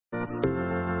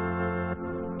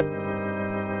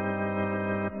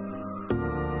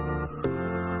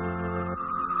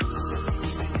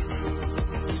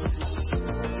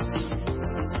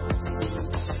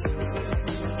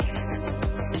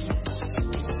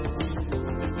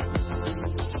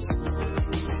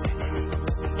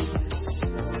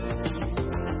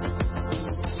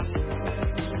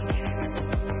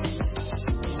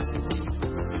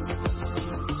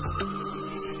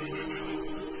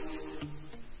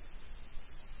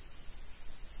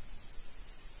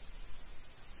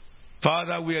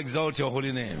Father, we exalt your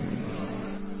holy name.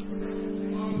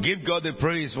 Give God the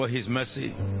praise for his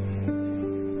mercy.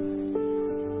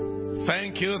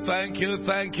 Thank you, thank you,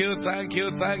 thank you, thank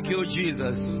you, thank you,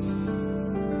 Jesus.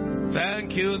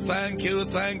 Thank you, thank you,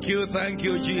 thank you, thank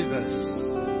you, Jesus.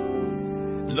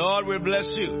 Lord, we bless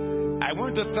you. I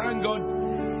want to thank God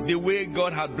the way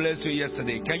God had blessed you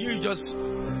yesterday. Can you just,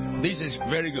 this is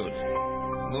very good.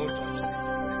 No.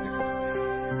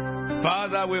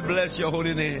 Father, we bless your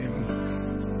holy name.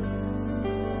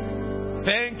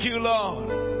 Thank you, Lord.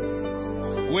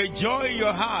 With joy in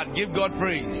your heart, give God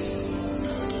praise.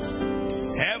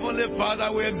 Heavenly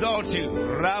Father, we exalt you.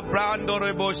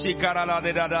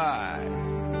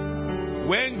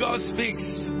 When God speaks,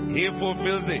 he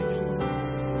fulfills it.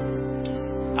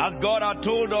 As God had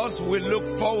told us, we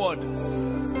look forward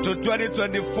to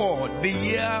 2024, the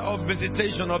year of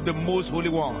visitation of the Most Holy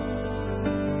One.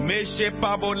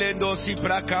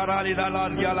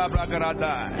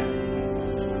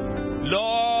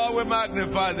 Lord, we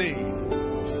magnify thee.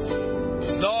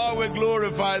 Lord, we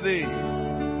glorify thee.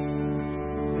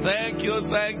 Thank you,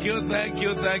 thank you, thank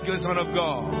you, thank you, Son of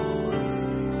God.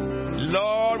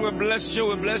 Lord, we bless you,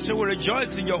 we bless you, we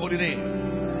rejoice in your holy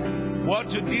name.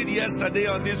 What you did yesterday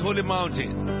on this holy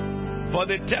mountain, for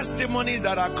the testimonies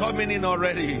that are coming in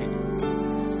already.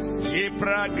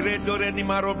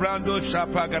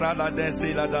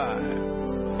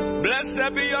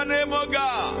 Blessed be your name, O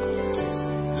God.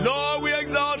 Lord, we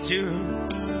exalt you.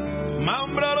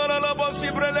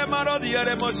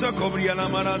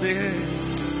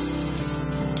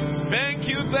 Thank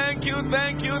you, thank you,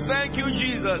 thank you, thank you,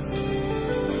 Jesus.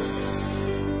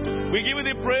 We give you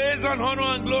the praise and honor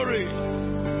and glory.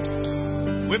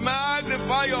 We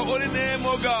magnify your holy name,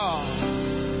 O God.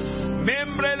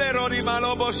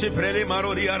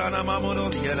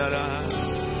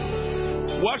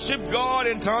 Worship God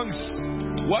in tongues.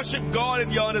 Worship God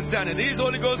in your understanding. This is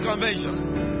Holy Ghost convention.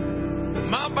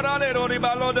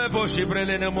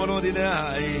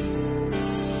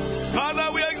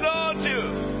 Father, we exalt you.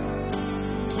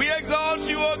 We exalt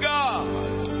you, O God.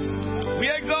 We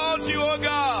exalt you, O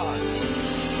God.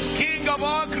 King of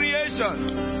all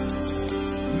creation.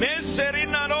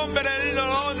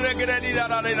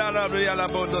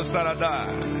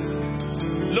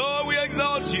 Lord, we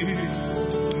exalt you.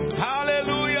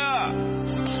 Hallelujah.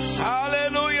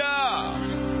 Hallelujah.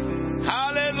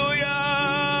 Hallelujah.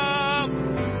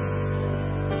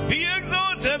 Be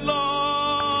exalted,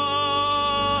 Lord.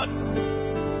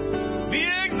 Be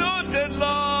exalted,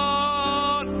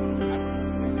 Lord.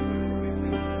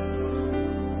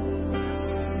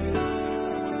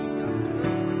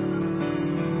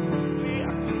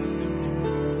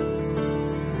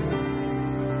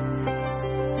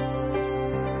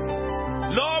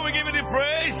 Lord, we give you the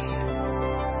praise.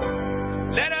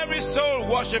 Let every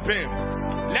soul worship him.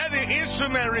 Let the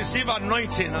instrument receive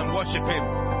anointing and worship him.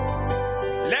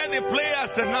 Let the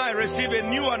players tonight receive a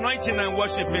new anointing and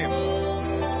worship him.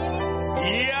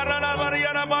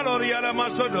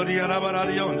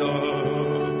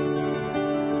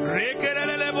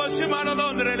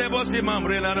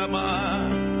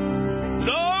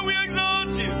 Lord, we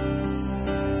exalt you.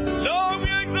 Lord,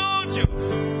 we exalt you.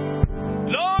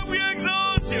 Lord, we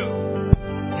exalt you.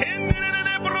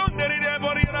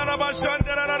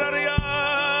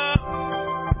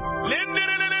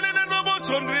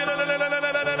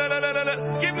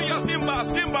 Give me your Simba.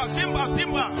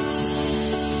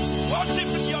 Worship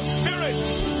with your spirit.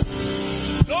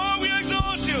 Lord, we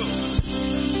exalt you.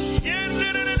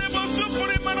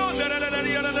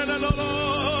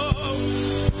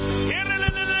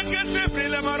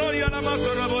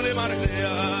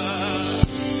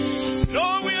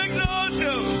 Lord, we exalt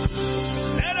you.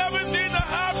 Let everything that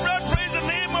have breath praise the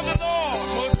name of the Lord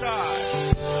Most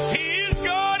High. He is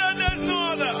God and there's no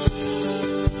other.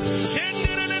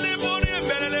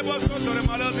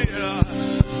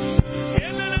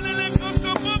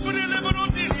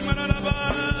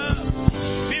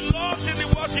 Be lost in the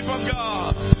worship of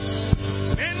God.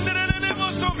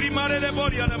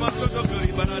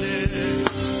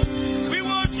 We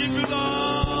worship you,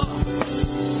 Lord.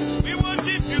 We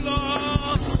worship you,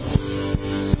 Lord.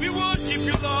 We worship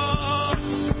you, Lord.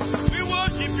 We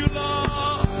worship you,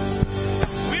 Lord.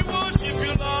 We worship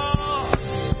you, Lord.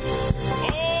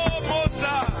 Oh, Most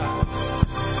High.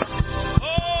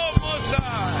 Oh, Most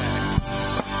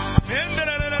High.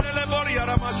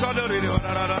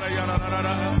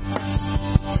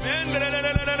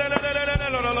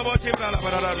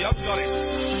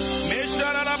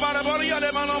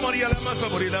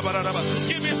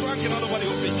 Give me Frank and nobody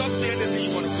will say, just say anything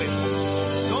you want to play.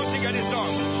 Don't sing any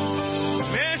song.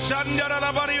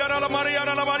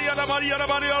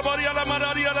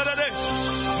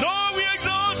 Lord, we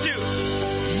exalt you.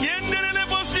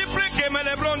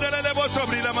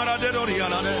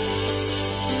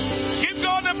 Give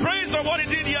God the praise for what He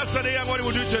did yesterday and what He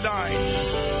will do tonight.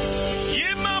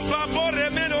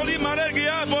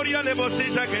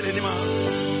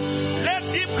 Let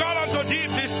deep call unto deep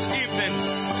this evening.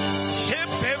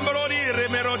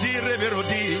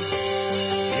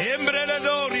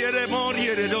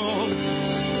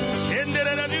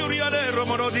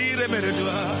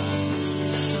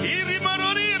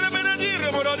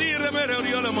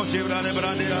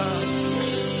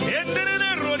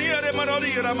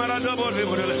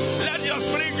 Let your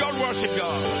spirit God worship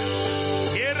God.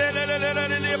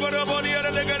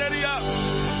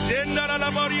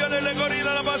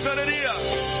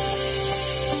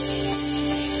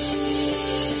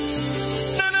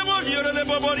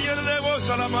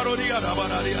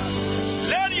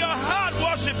 Let your heart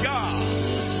worship God.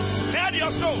 Let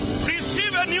your soul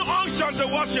receive a new unction to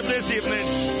worship this evening.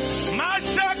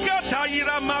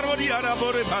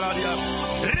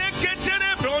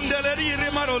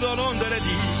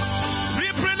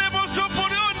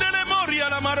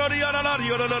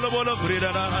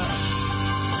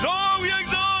 Lord, we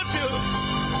exalt you.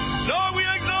 Lord, we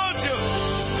exalt you.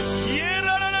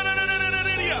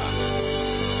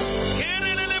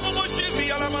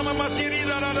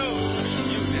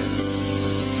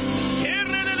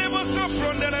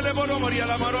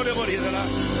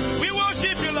 We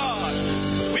worship you, Lord.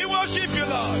 We worship you,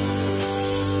 Lord.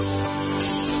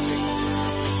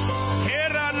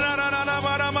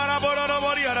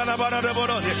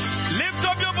 Lift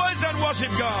up your voice and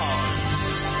worship God.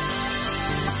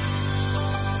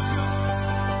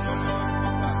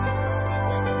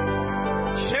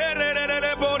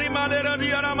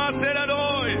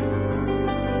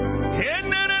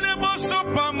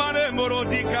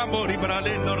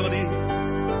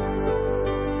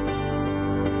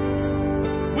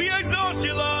 We exalt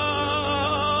you,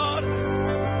 Lord.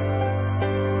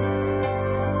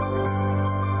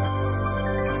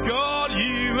 God,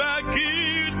 you are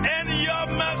good and your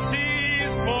mercy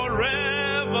is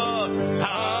forever.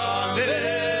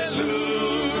 Hallelujah.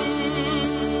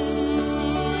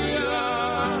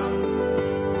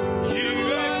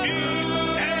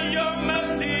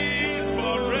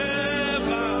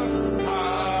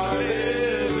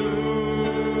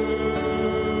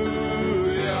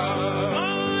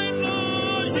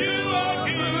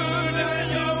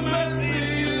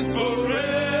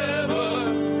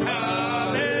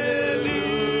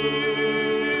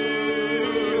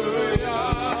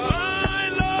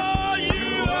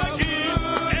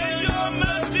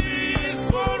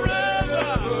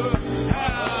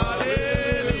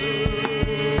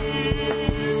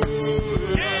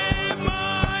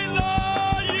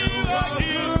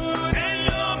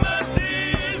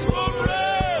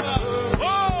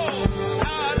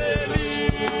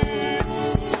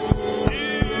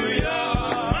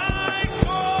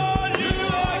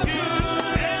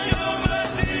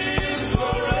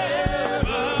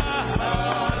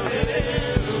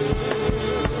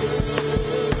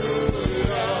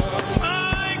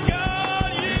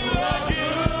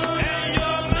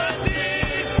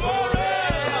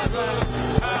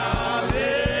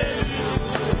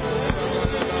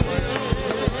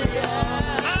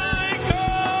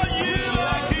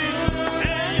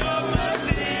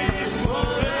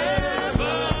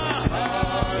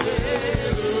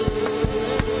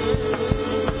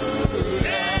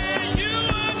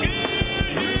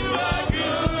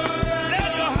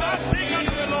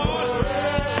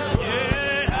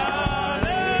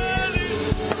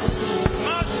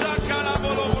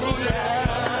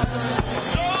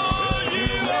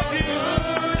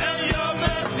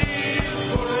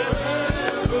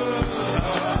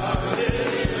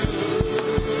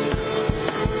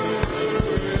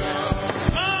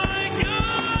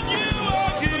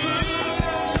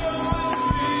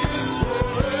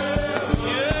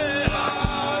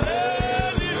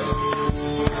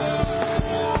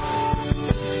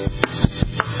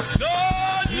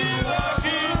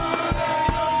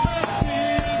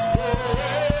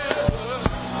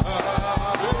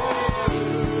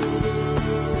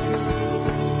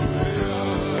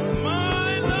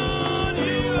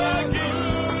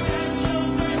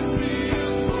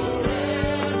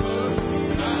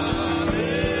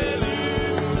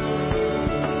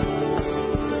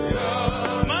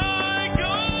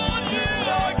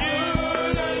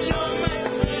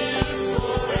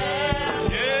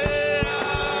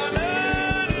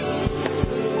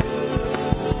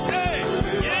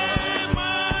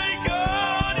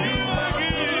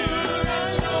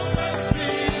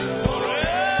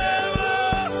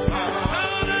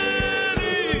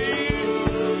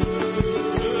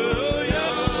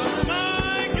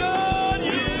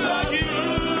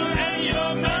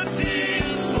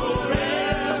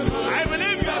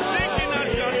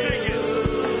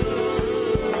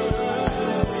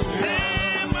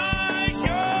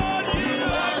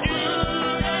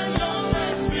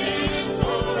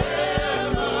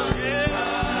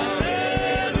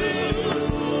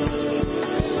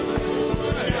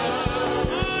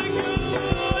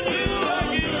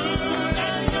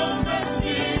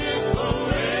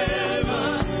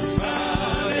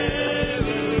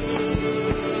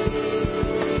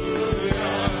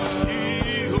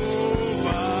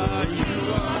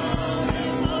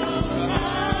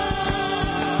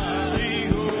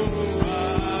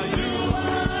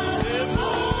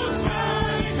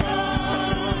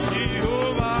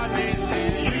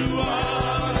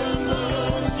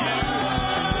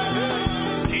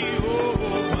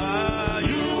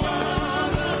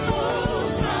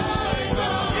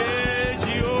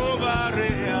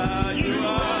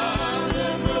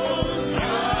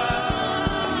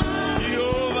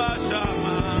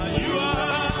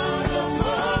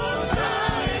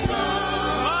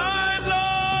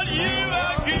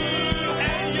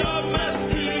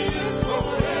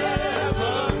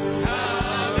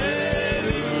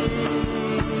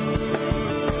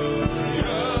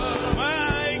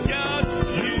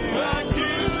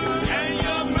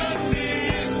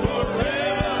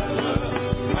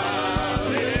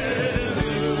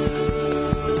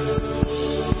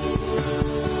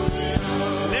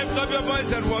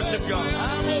 it, God.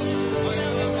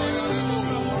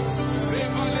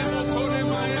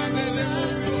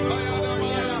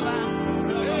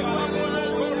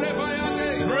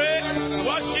 Pray,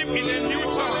 worship in a new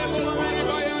tongue.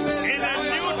 In a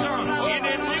new tongue. In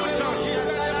a new tongue.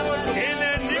 In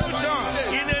a new tongue.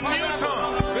 In a new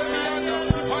tongue.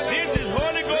 This is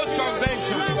Holy Ghost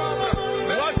convention.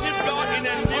 Worship God in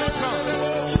a new tongue.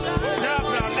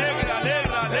 Chabra, negra,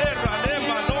 negra, negra,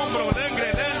 negra, lombro, negre,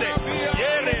 lende.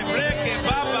 Yere, breke,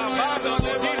 baba, baba,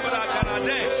 libra,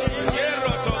 canade.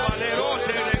 Hierro,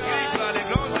 tobalerose, de gripla, de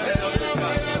gronda, de lotica.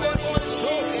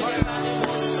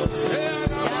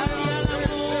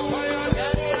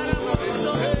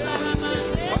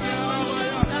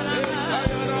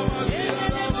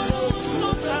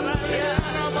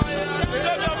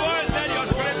 Lift your voice, let your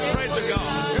spirit pray to God.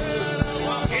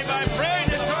 If I pray in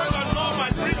the tongue of no, my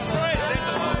spirit prays in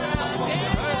the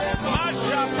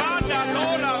Masha panda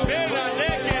lora bela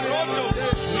leke roto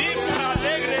libra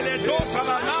negre le dosa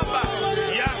la namba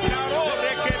yakaro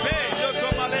rekebe yoto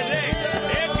malele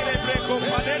ekre breko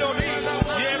padero ri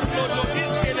yerlo lo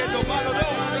diske le domalo do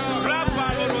rapa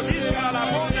lo diska la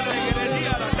bonda le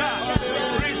geredia la da.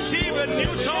 Receive a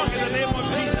new tongue in the name of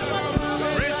Jesus.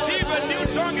 Receive a new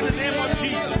tongue in the name of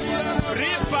Jesus.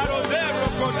 Riparo vero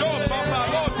kodo papa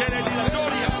lo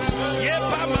tereditoria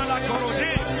yepa mala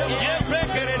korode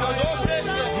yepekere do dose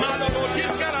malo lo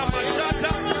diska la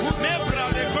machata nebra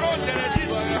le grote le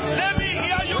dis. Let me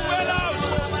hear you well out.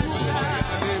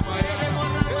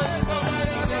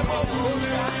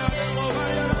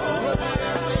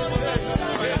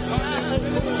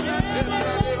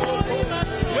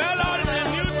 Well out in the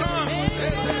new tongue.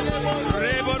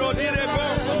 Reboro direbo.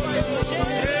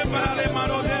 Ebale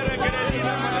marodere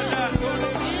gredina marada.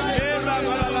 Ebla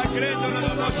para la credo no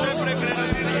lo sempre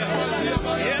crederia.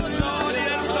 Yes Lord,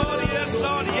 yes Lord, yes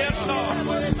Lord, yes Lord.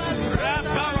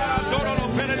 Rapa para toro lo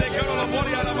pere de que lo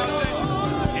boria la mate.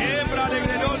 Ebra de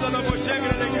gredoso lo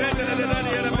bochegre de credere de la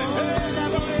niera.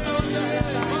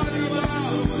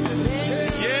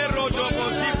 Hierro dobo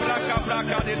cifra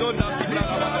cabraca de donna cifra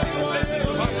la.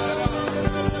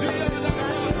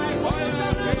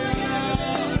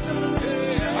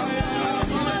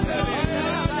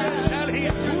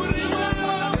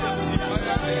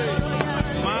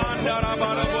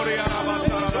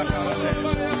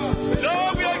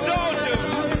 Lord, we exalt you.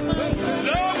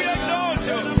 Lord, we exalt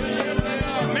you.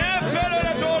 Me pere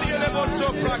le doria le bolso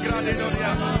fragra de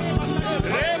doria.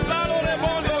 Reparo le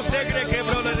bondo segre que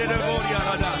brole de doria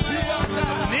nada.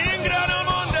 Ningra no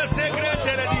monde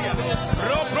secrete le dia.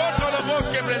 Roproto le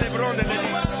bosque le bronde le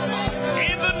dia.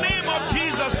 In the name of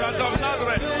Jesus Christ of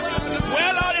Nazareth.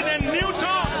 Well out in a new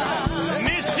tongue.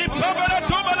 Ni si pabala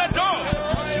tobala do.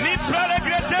 Ni prale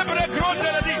gretebre gronde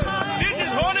le dia. This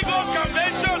is Holy Ghost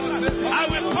convention. I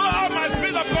will pour out my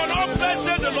spirit upon all flesh,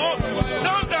 says the Lord.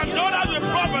 Sons and daughters will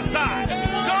prophesy.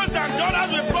 Sons and daughters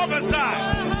will prophesy.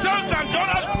 Sons and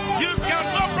daughters, you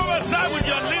cannot prophesy with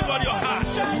your lips or your heart.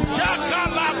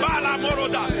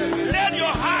 Let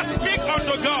your heart speak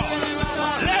unto God.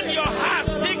 Let your heart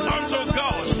speak unto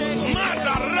God.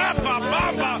 Mata rapa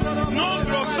baba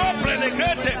nombro sopre de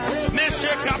grete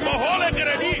meshe capohole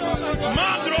gredi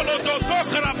mandro lo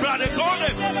dosokra brade gode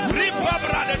ripa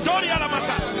brade doria la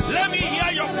masa. Let me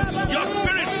hear your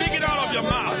spirit speaking out of your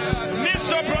mouth.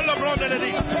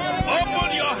 Open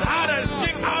your heart and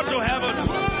speak out to heaven.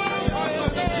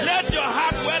 Let your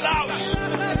heart well out.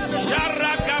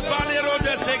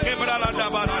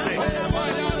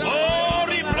 Oh,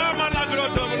 ribrama la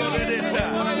grotto gloriosa.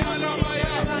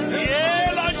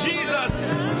 Yeah, Lord Jesus.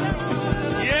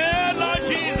 Yeah, Lord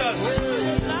Jesus.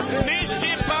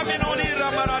 Nishi paminoni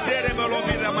ramaradere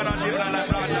melobi ramaradira la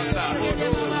brada.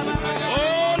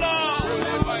 Oh Lord.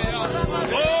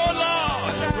 Oh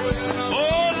Lord.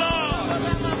 Oh Lord.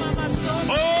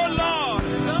 Oh Lord.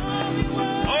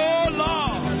 Oh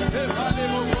Lord.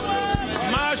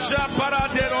 Masha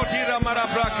paradero tira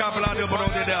marabraka blado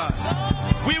brodeda.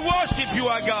 We worship you,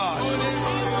 our God.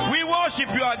 We worship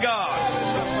you, our God.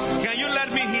 Can you let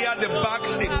me hear the back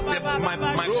seat,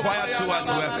 my choir too as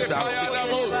well?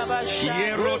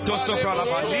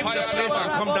 Leave the place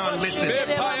and come down and listen.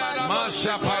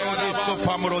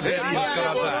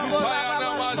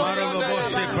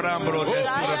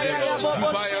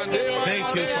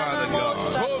 Thank you, Father God.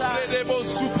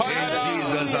 In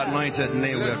Jesus' anointed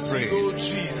name we are praying.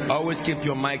 Always keep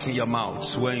your mic in your mouth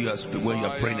when you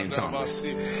are praying in tongues.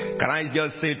 Can I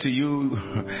just say to you,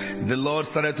 the Lord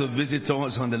started to visit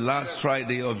us on the last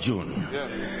Friday of June.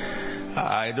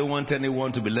 I don't want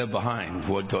anyone to be left behind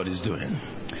what God is doing.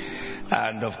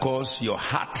 And of course, your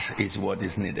heart is what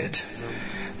is needed.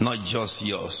 Not just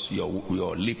your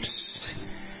lips.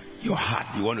 your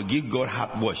heart. You want to give God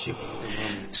heart worship.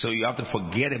 So you have to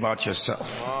forget about yourself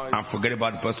and forget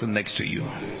about the person next to you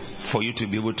for you to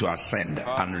be able to ascend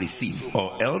and receive.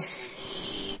 Or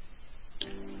else,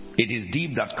 it is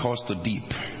deep that calls to deep.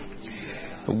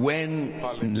 When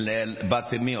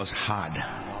Bartimaeus heard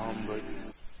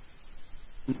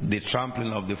the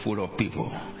trampling of the foot of people,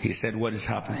 he said, what is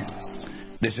happening?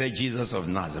 They said, Jesus of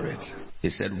Nazareth. He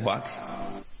said, what?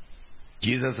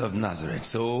 Jesus of Nazareth.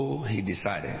 So he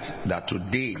decided that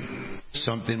today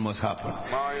something must happen.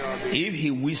 If he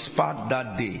whispered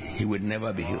that day, he would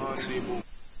never be healed.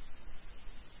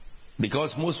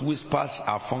 Because most whispers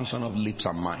are function of lips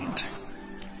and mind.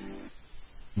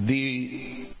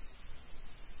 The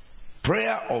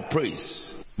prayer or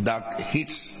praise that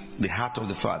hits the heart of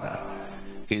the Father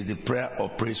is the prayer or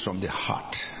praise from the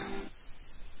heart.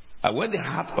 And when the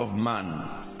heart of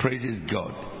man praises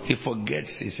God, he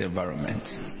forgets his environment.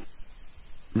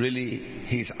 Really,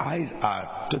 his eyes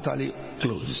are totally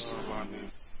closed.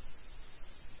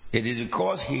 It is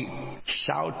because he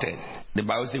shouted, the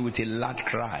Bible says with a loud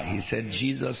cry, he said,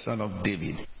 Jesus, Son of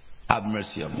David, have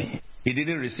mercy on me. He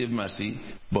didn't receive mercy,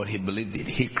 but he believed it.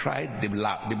 He cried the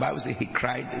Bible says he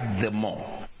cried the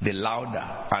more, the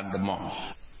louder and the more,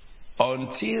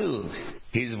 until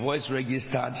his voice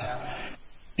registered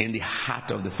in the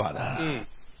heart of the Father.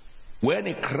 When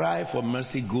a cry for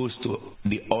mercy goes to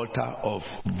the altar of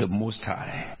the Most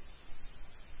High,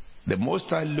 the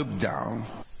Most High look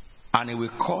down and it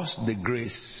will cause the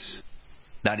grace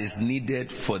that is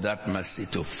needed for that mercy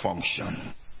to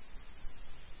function.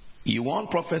 You want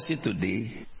prophecy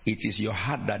today, it is your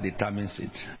heart that determines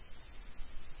it.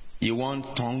 You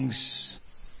want tongues,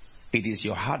 it is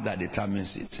your heart that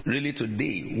determines it. Really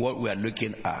today, what we are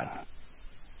looking at,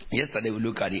 yesterday we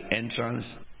looked at the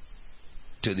entrance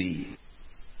to the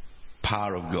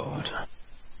power of God.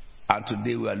 And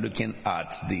today we are looking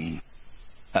at the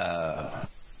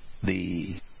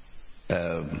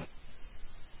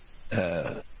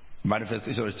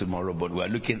manifestation is tomorrow, but we are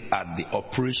looking at the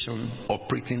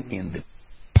operating in the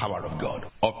power of God.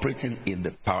 Operating in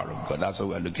the power of God. That's what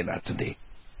we are looking at today.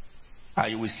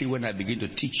 And you will see when I begin to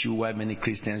teach you why many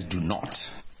Christians do not.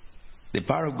 The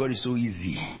power of God is so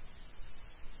easy.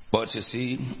 But you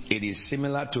see, it is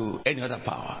similar to any other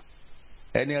power.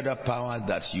 Any other power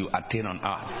that you attain on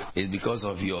earth is because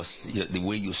of the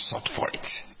way you sought for it.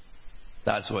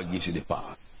 That's what gives you the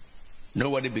power.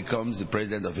 Nobody becomes the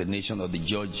president of a nation or the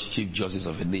chief justice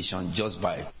of a nation just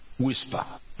by whisper.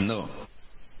 No.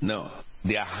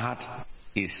 Their heart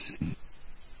is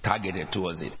targeted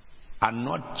towards it. And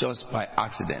not just by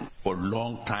accident. For a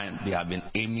long time they have been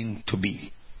aiming to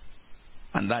be.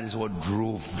 And that is what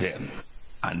drove them.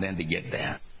 And then they get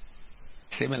there.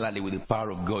 Similarly with the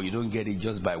power of God, you don't get it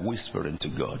just by whispering to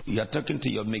God. You are talking to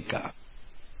your Maker.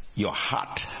 Your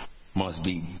heart must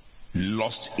be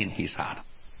lost in His heart.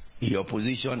 Your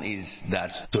position is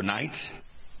that tonight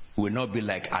will not be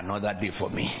like another day for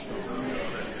me.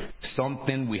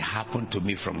 Something will happen to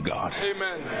me from God.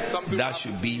 Amen. That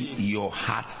should be your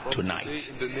heart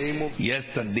tonight.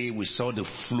 Yesterday we saw the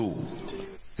flow.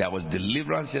 There was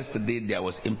deliverance yesterday. There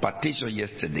was impartation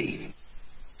yesterday.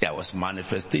 There was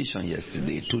manifestation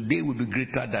yesterday. Today will be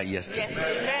greater than yesterday.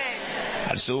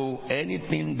 Yes, and so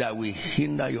anything that will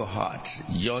hinder your heart,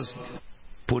 just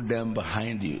put them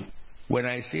behind you. When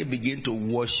I say begin to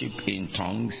worship in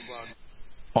tongues,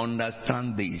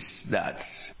 understand this, that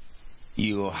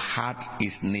your heart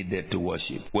is needed to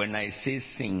worship. When I say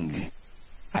sing,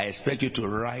 I expect you to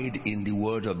ride in the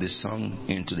word of the song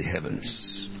into the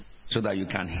heavens so that you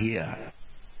can hear.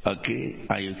 Okay,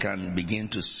 and you can begin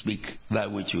to speak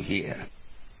that which you hear,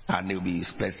 and it will be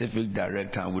specific,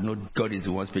 direct, and we know God is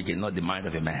the one speaking, not the mind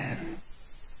of a man.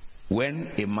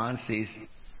 When a man speaks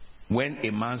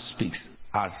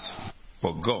as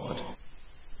for God,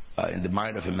 in the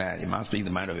mind of a man speaks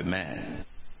the mind of a man.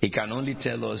 He can only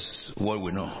tell us what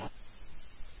we know.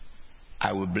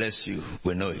 I will bless you,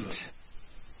 we know it.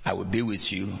 I will be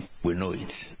with you, we know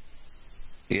it.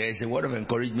 Yeah, it's a word of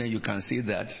encouragement, you can see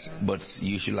that, but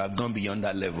you should have gone beyond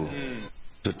that level.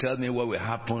 To tell me what will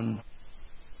happen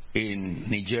in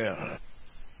Niger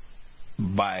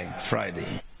by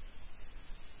Friday.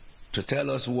 To tell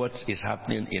us what is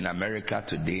happening in America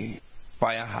today.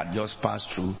 Fire had just passed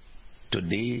through.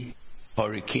 Today,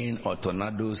 hurricane or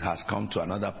tornadoes has come to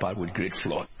another part with great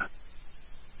flood.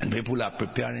 And people are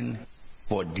preparing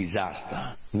for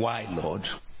disaster. Why, Lord?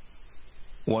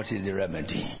 What is the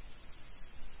remedy?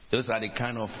 Those are the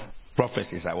kind of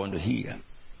prophecies I want to hear.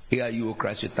 Hear you, O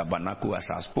Christ, with tabernacle, as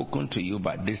I have spoken to you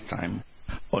by this time,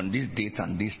 on this date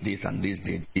and this date and this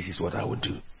date, this is what I will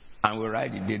do. And we'll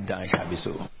write the date down, it shall be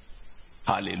so.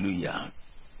 Hallelujah.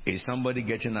 Is somebody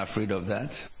getting afraid of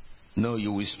that? No,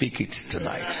 you will speak it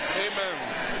tonight.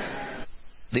 Amen.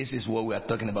 This is what we are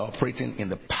talking about, operating in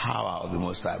the power of the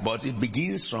Most High. But it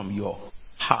begins from your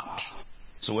heart.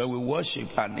 So when we worship,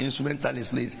 an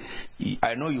instrumentalist plays.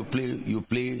 I know you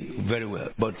play very well,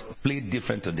 but play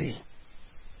different today.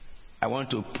 I want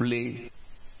to play,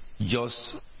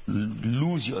 just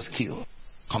lose your skill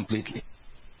completely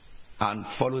and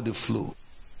follow the flow.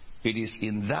 It is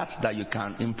in that you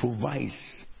can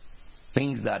improvise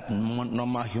things that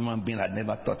normal human being had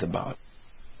never thought about.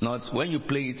 Not when you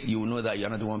play it, you will know that you're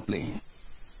not the one playing.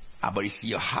 But you see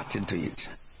your heart into it.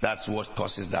 That's what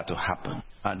causes that to happen.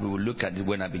 And we will look at it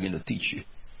when I begin to teach you.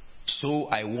 So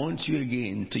I want you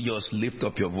again to just lift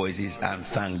up your voices and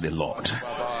thank the Lord.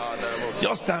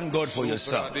 Just thank God for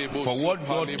yourself, for what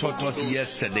God taught us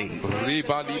yesterday.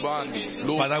 Father,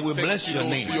 we bless your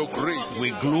name. We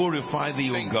glorify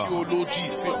thee, O God.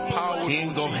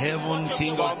 King of heaven,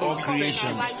 King of all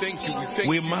creation.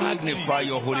 We magnify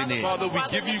your holy name. Father, we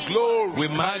give you glory. We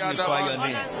magnify your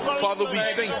name. Father, we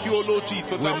thank you, O Lord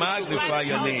Jesus. We magnify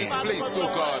your name.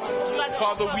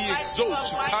 Father, we exalt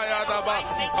you.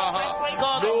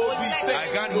 Lord, we thank you. I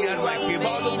can't hear my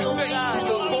keyboard. Father, we thank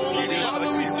you, Lord. Father,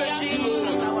 we thank you,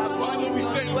 Lord. Father, we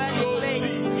thank you, Lord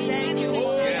Jesus.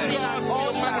 Oh, God, for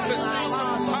your manifestation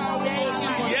of power, Lord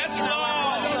Jesus. Yes,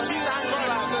 Lord. Lord Jesus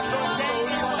Christ, the Lord,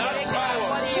 Holy Spirit,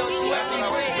 power. Let me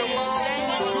praise the Lord.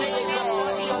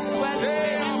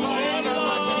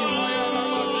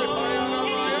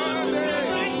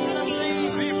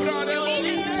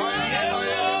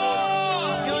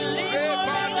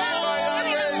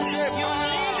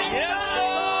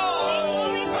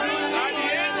 At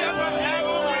the angels of heaven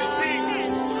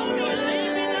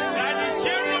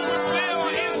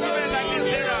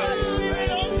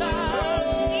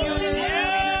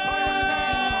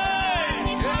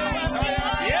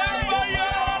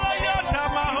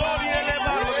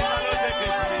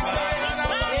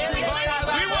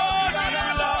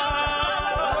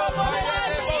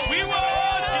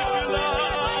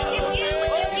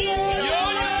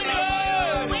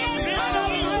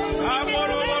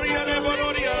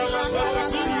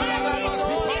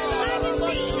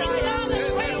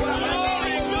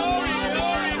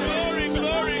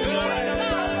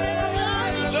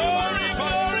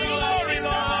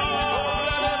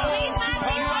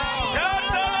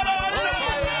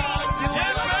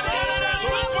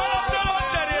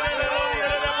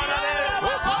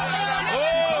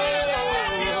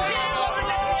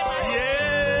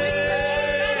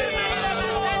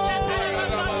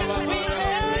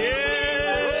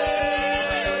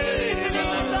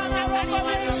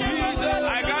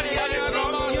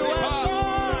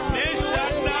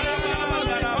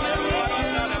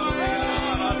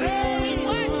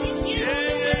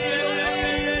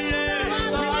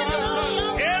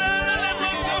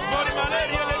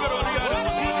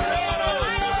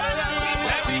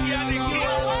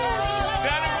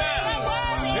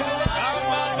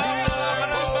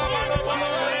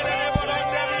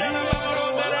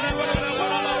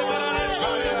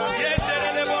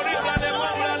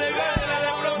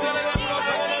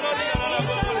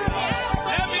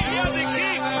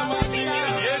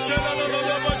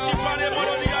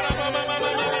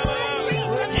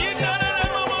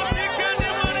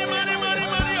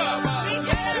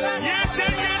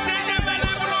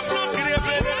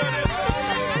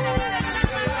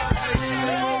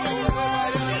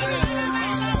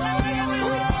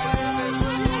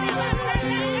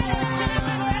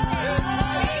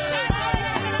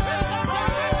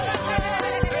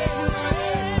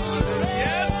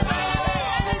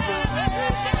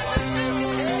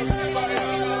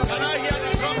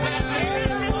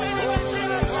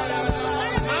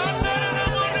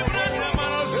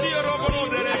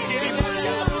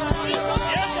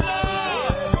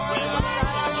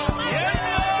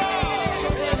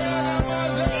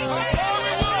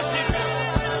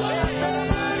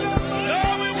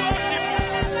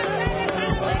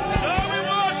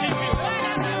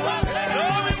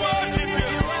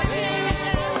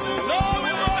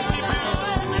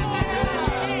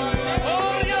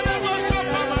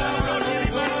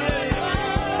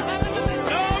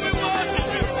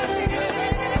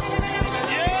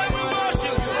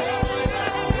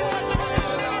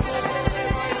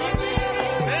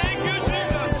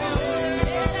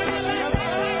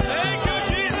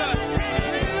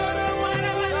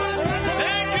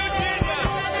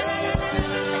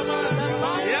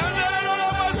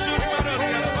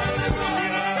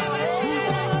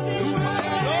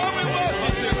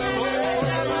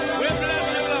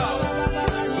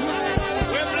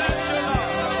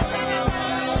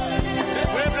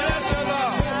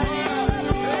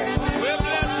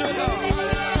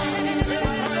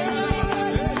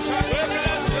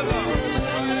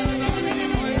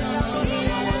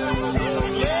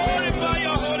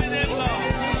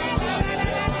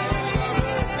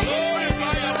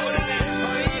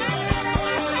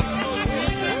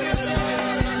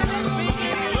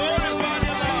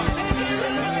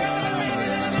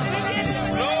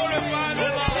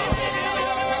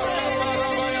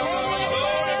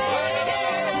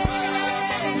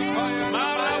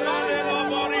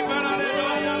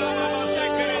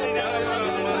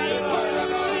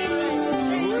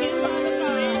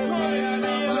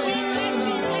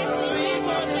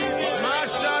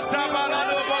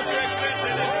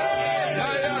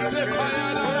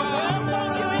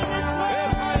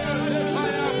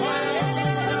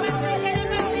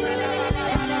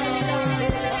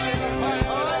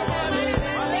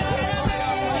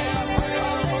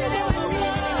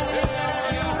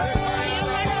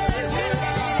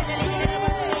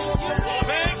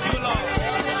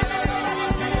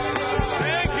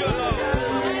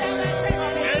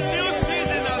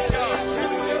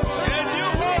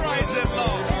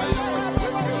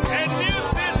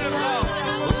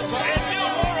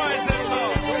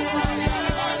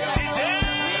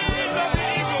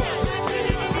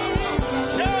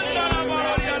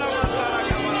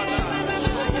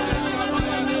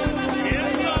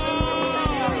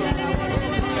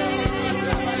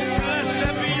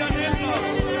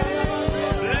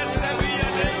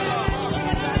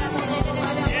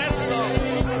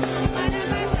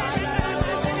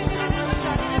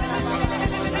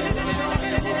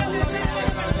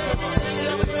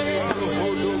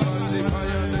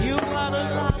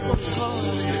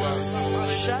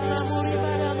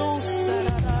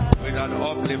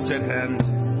lifted hand,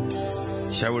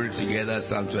 shall we read together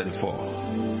Psalm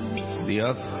 24. The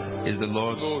earth is the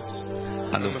Lord's,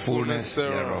 and the fullness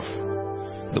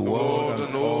thereof, the world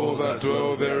and all that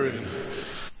dwell therein.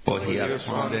 For he hath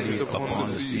founded it upon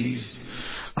the seas,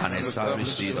 and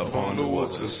established it upon the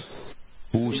waters.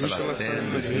 Who shall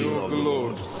ascend the hill of the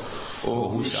Lord,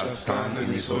 or who shall stand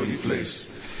in his holy place?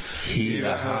 He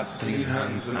that hath clean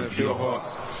hands and a pure heart,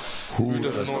 who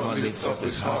does not lift up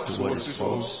his heart towards his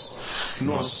foes,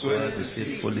 nor swears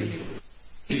deceitfully,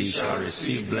 he shall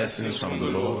receive blessings from the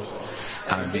Lord,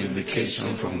 and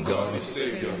vindication from God his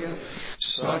Savior.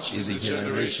 Such is the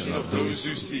generation of those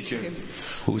who seek him,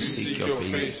 who seek your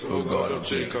face, O God of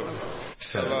Jacob.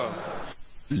 Selah.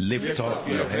 Lift up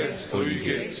your heads, O you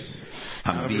gates,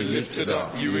 and be lifted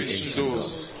up, you ancient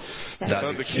doors,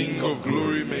 that the King of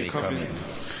glory may come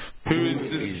in. Who is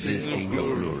this King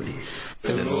of glory?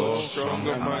 The Lord strong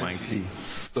and mighty,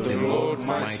 the Lord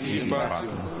mighty in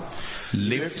battle.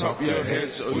 Lift up your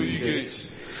heads, O you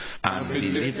gates, and be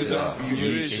lifted up, you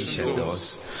ancient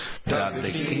doors, that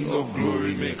the King of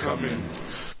glory may come in.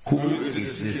 Who is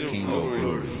this King of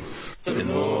glory? The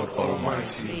Lord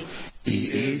Almighty. He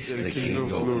is the King of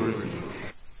glory.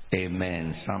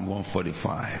 Amen. Psalm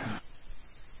 145.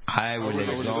 I will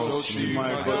exalt you,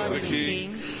 my God the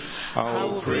King. I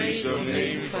will praise your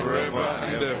name forever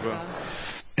and ever.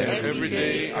 Every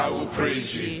day I will praise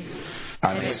you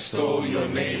and extol your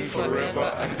name forever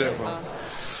and ever.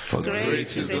 For great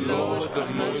is the Lord, the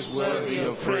most worthy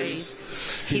of praise.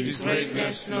 His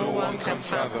greatness no one can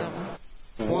fathom.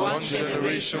 One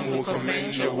generation will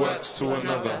commend your works to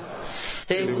another.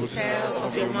 They will tell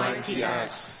of your mighty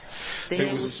acts. They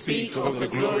will speak of the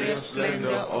glorious splendor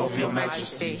of your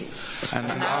majesty,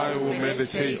 and I will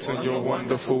meditate on your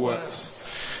wonderful works.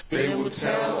 They will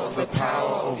tell of the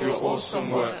power of your awesome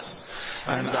works,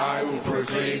 and I will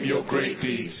proclaim your great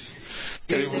deeds.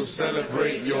 They will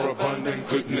celebrate your abundant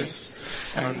goodness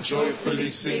and joyfully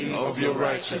sing of your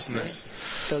righteousness.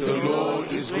 The Lord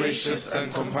is gracious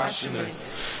and compassionate,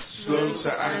 slow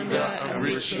to anger and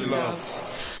rich in love.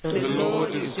 The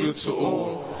Lord is good to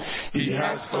all. He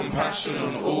has compassion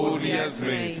on all he has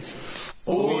made.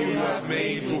 All you have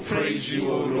made will praise you,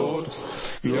 O Lord.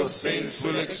 Your saints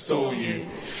will extol you.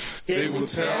 They will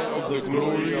tell of the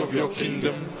glory of your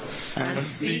kingdom and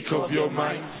speak of your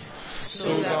might,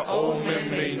 so that all men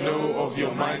may know of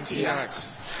your mighty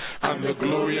acts and the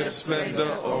glorious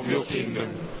splendor of your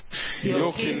kingdom.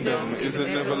 Your kingdom is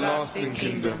an everlasting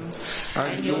kingdom,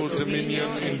 and your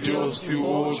dominion endures through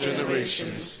all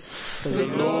generations. The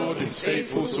Lord is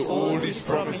faithful to all his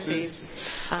promises,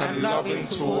 and loving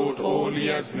toward all he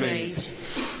has made.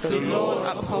 The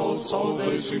Lord upholds all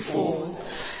those who fall,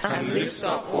 and lifts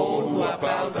up all who are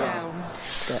bowed down.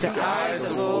 The eyes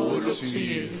of all will look to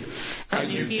you,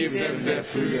 and you give them their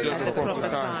food at the proper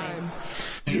time.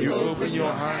 You open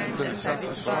your hand and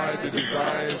satisfy the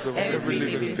desires of every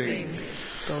living thing.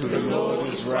 The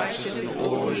Lord is righteous in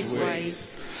all his ways,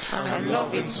 and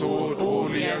loving toward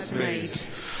all he has made.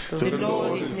 The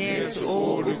Lord is near to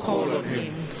all who call on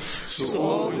him, to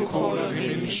all who call on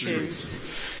him in truth.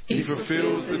 He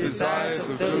fulfills the desires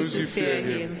of those who fear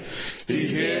him. He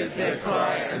hears their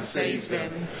cry and saves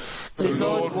them. The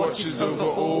Lord watches over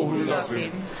all who love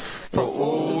him, but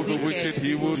all the wicked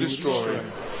he will destroy.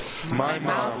 My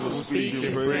mouth will speak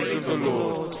in praise of the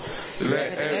Lord.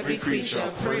 Let every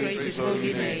creature praise his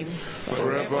holy name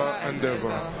forever and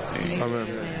ever.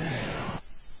 Amen.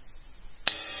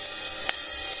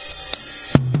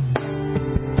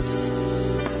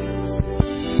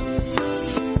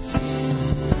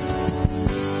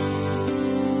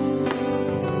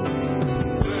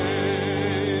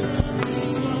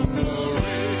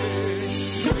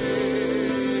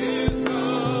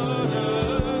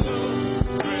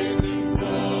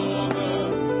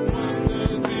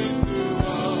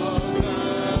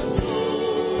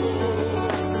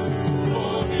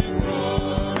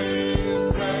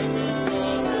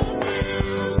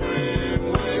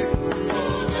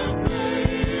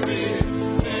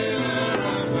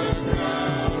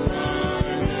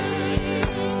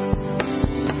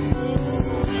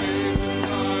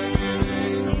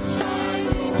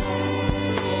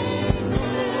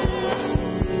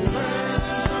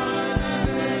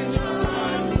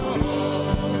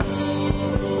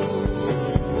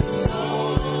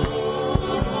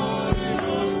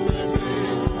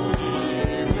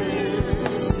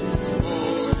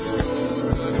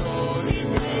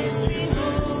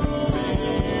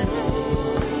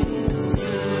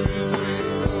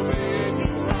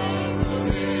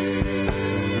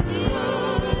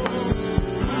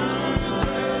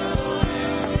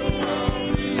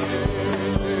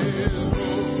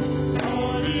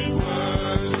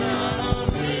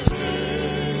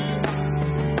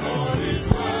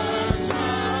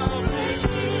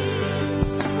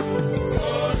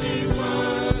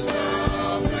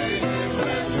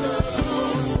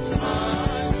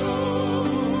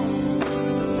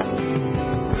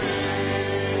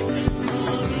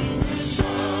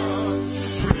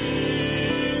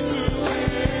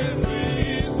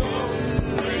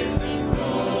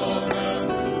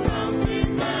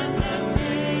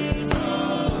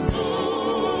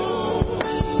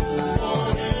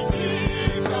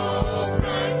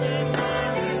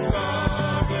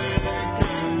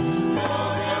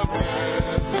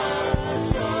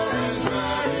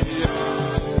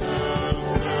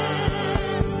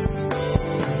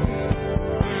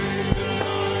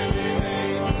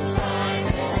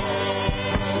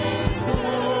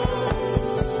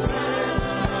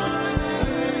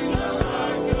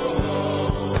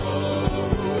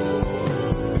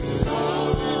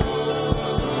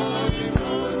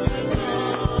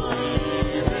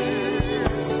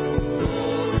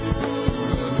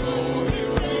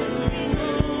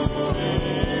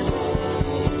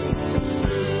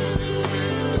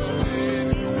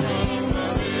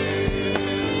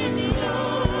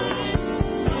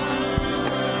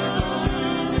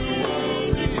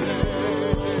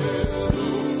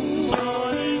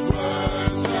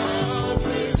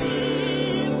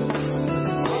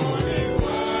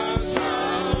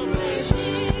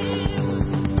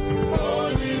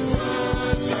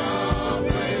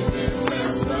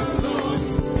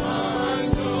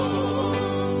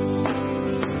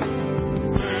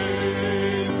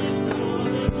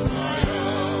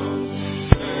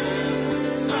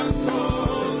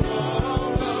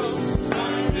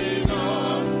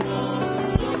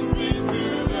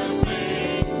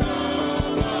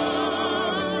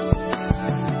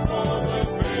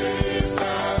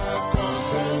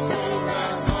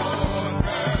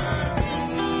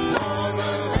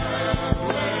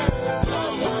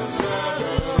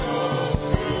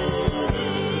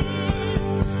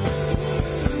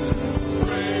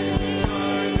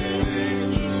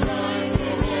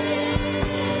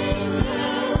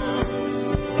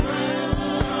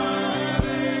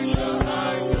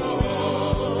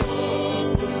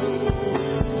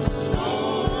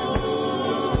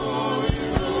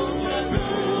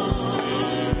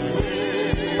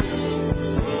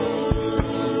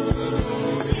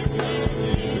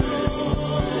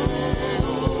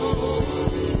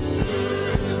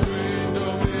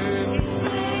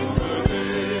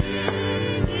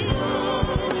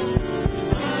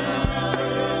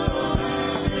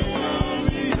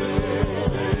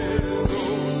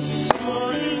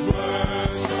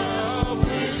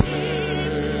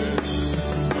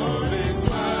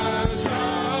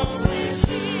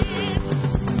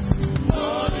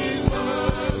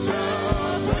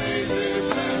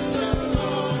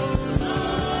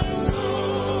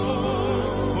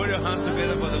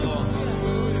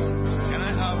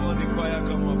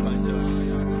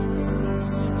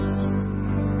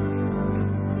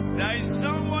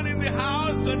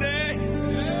 house today.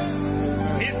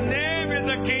 His name is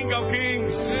the King of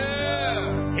Kings.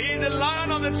 He is the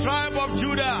Lion of the tribe of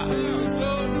Judah.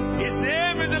 His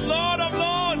name is the Lord of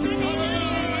Lords.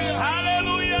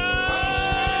 Hallelujah.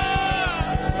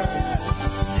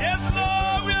 Yes,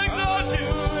 Lord, we exalt you.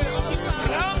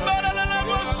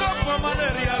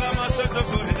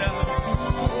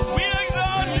 We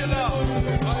exalt you, Lord.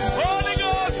 Holy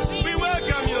Ghost, we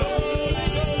welcome you.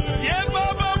 Yeah,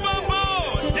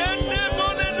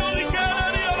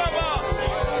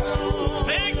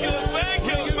 thank you, thank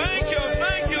you, thank you,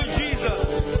 thank you, Jesus.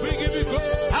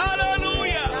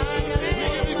 Hallelujah.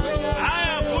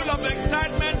 I am full of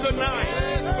excitement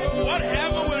tonight. What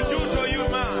heaven will do to you,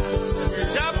 man.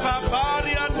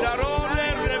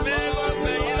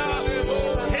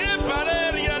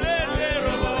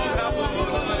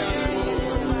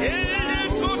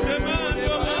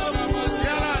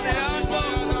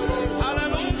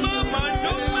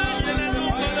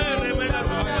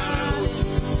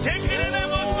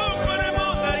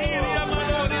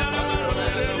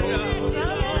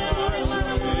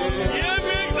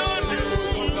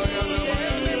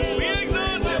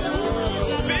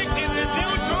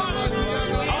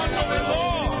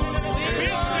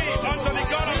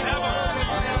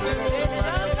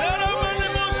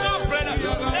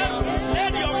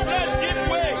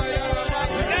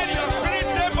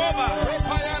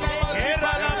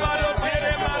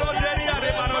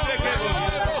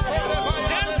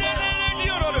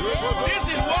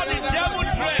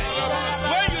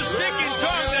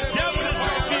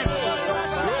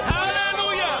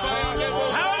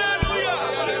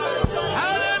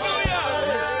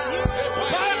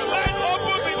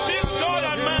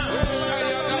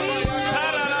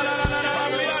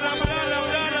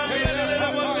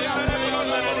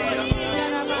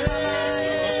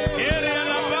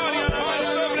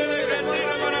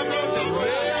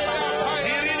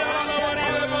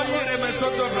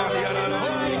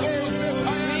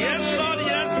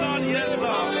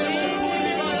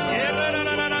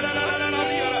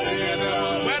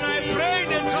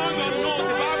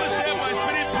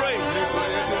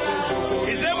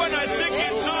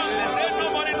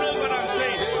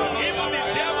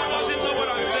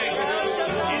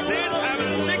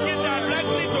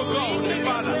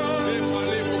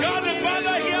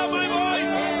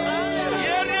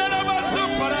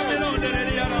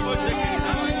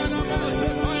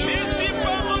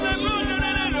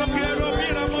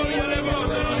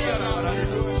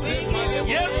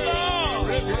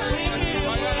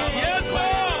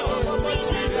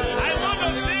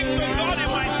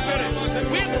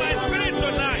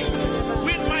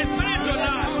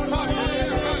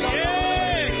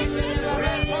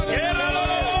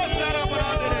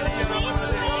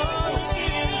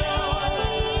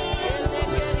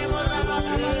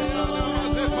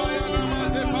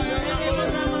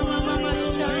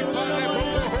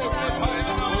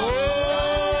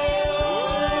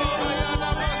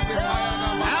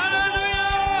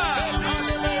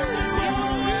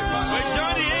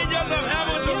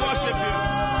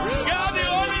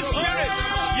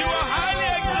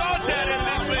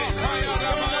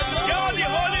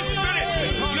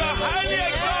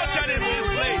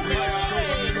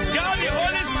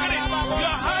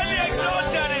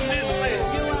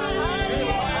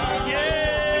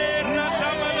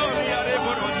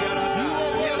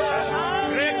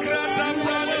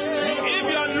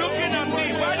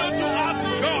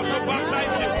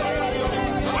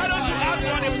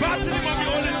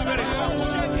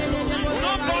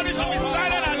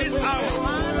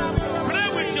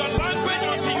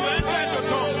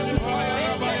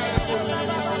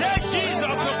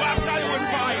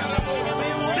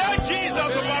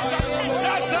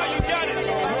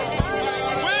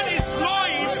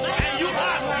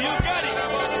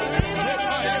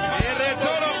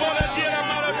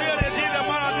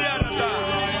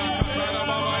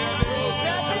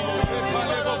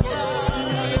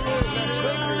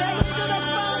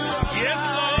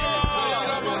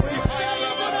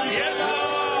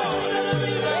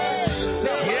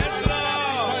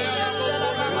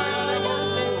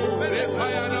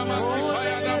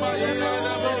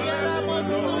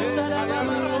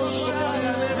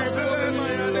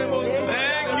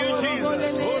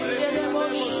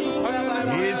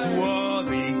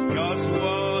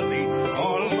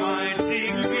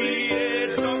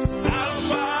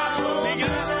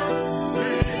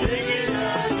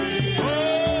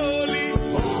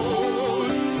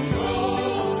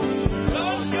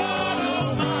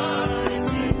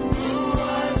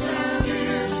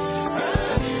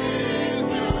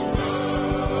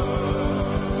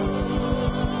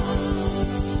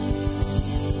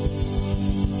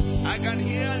 can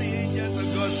hear the angels.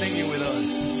 are singing with us.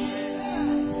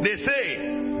 They say,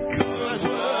 "God's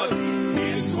word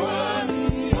is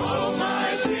worthy,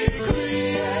 Almighty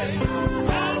Creator,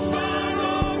 Alpha and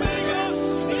Omega,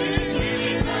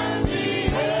 beginning and the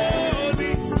end.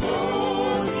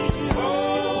 Holy,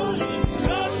 holy,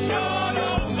 Lord God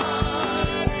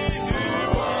Almighty, do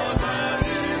all that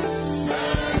is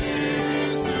and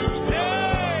is to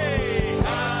say,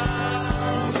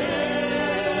 Hallelujah,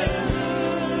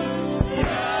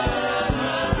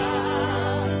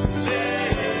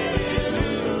 Hallelujah."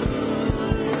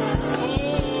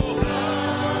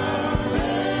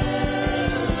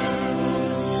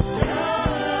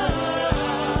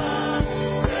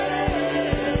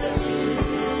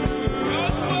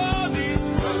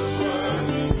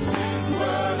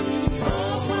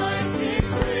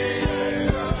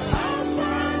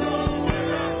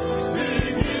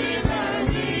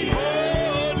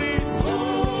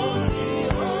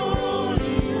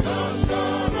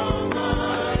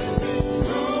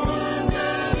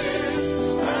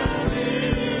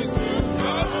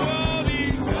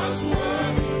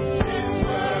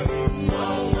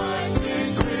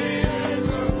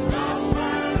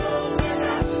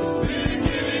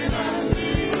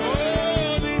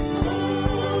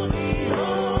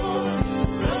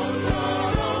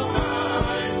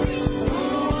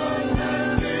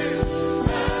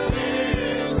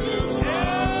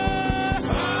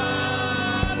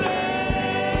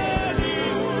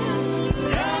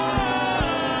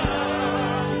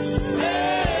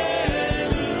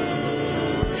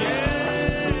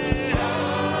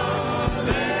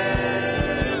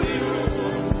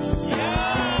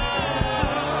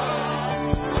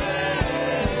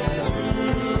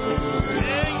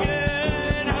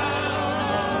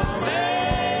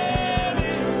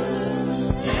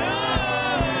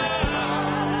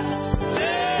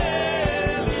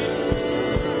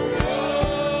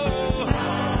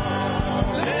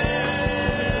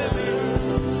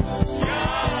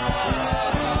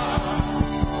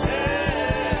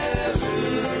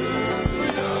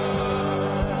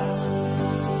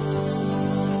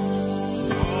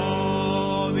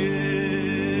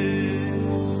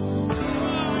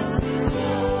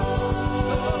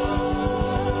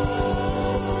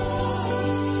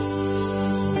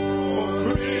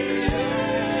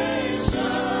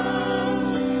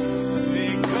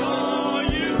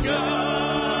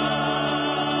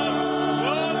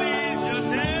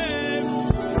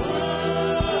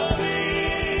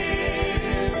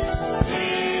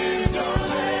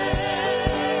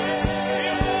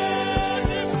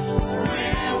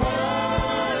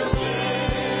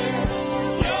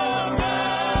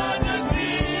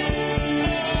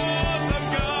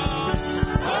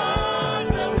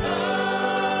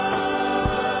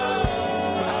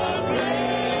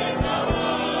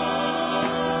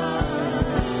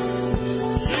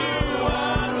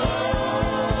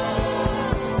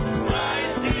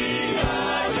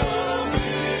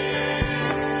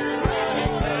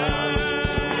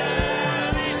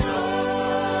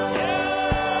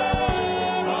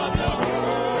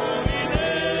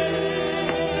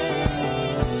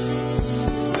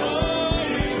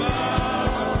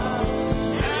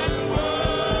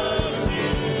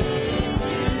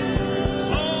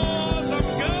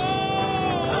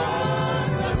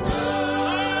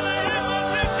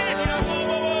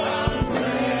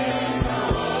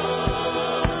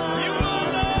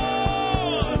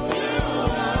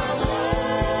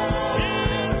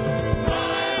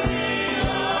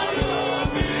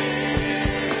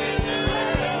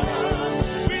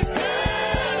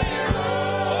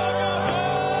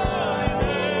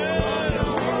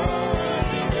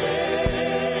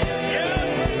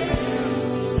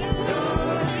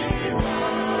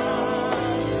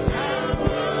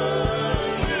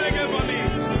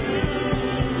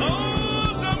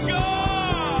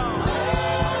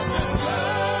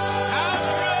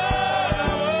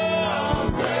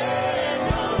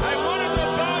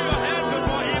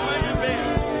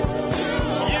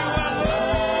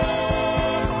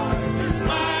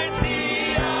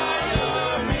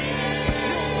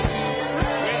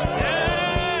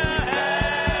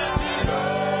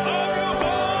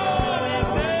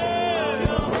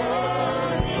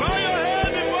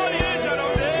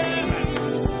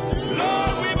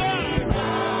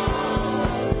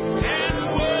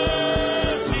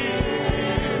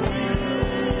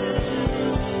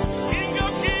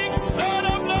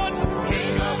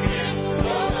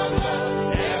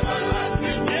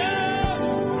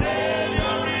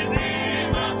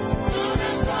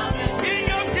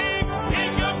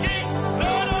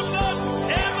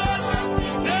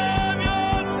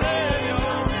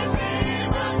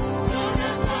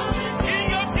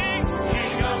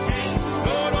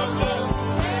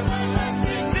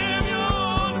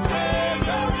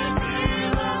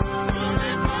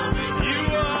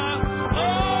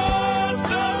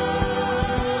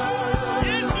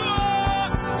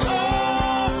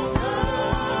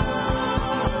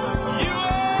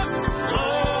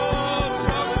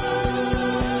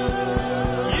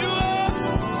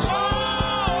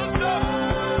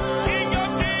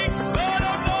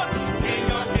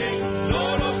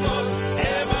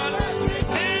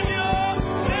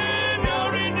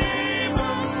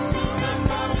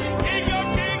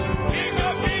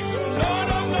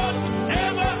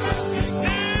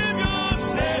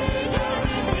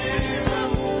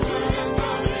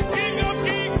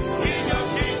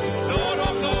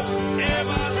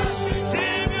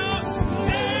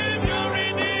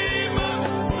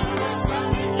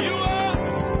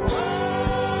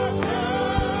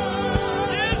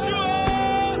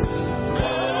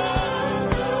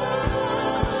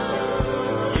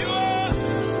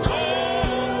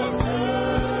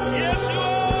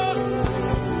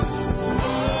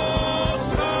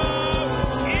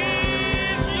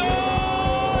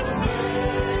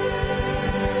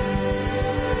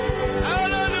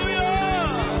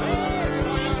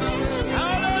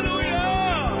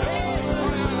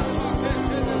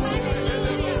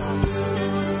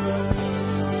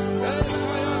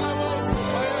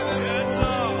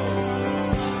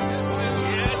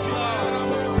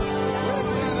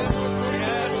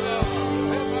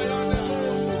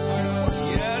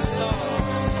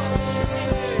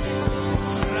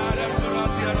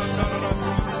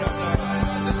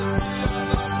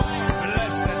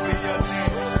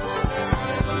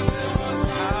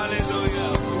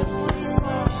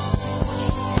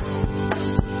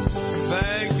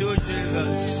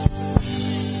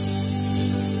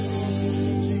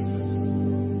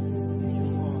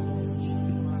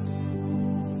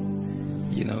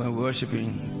 When we're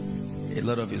worshiping, a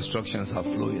lot of instructions are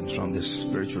flowing from the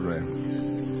spiritual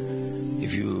realm.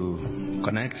 If you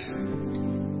connect,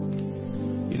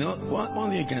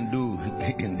 one thing you can do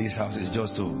in this house is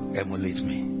just to emulate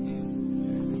me.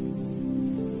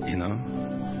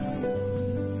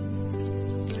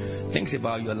 Things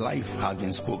about your life has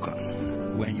been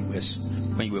spoken when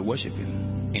you were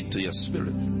worshiping into your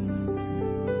spirit.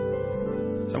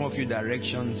 Some of you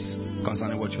directions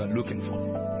concerning what you are looking for.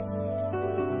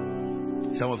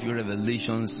 Some of you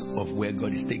revelations of where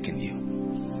God is taking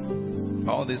you.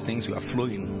 All these things were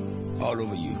flowing all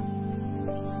over you.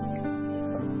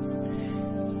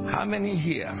 How many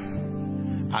here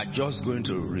are just going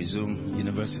to resume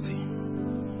university?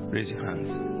 Raise your hands.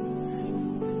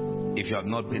 If you have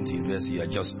not been to university, you are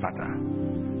just starter.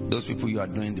 Those people you are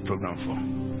doing the program for.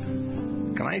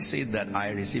 Can I say that I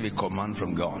receive a command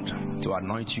from God to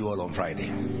anoint you all on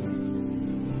Friday?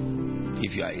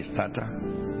 If you are a starter,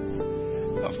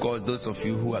 of course, those of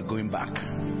you who are going back,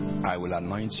 I will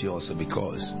anoint you also,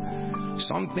 because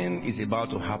something is about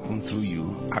to happen through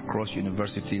you across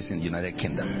universities in the United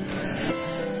Kingdom.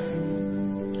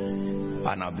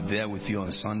 And I'll be there with you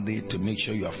on Sunday to make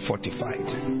sure you are fortified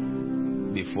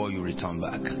before you return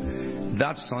back.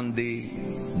 That Sunday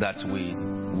that we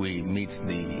meet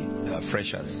the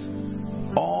freshers,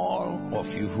 all of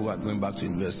you who are going back to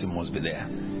university must be there.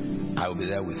 I will be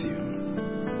there with you.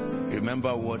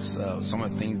 Remember what some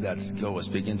of the things that God was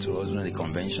speaking to us during the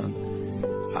convention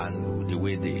and the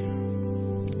way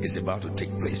it's about to take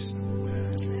place.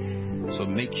 So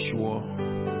make sure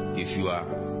if you are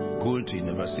going to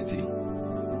university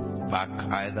back,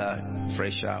 either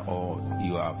fresher or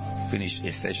you have finished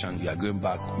a session, you are going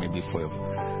back maybe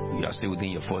you are still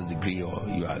within your first degree, or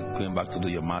you are going back to do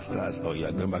your master's, or you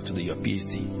are going back to do your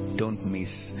PhD. Don't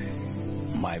miss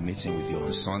my meeting with you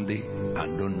on Sunday,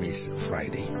 and don't miss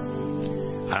Friday.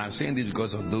 And I'm saying this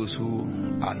because of those who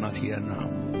are not here now.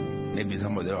 Maybe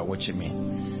some of them are watching me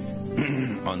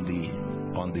on the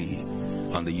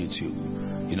YouTube.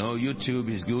 YouTube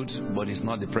is good, but it's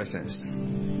not the presence.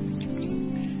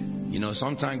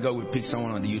 Sometimes God will pick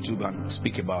someone on the YouTube and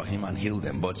speak about him and heal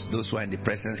them, but those who are in the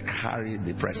presence carry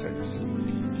the presence.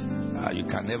 You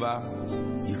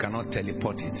cannot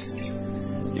teleport it.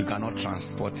 You cannot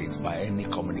transport it by any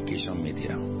communication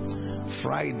media.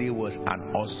 Friday was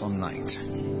an awesome night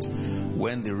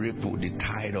when the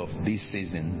tide of this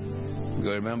season.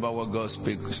 You remember what God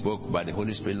spoke by the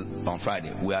Holy Spirit on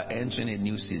Friday. We are entering a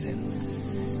new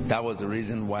season. That was the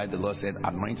reason why the Lord said,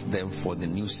 anoint them for the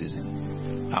new season.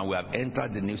 And we have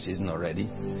entered the new season already.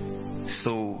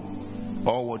 So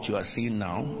all what you are seeing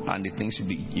now and the things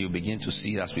you begin to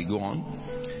see as we go on,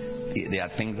 there are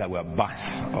things that were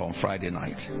birthed on Friday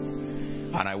night.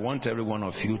 And I want every one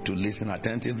of you to listen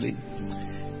attentively.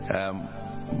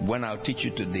 When I'll teach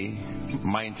you today,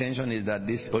 my intention is that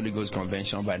this Holy Ghost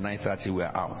convention by 9:30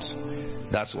 we're out.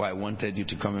 That's why I wanted you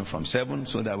to come in from 7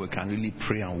 so that we can really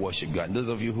pray and worship God. And those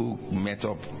of you who met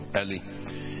up early,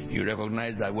 you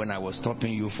recognize that when I was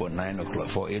stopping you for 9 o'clock,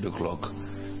 for 8 o'clock,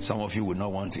 some of you would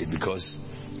not want it because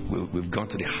we've gone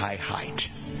to the height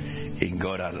in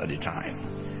God at the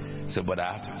time. So, but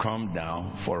I have to come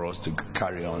down for us to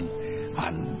carry on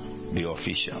and be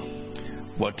official.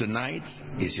 But tonight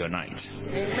is your night.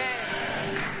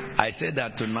 Amen. I said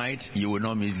that tonight you will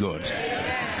not miss God.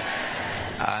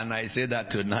 Amen. And I said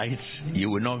that tonight you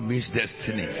will not miss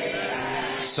destiny.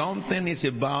 Something is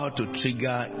about to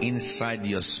trigger inside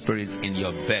your spirit, in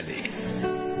your belly,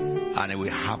 and it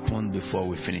will happen before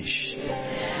we finish.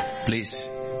 Please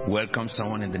welcome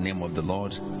someone in the name of the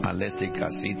Lord, and let's take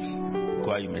our seats.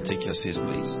 Choir, you may take your seats,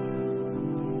 please.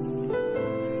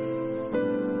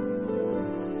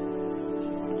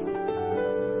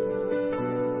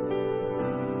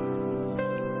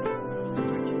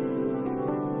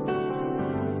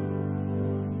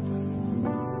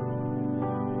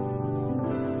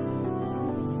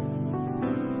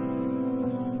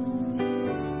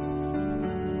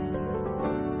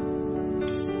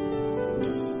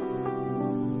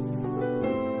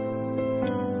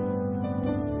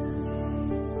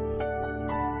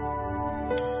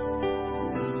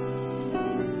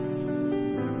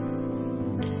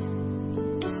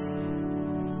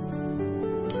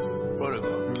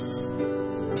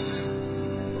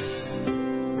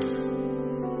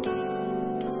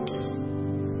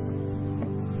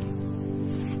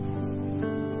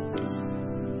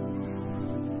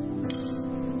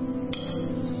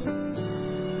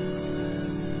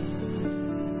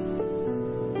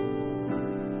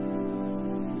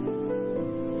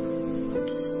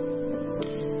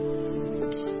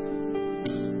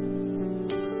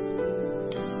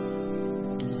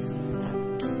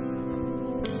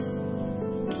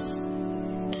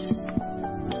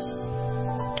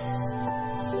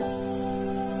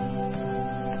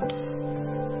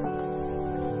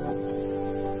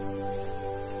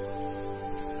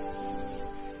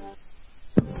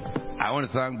 I want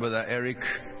to thank Brother Eric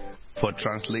for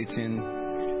translating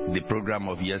the program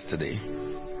of yesterday.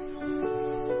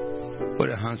 Put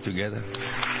your hands together.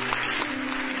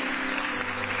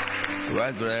 Why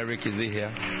is Brother Eric? Is he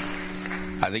here?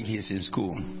 I think he's in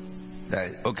school.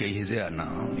 Okay, he's here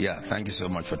now. Yeah, thank you so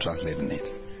much for translating it.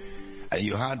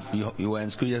 You were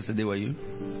in school yesterday, were you?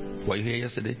 Were you here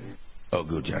yesterday? Oh,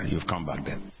 good, yeah. You've come back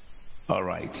then. All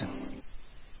right.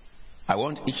 I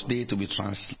want each day to be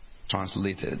translated,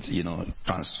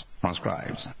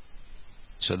 transcribed,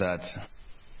 so that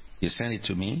you send it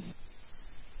to me,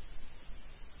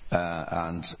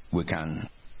 and we can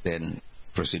then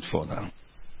proceed further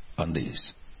on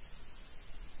this.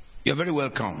 You're very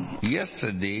welcome.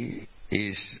 Yesterday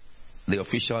is the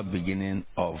official beginning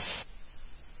of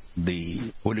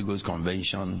the Holy Ghost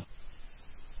Convention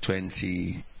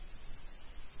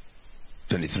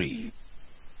 2023.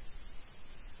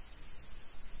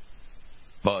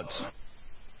 But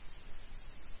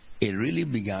it really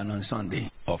began on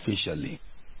Sunday, officially,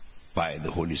 by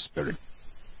the Holy Spirit.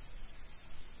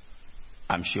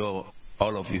 I'm sure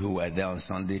all of you who were there on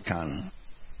Sunday can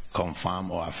confirm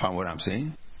or affirm what I'm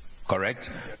saying. Correct?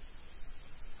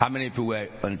 How many people were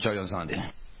on church on Sunday?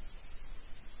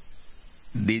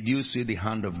 Did you see the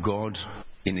hand of God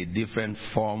in a different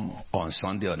form on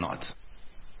Sunday or not?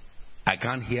 I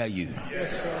can't hear you. Yes,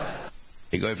 sir.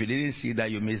 Because if you didn't see that,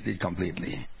 you missed it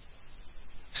completely.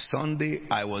 Sunday,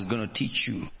 I was going to teach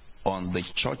you on the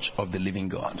Church of the Living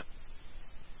God.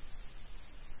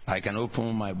 I can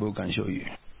open my book and show you.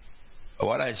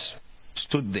 While I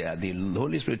stood there, the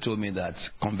Holy Spirit told me that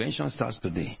convention starts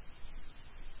today.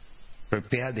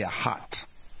 Prepare their heart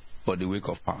for the week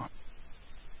of power.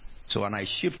 So when I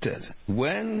shifted,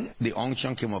 when the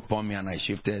unction came upon me and I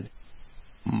shifted,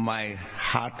 my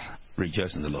heart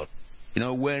rejoiced in the Lord.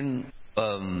 When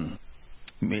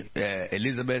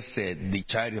Elizabeth said, "The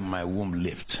child in my womb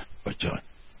lived for joy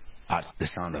at the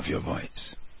sound of your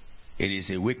voice," it is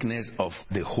a weakness of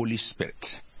the Holy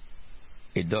Spirit.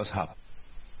 It does happen.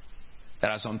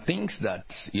 There are some things that,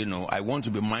 I want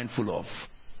to be mindful of,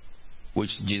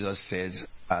 which Jesus said,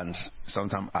 and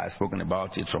sometimes I've spoken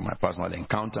about it from my personal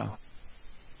encounter.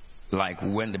 Like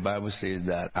when the Bible says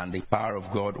that, and the power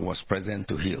of God was present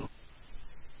to heal.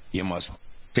 You must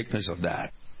take notice of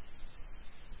that.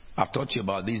 I've taught you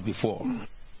about this before.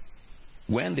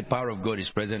 When the power of God is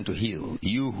present to heal,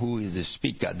 you who is the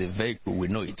speaker, the vehicle, will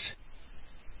know it,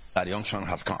 that the unction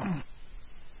has come.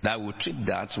 That will treat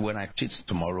that when I teach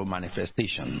tomorrow,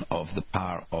 manifestation of the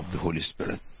power of the Holy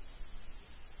Spirit.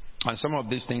 And some of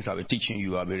these things I'll be teaching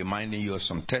you, I'll be reminding you of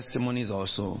some testimonies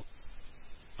also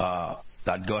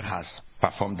that God has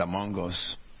performed among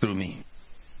us through me.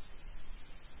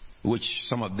 Which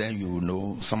some of them you will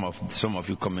know, some of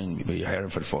you come in, maybe you're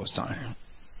hearing for the first time.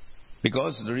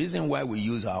 Because the reason why we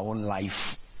use our own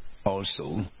life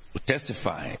also to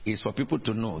testify is for people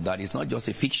to know that it's not just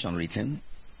a fiction written,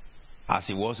 as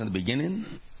it was in the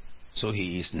beginning, so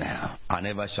he is now, and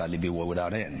ever shall he be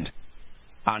without end.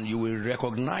 And you will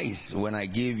recognize when I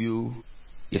give you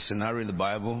a scenario in the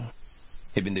Bible,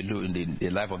 even in the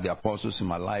life of the apostles, in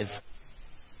my life,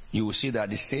 you will see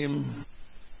that the same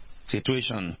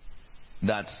situation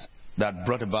that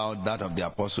brought about that of the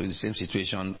apostles is the same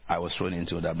situation I was thrown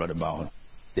into that brought about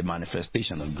the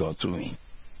manifestation of God through me.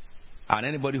 And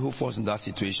anybody who falls in that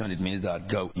situation, it means that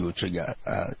God, you will trigger,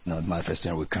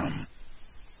 manifestation will come.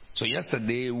 So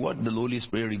yesterday, what the Holy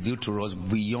Spirit revealed to us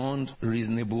beyond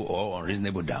reasonable or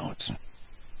unreasonable doubt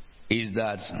is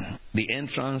that the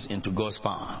entrance into God's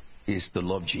power is to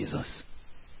love Jesus.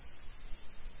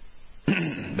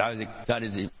 That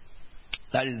is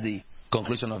the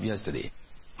conclusion of yesterday.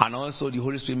 And also the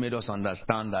Holy Spirit made us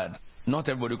understand that not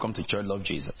everybody who comes to church loves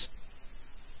Jesus.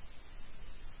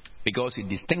 Because he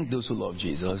distinguished those who love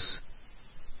Jesus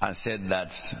and said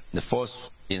that the first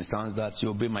instance that you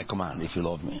obey my command if you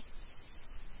love me.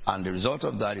 And the result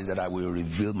of that is that I will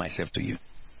reveal myself to you.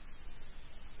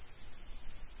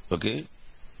 Okay?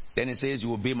 Then he says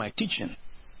you obey my teaching.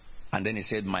 And then he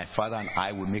said my Father and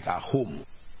I will make our home.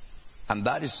 And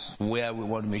that is where we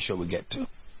want to make sure we get to.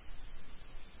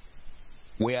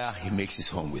 Where he makes his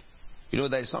home with.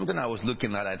 There is something I was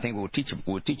looking at. I think we'll teach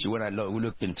you when we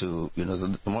look into,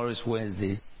 tomorrow is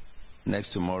Wednesday.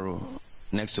 Next tomorrow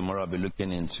I'll be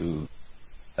looking into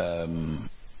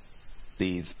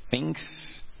the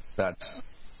things that,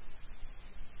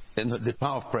 the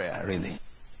power of prayer, really.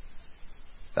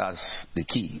 That's the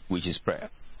key, which is prayer.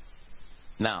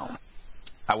 Now,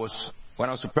 when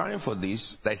I was preparing for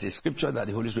this, there's a scripture that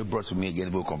the Holy Spirit brought to me again,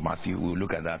 the book of Matthew. We'll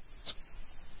look at that.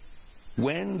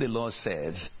 When the Lord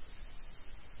said,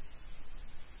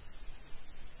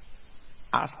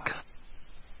 ask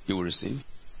you will receive.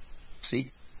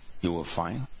 Seek, you will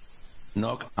find.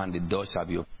 Knock, and the door shall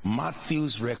be opened.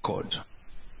 Matthew's record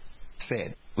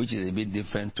said, which is a bit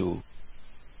different to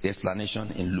the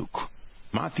explanation in Luke.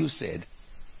 Matthew said,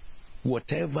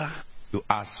 whatever you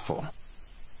ask for.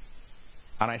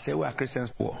 And I said, why are Christians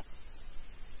poor?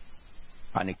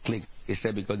 And he clicked. He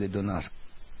said, because they don't ask.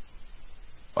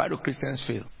 Why do Christians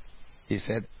fail? He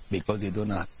said, because they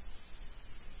don't ask.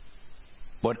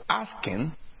 But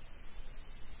asking,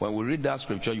 when we read that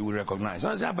scripture, you will recognize.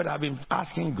 I said, but I've been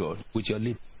asking God with your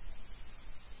lips.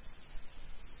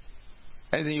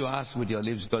 Anything you ask with your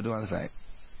lips, God will answer it.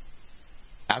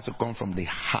 It has to come from the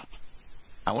heart.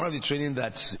 And one of the training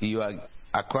that you are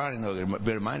acquiring or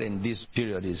be reminded in this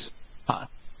period is heart.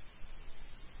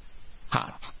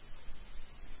 Heart.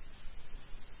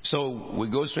 So we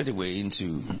go straight away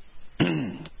into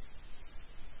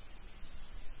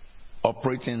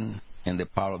operating in the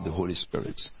power of the Holy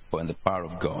Spirit or in the power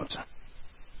of God.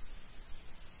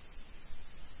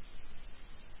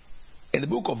 In the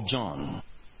book of John,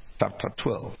 chapter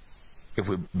 12, if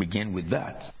we begin with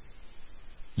that,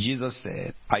 Jesus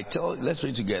said, let's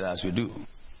read together as we do.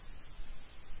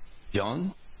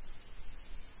 John,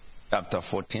 chapter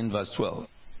 14, verse 12.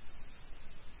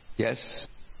 Yes?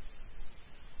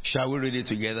 Shall we read it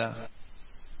together?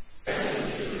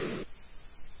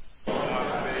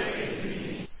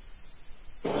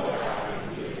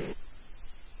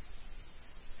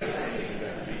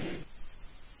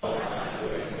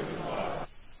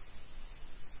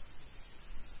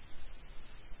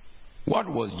 What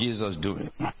was Jesus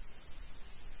doing?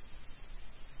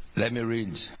 Let me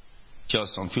read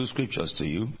just some few scriptures to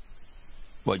you.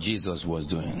 What Jesus was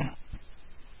doing.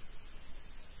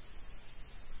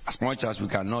 As much as we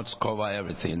cannot cover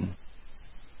everything,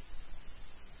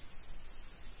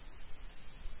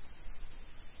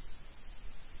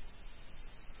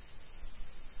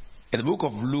 in the book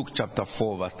of Luke chapter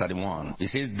 4 verse 31, it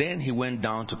says, then he went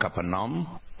down to Capernaum,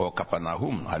 or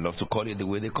Capernaum, I love to call it the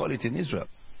way they call it in Israel,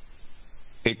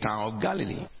 a town of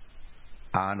Galilee,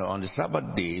 and on the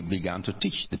Sabbath day began to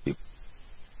teach the people.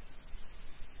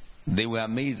 They were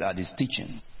amazed at his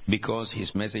teaching because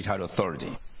his message had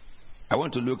authority. I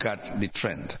want to look at the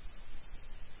trend.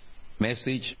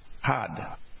 Message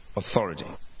had authority.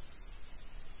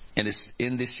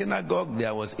 In the synagogue,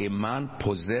 there was a man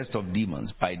possessed of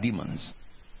demons, by demons,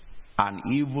 an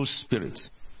evil spirit.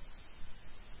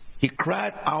 He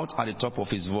cried out at the top of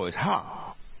his voice,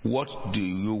 "Ha! What do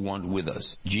you want with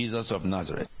us, Jesus of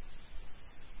Nazareth?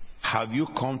 Have you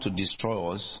come to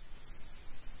destroy us?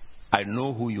 I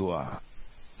know who you are,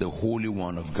 the Holy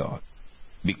One of God."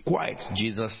 "Be quiet,"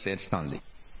 Jesus said sternly.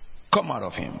 "Come out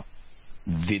of him."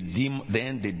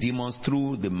 Then the demons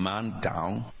threw the man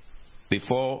down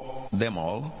before them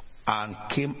all and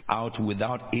came out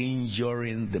without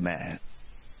injuring the man.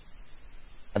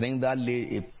 I think that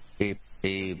laid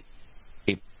a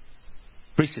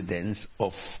precedence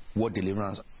of what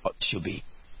deliverance should be.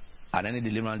 And any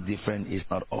deliverance different is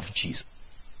not of Jesus.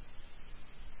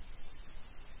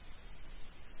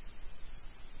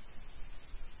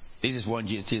 This is what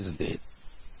Jesus did.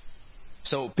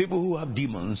 So people who have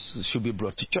demons should be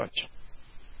brought to church.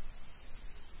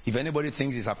 If anybody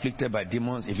thinks he's afflicted by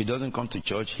demons, if he doesn't come to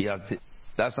church,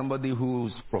 that's somebody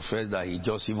who's professed that he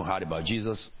just even heard about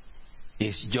Jesus.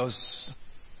 He's just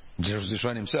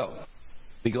destroying himself.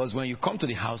 Because when you come to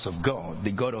the house of God,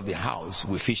 the God of the house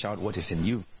will fish out what is in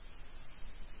you.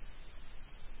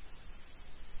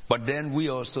 But then we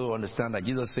also understand that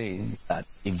Jesus is saying that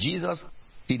if Jesus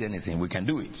did anything, we can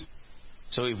do it.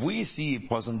 So if we see a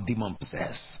person demon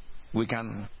possessed, we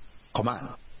can command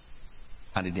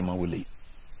and the demon will leave.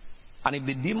 And if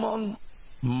the demon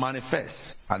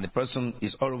manifests and the person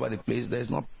is all over the place, there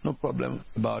is no problem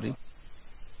about it.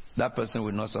 That person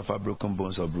will not suffer broken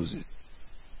bones or bruises.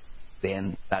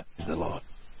 Then that is the Lord.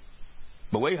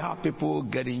 But when you have people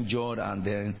get injured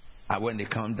and when they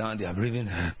come down, they are breathing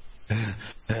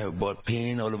but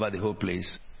pain all over the whole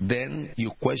place, then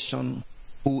you question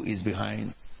who is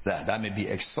behind that. That may be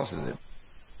exorcism.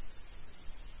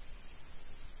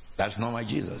 That's not my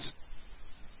Jesus.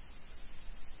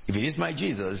 If it is my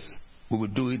Jesus, we will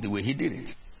do it the way he did it.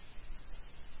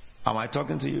 Am I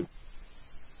talking to you?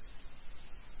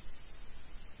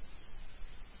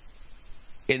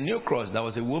 In New Cross, there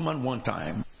was a woman one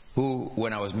time who,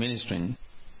 when I was ministering,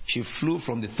 she flew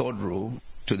from the third row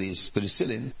to the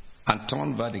ceiling and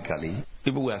turned vertically.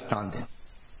 People were standing.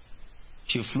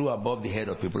 She flew above the head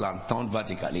of people and turned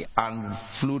vertically and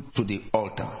flew to the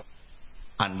altar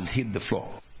and hit the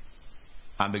floor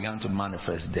and began to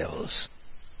manifest devils.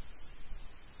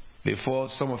 Before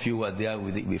some of you were there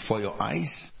before your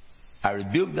eyes, I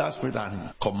rebuked that spirit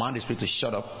and command the spirit to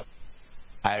shut up.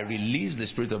 I released the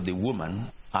spirit of the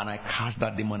woman and I cast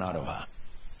that demon out of her.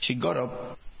 She got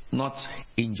up, not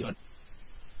injured.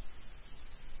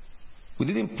 We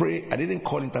didn't pray. I didn't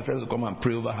call intercessors to come and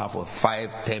pray over her for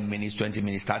 5, 10 minutes, 20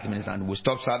 minutes, 30 minutes, and we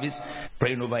stop service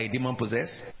praying over a demon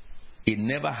possessed. It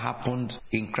never happened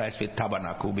in Christ's Faith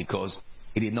Tabernacle because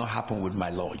it did not happen with my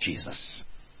Lord Jesus.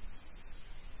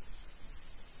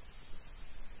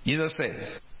 Jesus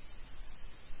says,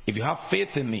 if you have faith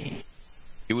in me,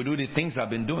 you will do the things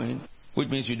I've been doing, which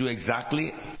means you do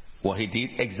exactly what he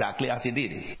did, exactly as he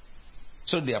did it.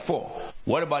 So therefore,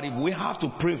 what about if we have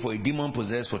to pray for a demon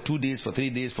possessed for 2 days, for 3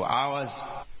 days, for hours?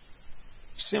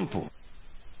 Simple.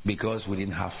 Because we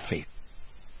didn't have faith.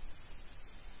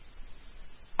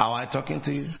 Am I talking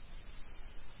to you?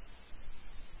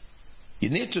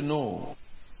 You need to know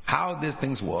how these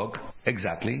things work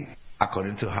exactly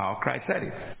according to how Christ said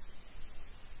it.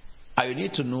 And you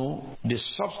need to know the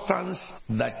substance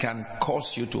that can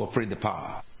cause you to operate the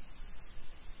power.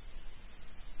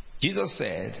 Jesus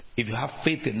said, if you have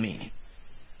faith in me,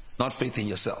 not faith in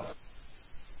yourself.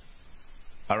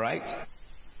 Alright?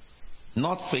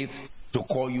 Not faith to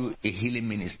call you a healing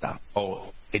minister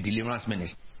or a deliverance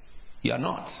minister. You are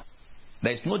not.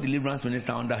 There is no deliverance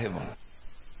minister under heaven.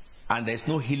 And there is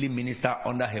no healing minister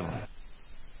under heaven.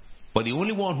 But the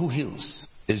only one who heals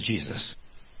is Jesus.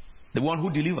 The one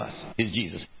who delivers is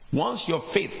Jesus. Once your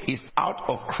faith is out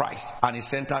of Christ and is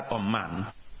centered on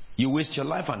man, you waste your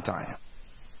life and time.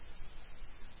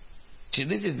 See,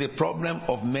 this is the problem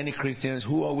of many Christians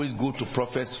who always go to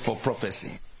prophets for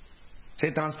prophecy.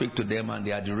 Satan speaks to them and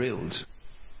they are derailed.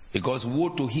 Because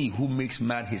woe to he who makes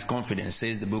mad his confidence,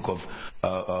 says the book of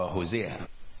Hosea.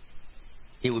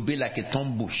 It will be like a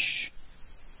thorn bush.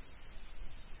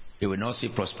 He will not see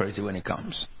prosperity when it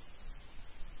comes.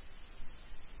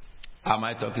 Am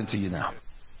I talking to you now?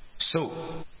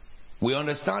 So, we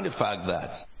understand the fact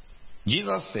that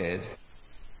Jesus said,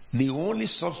 the only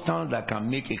substance that can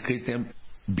make a Christian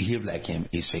behave like him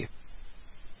is faith.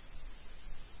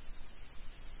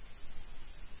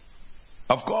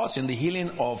 Of course, in the healing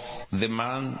of the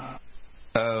man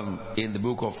in the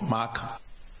book of Mark,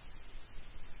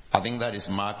 I think that is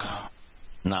Mark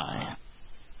 9.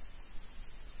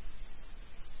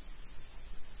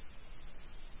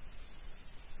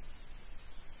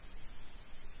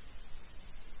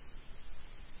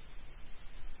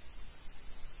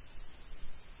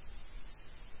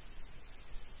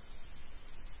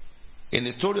 In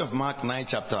the story of Mark 9,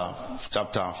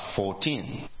 chapter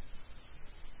 14,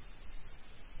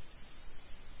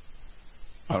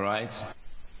 all right,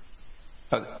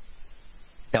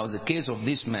 there was a case of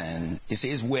this man. It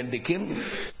says, when they came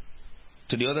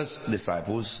to the other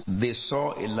disciples, they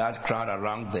saw a large crowd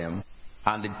around them,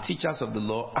 and the teachers of the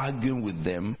law arguing with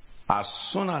them. As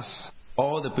soon as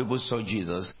all the people saw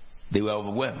Jesus, they were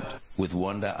overwhelmed with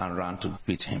wonder and ran to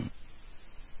greet him.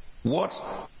 What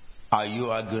are you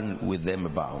arguing with them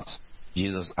about?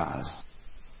 Jesus asked.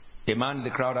 A man in the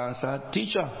crowd answered,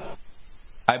 Teacher,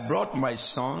 I brought my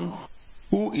son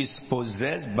who is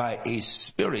possessed by a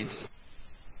spirit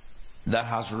that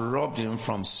has robbed him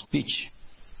from speech.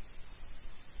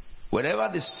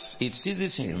 Whenever it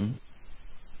seizes him,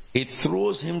 it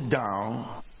throws him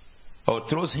down or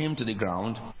throws him to the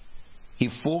ground. He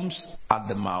foams at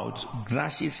the mouth,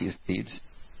 gnashes his teeth,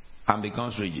 and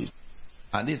becomes rigid.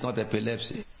 And this is not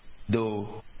epilepsy.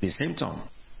 Though the symptom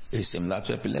is similar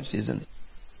to epilepsy, isn't it?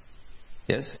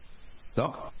 Yes?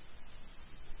 Doc?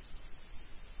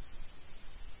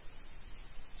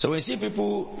 So we see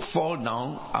people fall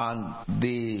down and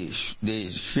they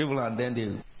shrivel and then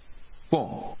they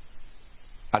foam.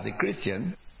 As a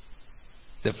Christian,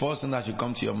 the first thing that should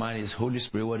come to your mind is, Holy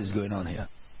Spirit, what is going on here?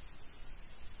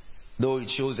 Though it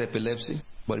shows epilepsy,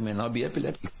 but it may not be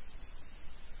epileptic.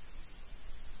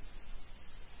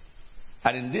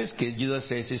 And in this case, Jesus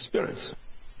says his spirit.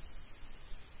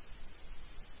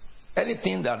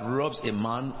 Anything that robs a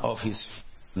man of his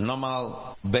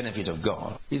normal benefit of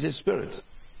God is a spirit.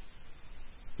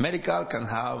 Medical can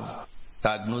have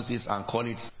diagnosis and call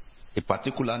it a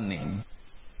particular name,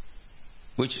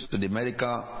 which to the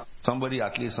medical,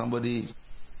 at least somebody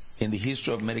in the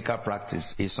history of medical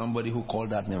practice is somebody who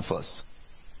called that name first,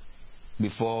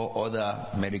 before other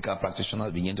medical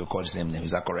practitioners begin to call the same name.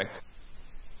 Is that correct?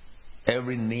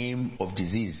 Every name of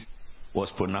disease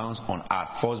was pronounced on earth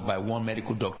first by one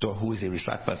medical doctor who is a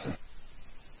research person.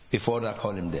 Before that,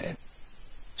 call him dead.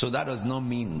 So that does not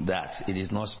mean that it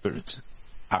is not spirit.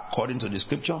 According to the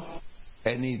scripture,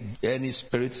 any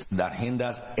spirit that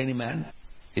hinders any man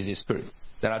is a spirit.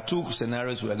 There are two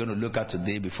scenarios we are going to look at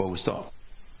today before we stop.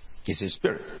 It's a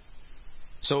spirit.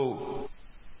 So,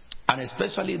 and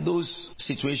especially those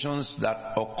situations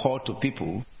that occur to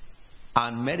people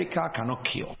and medical cannot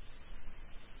cure,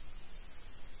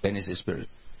 then it's a spirit.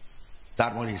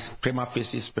 That one is prima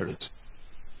facie spirit.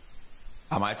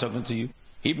 Am I talking to you?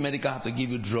 If medical have to give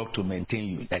you drug to maintain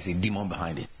you, there's a demon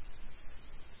behind it.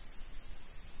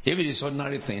 If it is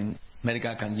ordinary thing,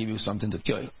 medical can give you something to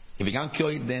cure it. If you can't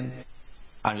cure it, then,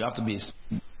 and you have to be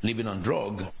living on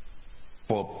drug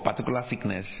for particular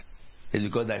sickness, it's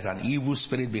because there's an evil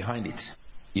spirit behind it.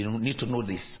 You don't need to know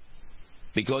this.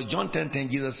 Because John 10:10,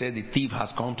 Jesus said the thief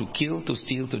has come to kill, to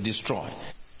steal, to destroy.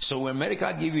 So when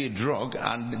medical give you a drug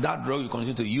and that drug you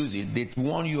continue to use it, they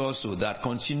warn you also that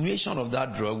continuation of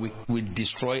that drug will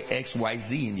destroy X, Y,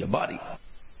 Z in your body.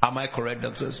 Am I correct,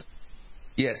 doctors?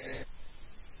 Yes.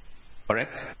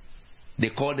 Correct? They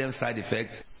call them side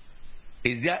effects.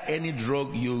 Is there any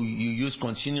drug you use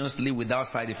continuously without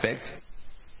side effect?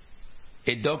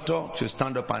 A doctor should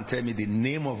stand up and tell me the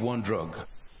name of one drug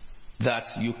that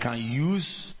you can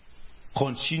use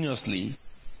continuously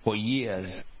for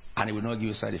years and it will not give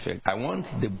you side effect. I want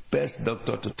the best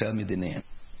doctor to tell me the name.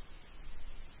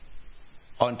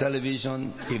 On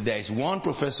television, if there is one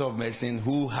professor of medicine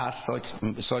who has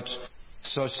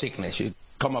such sickness, you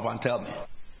come up and tell me.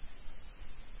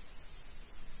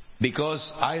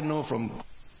 Because I know from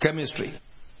chemistry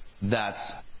that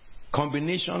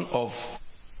combination of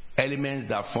elements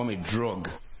that form a drug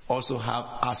also have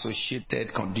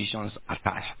associated conditions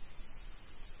attached.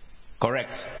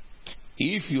 Correct?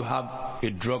 If you have a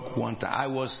drug one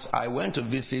time, I went to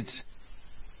visit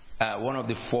one of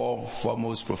the four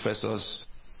foremost professors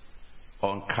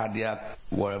on cardiac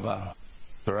whatever,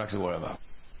 thoracic whatever,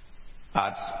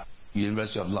 at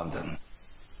University of London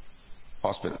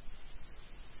Hospital.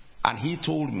 And he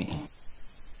told me,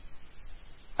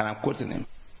 and I'm quoting him,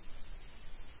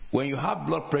 when you have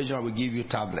blood pressure, we give you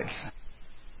tablets.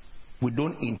 We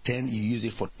don't intend you use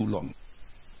it for too long.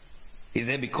 He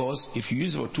said because if you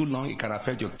use it for too long, it can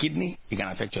affect your kidney, it can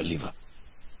affect your liver.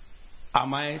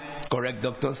 Am I correct,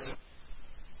 doctors?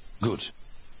 Good.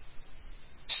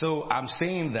 So I'm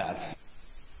saying that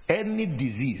any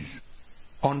disease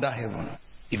under heaven,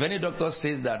 if any doctor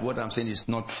says that what I'm saying is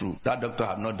not true, that doctor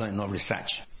have not done enough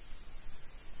research.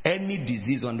 Any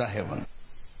disease under heaven,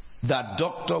 that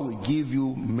doctor will give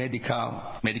you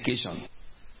medication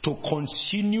to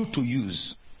continue to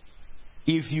use.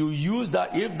 If you use that,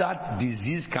 if that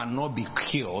disease cannot be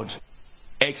cured,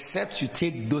 except you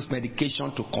take those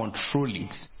medications to control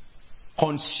it,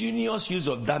 continuous use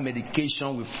of that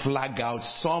medication will flag out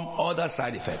some other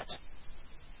side effect.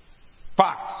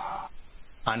 Fact.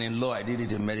 And in law, I did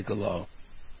it in medical law.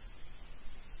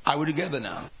 Are we together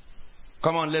now?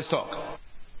 Come on, let's talk.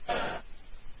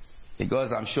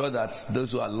 Because I'm sure that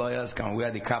those who are lawyers can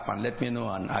wear the cap and let me know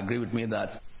and agree with me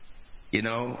that,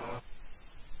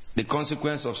 the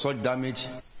consequence of such damage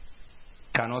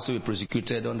can also be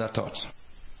prosecuted under tort.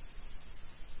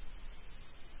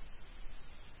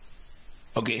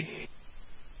 Okay?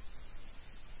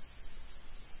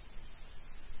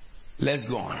 Let's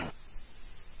go on.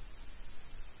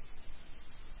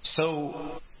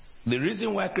 So, the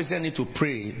reason why Christians need to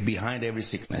pray behind every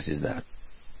sickness is that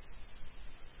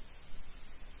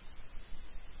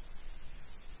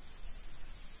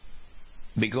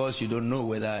because you don't know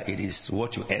whether it is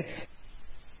what you ate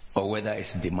or whether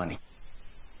it's demonic.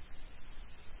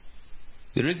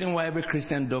 The reason why every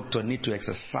Christian doctor needs to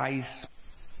exercise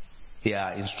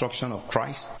their instruction of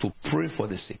Christ to pray for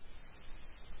the sick.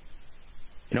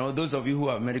 Those of you who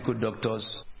are medical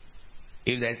doctors,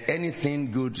 if there's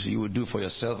anything good you will do for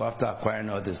yourself after acquiring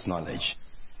all this knowledge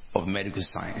of medical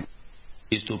science,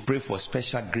 is to pray for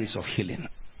special grace of healing,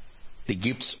 the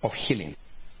gifts of healing.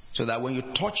 So that when you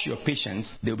touch your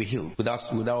patients, they'll be healed without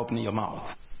opening your mouth.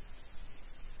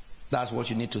 That's what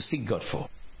you need to seek God for.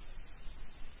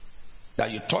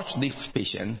 That you touch this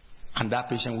patient and that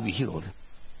patient will be healed.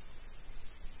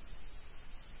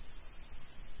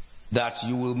 That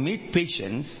you will meet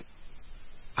patients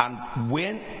and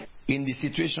when in the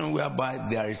situation whereby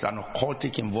there is an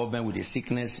occultic involvement with a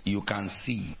sickness, you can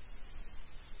see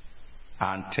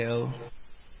and tell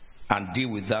and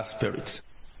deal with that spirit.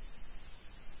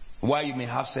 While you may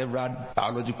have several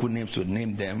biological names to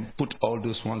name them, put all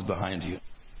those ones behind you.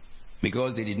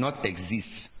 Because they did not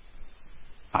exist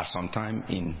at some time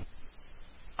in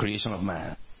creation of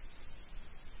man.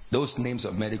 Those names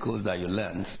of medicals that you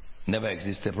learned never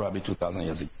existed probably 2,000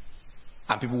 years ago.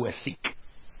 And people were sick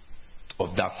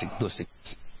of those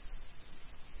sicknesses.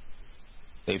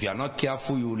 So if you are not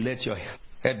careful, you will let your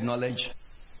head knowledge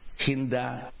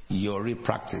hinder your real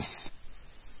practice.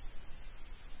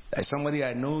 There's somebody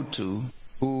I know too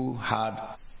who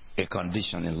had a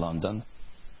condition in London,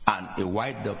 and a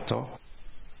white doctor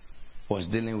was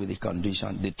dealing with the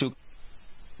condition. They took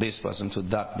this person to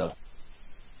that doctor.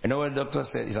 You know what the doctor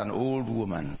said? It's an old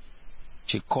woman.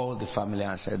 She called the family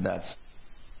and said that,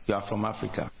 you are from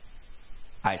Africa.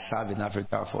 I served in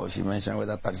Africa for, she mentioned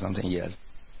whether 30-something years.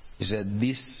 He said,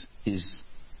 this is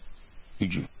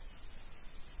Juju.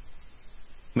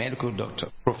 Medical doctor,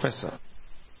 professor.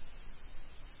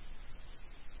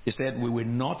 He said, we will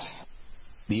not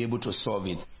be able to solve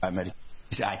it by medical.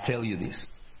 He said, I tell you this.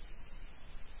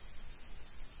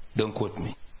 Don't quote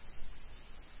me.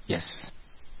 Yes.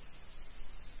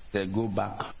 They go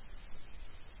back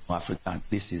to Africa.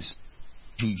 This is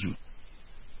Juju.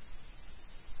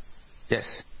 Yes.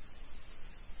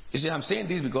 You see, I'm saying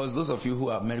this because those of you who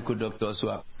are medical doctors, who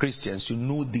are Christians, you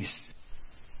know this.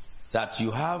 That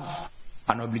you have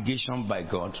an obligation by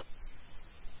God.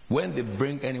 When they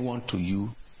bring anyone to you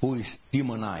who is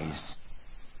demonized,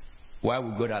 why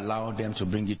would God allow them to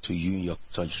bring it to you in your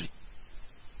surgery?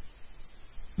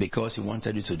 Because He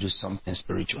wanted you to do something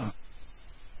spiritual.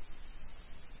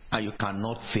 And you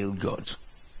cannot fail God.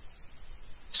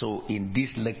 So in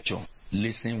this lecture,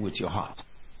 listen with your heart.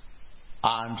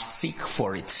 And seek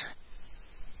for it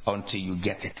until you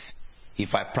get it.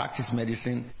 If I practice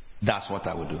medicine, that's what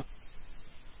I will do.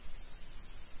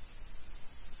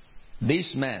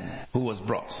 This man who was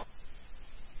brought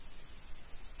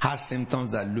has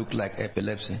symptoms that look like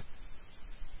epilepsy.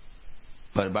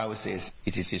 But the Bible says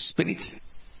it is his spirit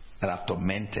that have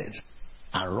tormented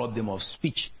and robbed them of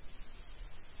speech.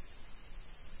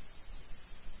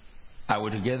 Are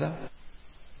we together?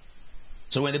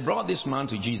 So when they brought this man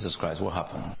to Jesus Christ, what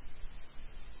happened?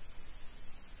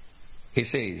 He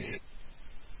says,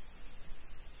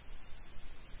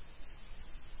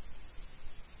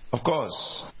 of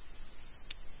course,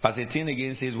 verse 18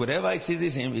 again says, whatever it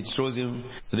seizes him, it throws him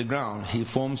to the ground. He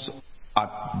foams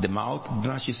at the mouth,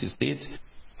 gnashes his teeth,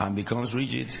 and becomes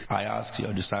rigid. I asked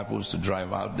your disciples to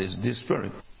drive out this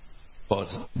spirit, but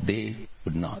they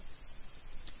could not.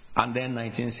 And then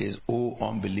 19 says, O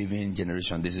unbelieving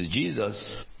generation. This is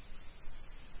Jesus.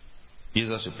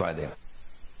 Jesus replied them,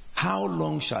 how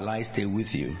long shall I stay with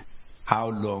you? How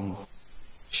long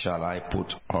shall I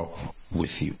put up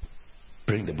with you?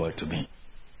 Bring the boy to me.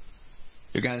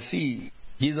 You can see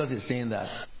Jesus is saying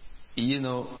that,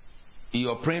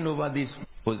 you're praying over this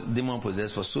demon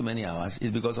possessed for so many hours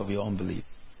is because of your unbelief.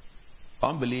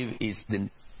 Unbelief is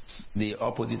the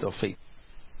opposite of faith.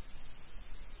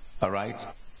 Alright?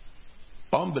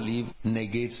 Unbelief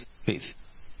negates faith.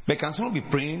 But can someone be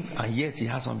praying and yet he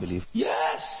has unbelief?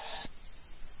 Yes.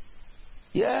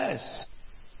 Yes.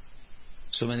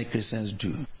 So many Christians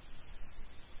do.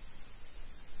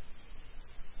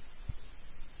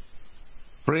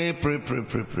 Pray.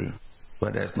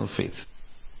 But there's no faith.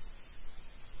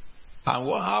 And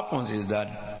what happens is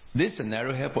that this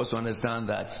scenario helps us to understand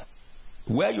that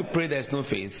where you pray there's no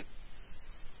faith,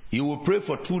 you will pray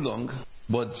for too long,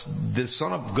 but the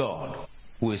Son of God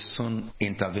will soon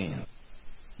intervene.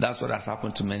 That's what has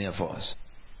happened to many of us.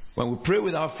 When we pray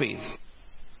without faith,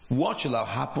 what should have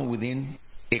happened within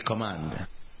a command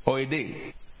or a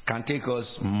day can take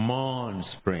us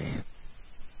months praying.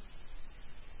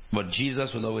 But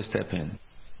Jesus will always step in.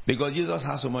 Because Jesus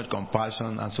has so much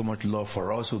compassion and so much love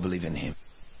for us who believe in Him.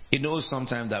 He knows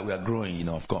sometimes that we are growing,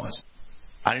 of course.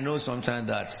 And He knows sometimes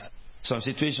that some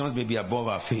situations may be above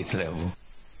our faith level.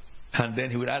 And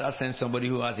then He would either send somebody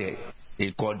who has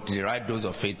the right dose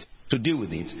of faith to deal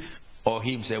with it, or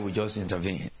He Himself will just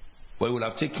intervene. But it would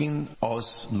have taken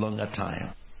us longer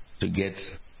time to get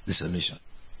the solution.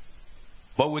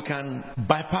 But we can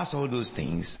bypass all those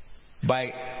things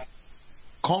by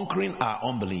conquering our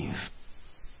unbelief.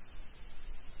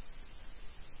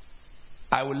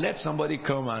 I will let somebody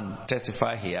come and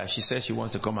testify here. She says she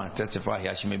wants to come and testify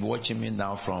here. She may be watching me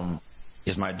now from,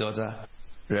 is my daughter,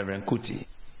 Reverend Kuti,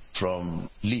 from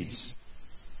Leeds.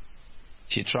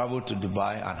 She traveled to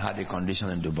Dubai and had a condition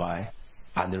in Dubai,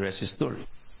 and the rest is story.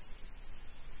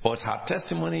 But her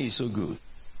testimony is so good.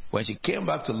 When she came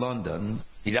back to London,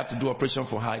 he had to do operation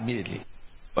for her immediately.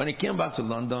 When he came back to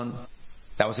London,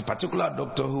 there was a particular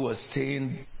doctor who was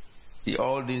saying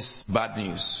all this bad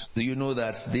news. Do you know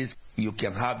that this, you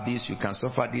can have this, you can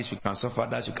suffer this, you can suffer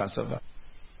that, you can suffer.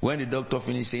 When the doctor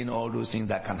finished saying all those things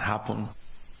that can happen,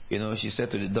 she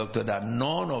said to the doctor that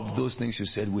none of those things you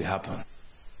said will happen.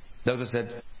 The doctor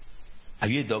said, are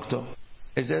you a doctor?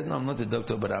 He says, no, I'm not a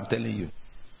doctor, but I'm telling you.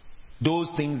 Those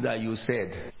things that you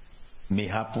said may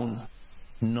happen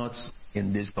not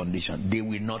in this condition. They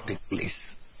will not take place.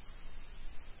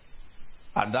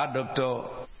 And that doctor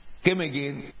came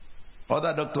again.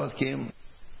 Other doctors came.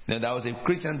 Now, there was a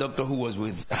Christian doctor who was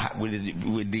with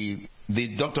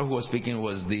the doctor who was speaking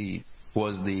was the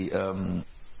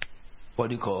what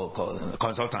do you call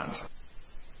consultant.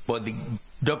 But the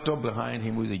doctor behind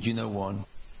him was a junior one.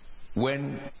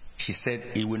 When she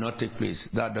said it will not take place,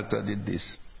 that doctor did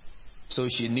this. So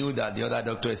she knew that the other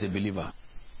doctor is a believer.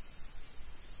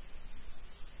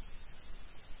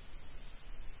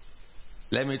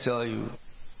 Let me tell you,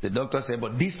 the doctor said,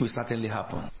 but this will certainly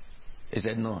happen. He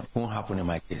said, no, it won't happen in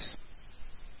my case.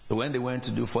 So when they went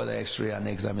to do further x-ray and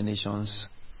examinations,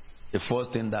 the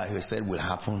first thing that he said will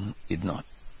happen did not.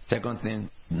 Second thing,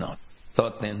 did not.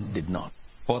 Third thing, did not.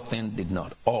 Fourth thing, did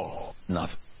not. All,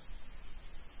 nothing.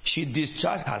 She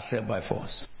discharged herself by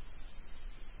force.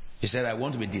 She said, I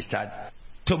want to be discharged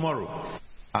tomorrow.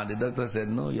 And the doctor said,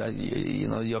 no, you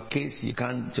know, your case, you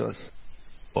can't just,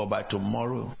 or by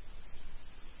tomorrow.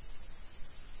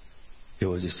 He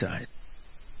was discharged.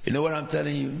 You know what I'm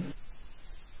telling you?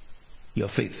 Your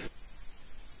faith.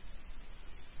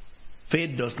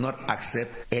 Faith does not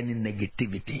accept any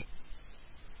negativity.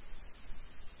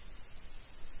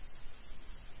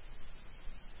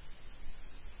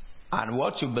 And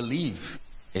what you believe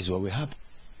is what will happen.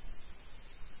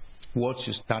 What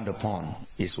you stand upon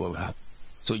is what will happen.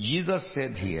 So Jesus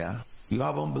said here, you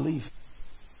have unbelief.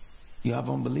 You have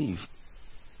unbelief.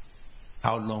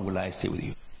 How long will I stay with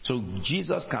you? So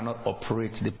Jesus cannot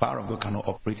operate, the power of God cannot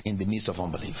operate in the midst of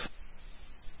unbelief.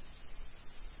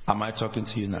 Am I talking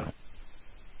to you now?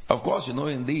 Of course, you know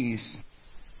in this,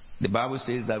 the Bible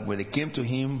says that when they came to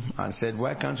him and said,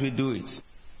 why can't we do it?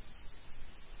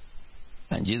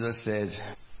 And Jesus said,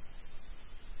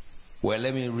 well,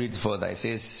 let me read further. It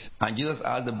says, and Jesus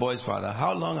asked the boy's father,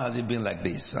 how long has it been like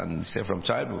this? And he said, from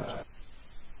childhood.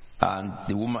 And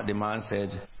the man said,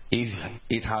 if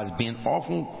it has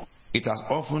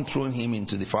often thrown him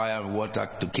into the fire and water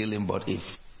to kill him, but if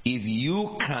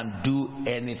you can do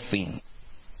anything,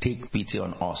 take pity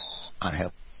on us and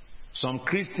help. Some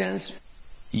Christians,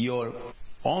 your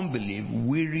unbelief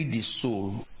weary the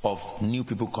soul of new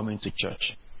people coming to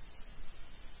church.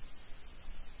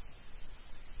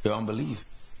 Your unbelief.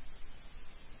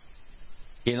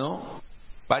 You know,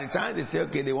 by the time they say,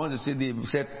 okay, they want to see the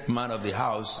set man of the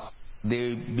house,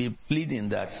 they be pleading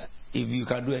that if you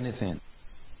can do anything.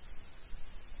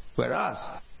 Whereas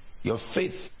your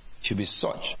faith should be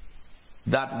such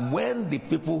that when the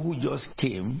people who just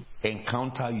came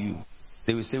encounter you,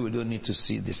 they will say, we don't need to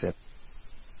see the set.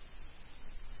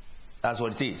 That's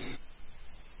what it is.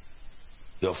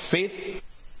 Your faith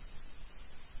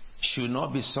should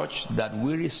not be such that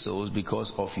weary souls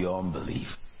because of your unbelief.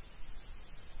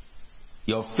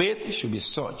 Your faith should be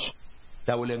such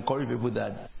that will encourage people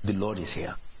that the Lord is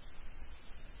here.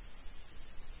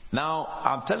 Now,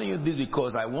 I'm telling you this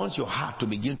because I want your heart to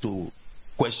begin to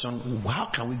question, how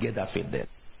can we get that faith then?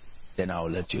 Then I'll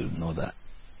let you know that.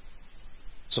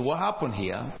 So what happened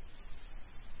here?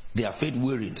 Their faith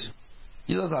wearied.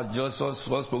 Jesus had just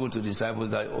spoken to the disciples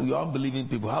that, oh, you unbelieving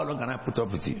people, how long can I put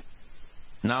up with you?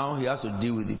 Now he has to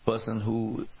deal with the person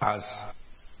who has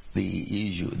the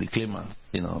issue, the claimant,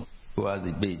 you know, who has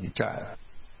the baby, the child.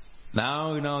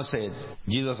 Now he now said,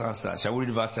 Jesus answered. Shall we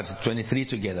read verse 23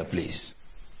 together, please?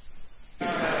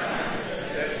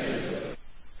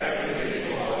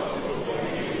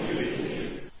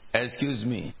 Excuse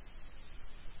me.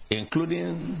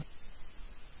 Including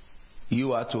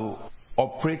you are to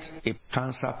operate a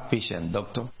cancer patient,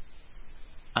 doctor,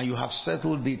 and you have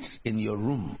settled it in your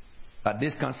room that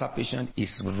this cancer patient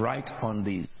is right on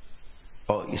the,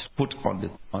 or is put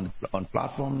on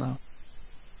platform now,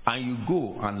 and you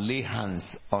go and lay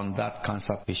hands on that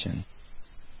cancer patient,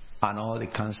 and all the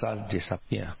cancers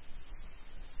disappear.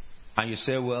 And you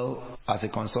say, well, as a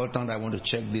consultant, I want to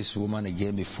check this woman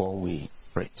again before we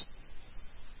pray.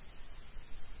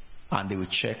 And they will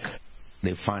check,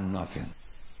 they find nothing.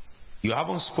 You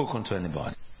haven't spoken to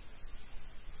anybody,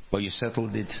 but you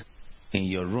settled it in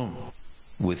your room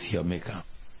with your maker.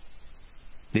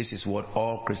 This is what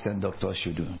all Christian doctors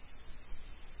should do.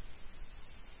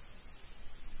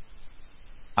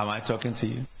 Am I talking to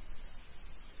you?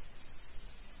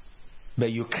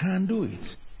 But you can't do it.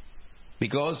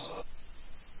 Because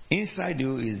inside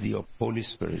you is your Holy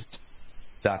Spirit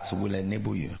that will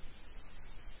enable you.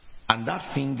 And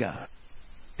that finger,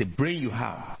 the brain you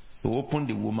have to open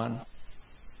the woman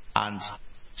and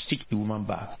stitch the woman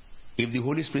back. If the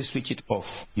Holy Spirit switch it off,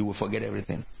 you will forget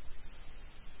everything.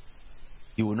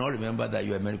 You will not remember that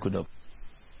you are a medical doctor.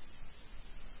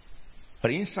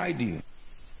 But inside you,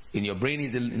 in your brain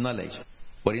is the knowledge,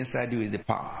 but inside you is the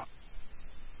power.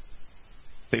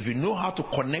 But if you know how to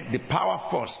connect the power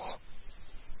first,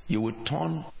 you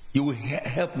will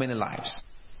help many lives.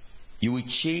 you will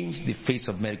change the face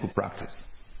of medical practice.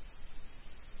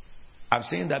 I'm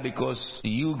saying that because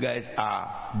you guys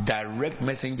are direct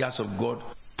messengers of God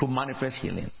to manifest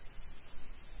healing.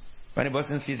 When a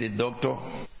person sees a doctor,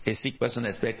 a sick person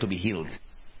expects to be healed.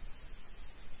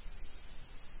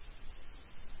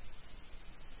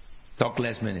 Talk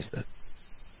less, minister.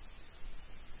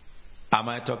 Am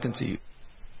I talking to you?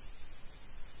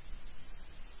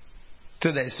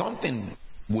 So there is something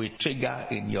we trigger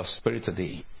in your spirit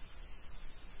today.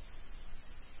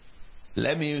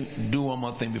 Let me do one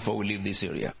more thing before we leave this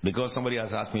area, because somebody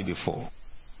has asked me before.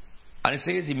 And it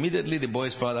says immediately the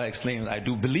boy's father exclaimed, I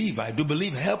do believe,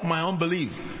 help my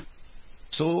unbelief.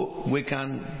 So we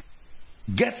can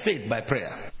get faith by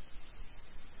prayer.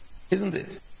 Isn't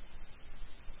it?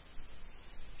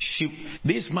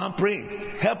 This man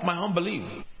prayed, help my unbelief.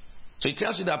 So it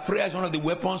tells you that prayer is one of the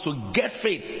weapons to get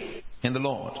faith in the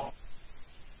Lord.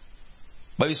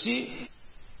 But you see,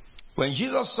 when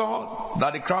Jesus saw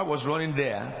that the crowd was running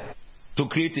there to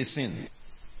create a scene,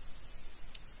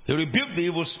 he rebuked the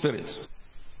evil spirits.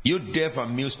 You deaf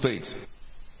and mute spirits,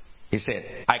 he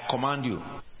said, I command you,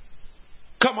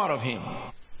 come out of him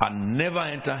and never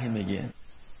enter him again.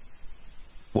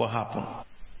 What happened?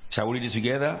 Shall we read it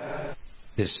together?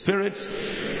 The spirits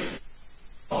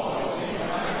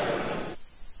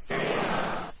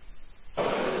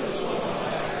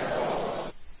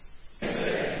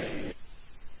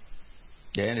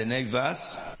then the next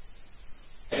verse.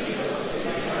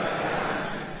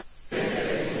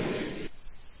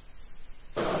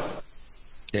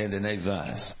 Then the next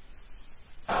verse.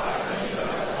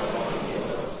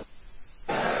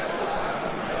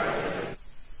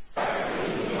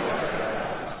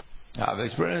 I've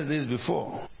experienced this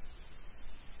before.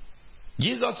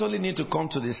 Jesus only need to come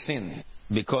to the scene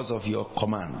because of your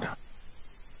command,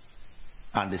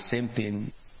 and the same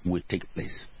thing will take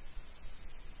place.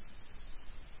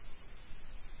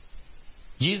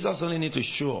 Jesus only need to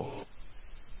show up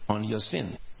on your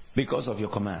sin because of your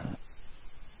command,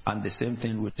 and the same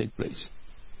thing will take place.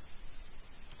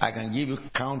 I can give you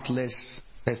countless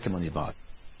testimony about it.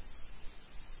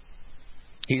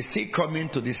 He's still coming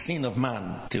to the scene of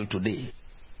man till today.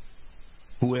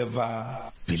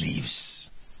 Whoever believes.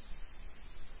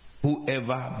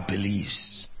 Whoever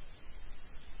believes.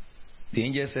 The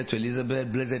angel said to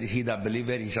Elizabeth, blessed is he that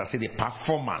believeth, he shall see the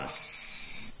performance.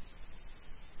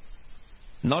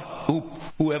 Not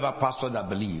whoever pastor that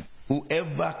believe.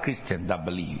 Whoever Christian that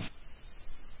believe.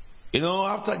 You know,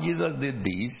 after Jesus did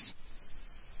this,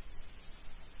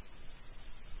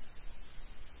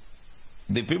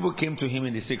 the people came to him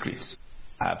in the secrets.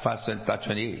 Verse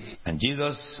 28. And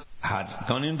Jesus had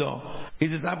gone indoor.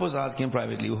 His disciples asked him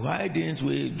privately, why didn't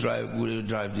we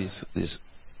drive this?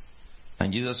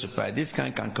 And Jesus replied, this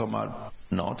kind can come out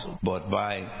not, but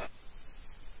by...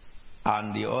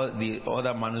 And the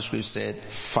other manuscript said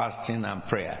fasting and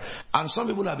prayer. And some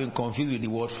people have been confused with the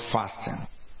word fasting.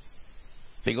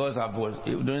 Because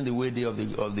during the way day of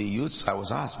the youths, I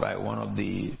was asked by one of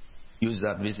the youths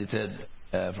that visited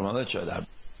from another church that,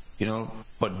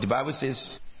 but the Bible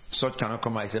says such cannot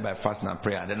come out except by fasting and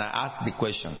prayer. And then I asked the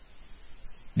question,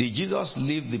 did Jesus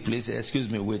leave the place? Excuse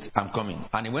me, wait, I'm coming.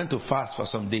 And he went to fast for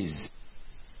some days.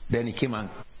 Then he came and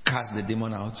cast the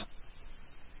demon out.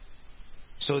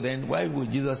 So then why would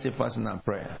Jesus say fasting and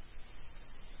prayer?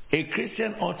 A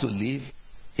Christian ought to live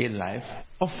a life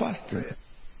of fasting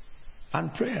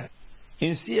and prayer.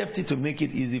 In CFT, to make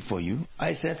it easy for you,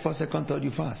 I said first, second, third,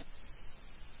 you fast.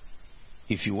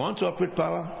 If you want to operate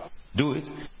power, do it.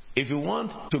 If you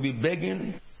want to be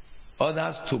begging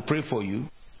others to pray for you,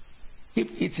 keep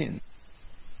eating.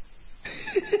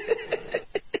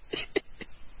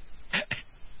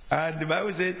 And the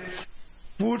Bible said,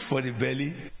 food for the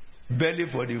belly, belly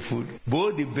for the food.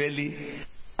 Both the belly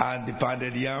and the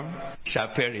pounded yam shall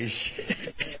perish.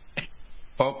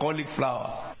 Or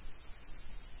cauliflower.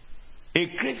 A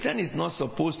Christian is not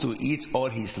supposed to eat all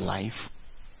his life.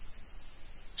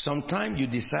 Sometimes you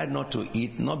decide not to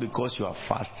eat, not because you are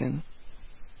fasting,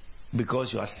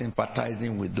 because you are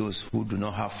sympathizing with those who do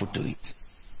not have food to eat.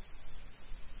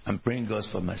 I'm praying God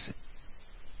for mercy.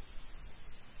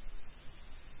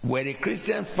 When a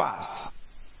Christian fasts,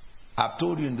 I've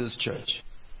told you in this church,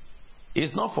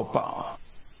 it's not for power,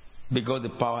 because the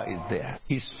power is there.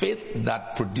 It's faith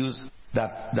that produces,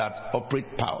 that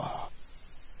operate power.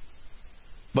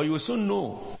 But you will soon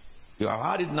know. You have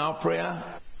heard it now,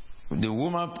 prayer.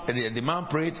 The man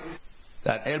prayed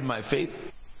that helped my faith.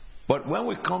 But when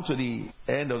we come to the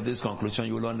end of this conclusion,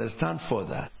 you will understand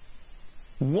further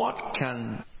what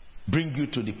can bring you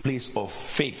to the place of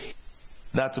faith.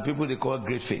 That to people they call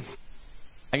great faith.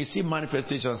 And you see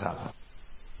manifestations happen.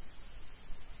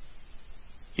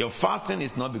 Your fasting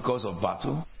is not because of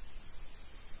battle.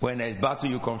 When there is battle,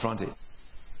 you confront it.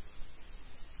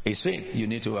 It's faith, you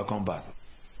need to overcome battle.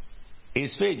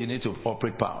 It's faith, you need to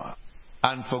operate power.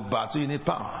 And for battle, you need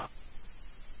power.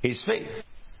 It's faith.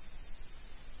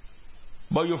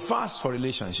 But you fast for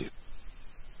relationship,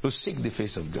 to seek the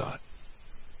face of God.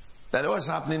 That's what's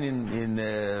happening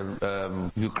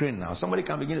in Ukraine now. Somebody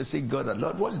can begin to seek God, that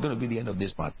Lord, what is going to be the end of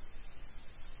this matter?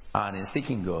 And in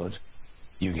seeking God,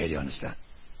 you get to understand.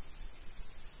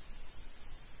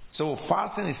 So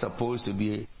fasting is supposed to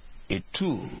be a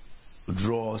tool to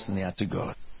draw us near to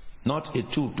God, not a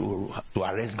tool to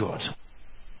arrest God.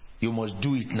 You must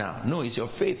do it now. No, it's your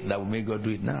faith that will make God do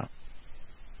it now.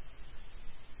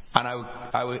 And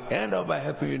I will end up by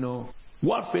helping you know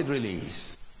what faith really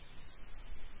is.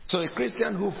 So a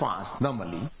Christian who fasts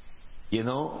normally,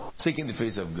 seeking the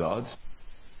face of God,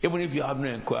 even if you have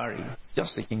no inquiry,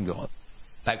 just seeking God.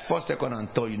 Like first, second, and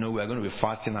third, we are going to be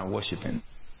fasting and worshiping.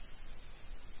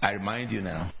 I remind you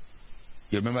now.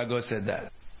 You remember God said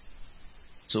that.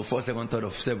 So first, second, third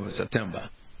of September,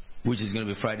 which is going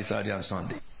to be Friday, Saturday, and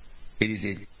Sunday, it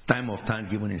is a time of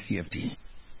thanksgiving in CFT.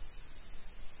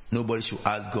 Nobody should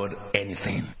ask God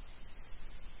anything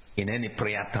in any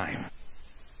prayer time.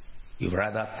 You'd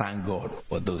rather thank God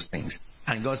for those things.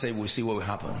 And God said, we'll see what will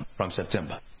happen from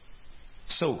September.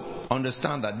 So,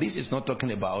 understand that this is not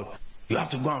talking about you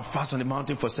have to go and fast on the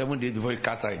mountain for 7 days before you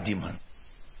cast out a demon.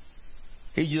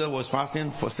 If Jesus was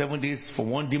fasting for 7 days for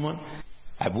one demon,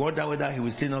 I wonder whether he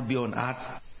will still not be on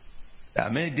earth. There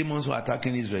are many demons who are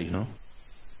attacking Israel,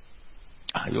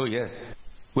 Oh, yes.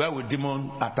 Where will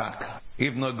demon attack,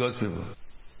 if not God's people?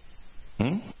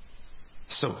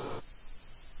 So,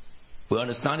 we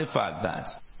understand the fact that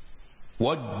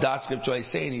what that scripture is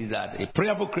saying is that a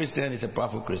prayerful Christian is a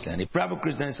powerful Christian. A prayerful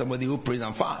Christian is somebody who prays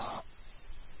and fasts.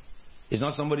 It's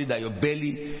not somebody that your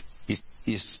belly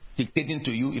is dictating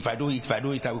to you. If I don't eat,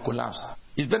 I will collapse.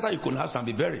 It's better you collapse and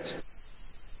be buried.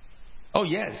 Oh,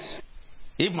 yes.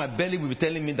 If my belly will be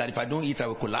telling me that if I don't eat, I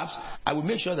will collapse, I will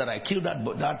make sure that I kill that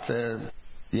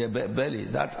belly,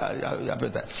 that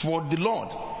appetite. For the Lord,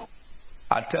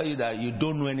 I tell you that you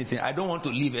don't know anything. I don't want to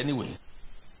live anyway.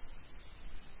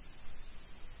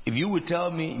 If you will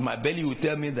tell me, my belly will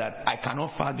tell me that I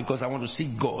cannot fast because I want to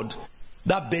seek God,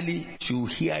 that belly should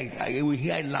hear it. I will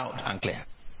hear it loud and clear.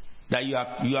 That you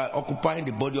are occupying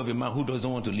the body of a man who doesn't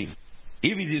want to live.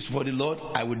 If it is for the Lord,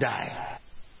 I will die.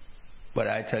 But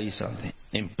I tell you something,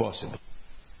 impossible.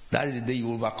 That is the day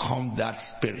you overcome that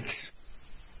spirit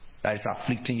that is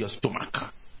afflicting your stomach.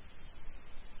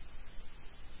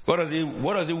 What does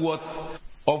it worth?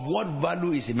 Of what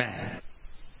value is a man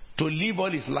to live all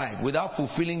his life without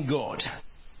fulfilling God?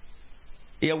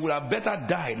 He would have better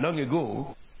died long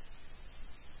ago,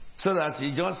 so that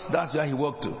that's where he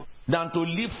walked to, than to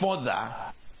live further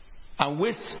and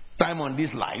waste time on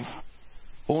this life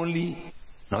only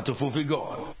not to fulfill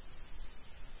God.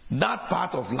 That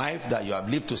part of life that you have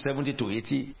lived to 70 to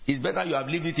 80 is better you have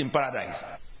lived it in paradise.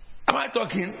 Am I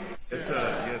talking? Yes,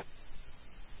 sir. Yes.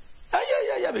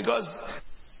 Yeah, because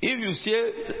if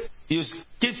you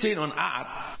keep staying on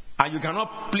earth and you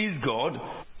cannot please God,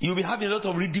 you'll be having a lot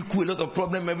of ridicule, a lot of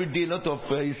problem every day, a lot of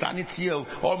insanity,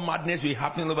 all madness will be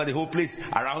happening over the whole place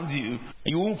around you.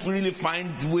 You won't really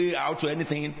find way out to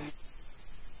anything.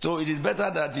 So it is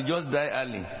better that you just die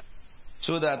early,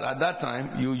 so that at that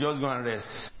time you just go and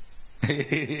rest.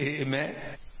 Amen.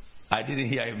 I didn't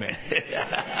hear amen.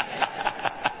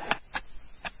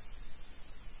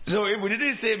 So if we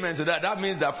didn't say amen to that, that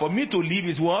means that for me to live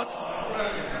is what?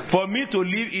 For me to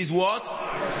live is what?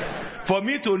 For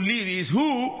me to live is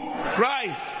who?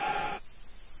 Christ.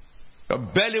 Your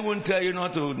belly won't tell you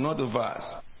not to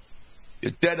fast.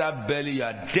 You tell that belly you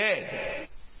are dead.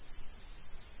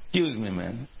 Excuse me,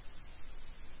 man.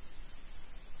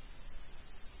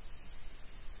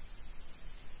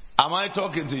 Am I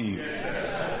talking to you?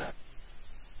 Yes.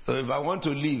 So if I want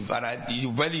to live and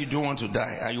you don't want to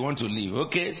die and you want to live,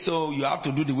 okay, so you have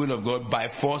to do the will of God by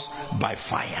force, by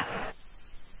fire.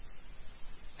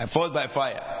 By force, by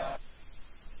fire.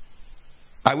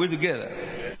 Are we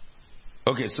together?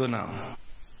 Okay, so now,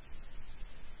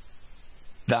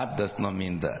 that does not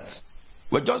mean that.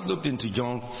 We just looked into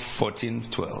John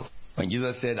 14:12. When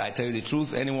Jesus said, I tell you the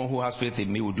truth, anyone who has faith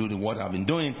in me will do what I've been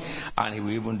doing, and he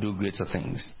will even do greater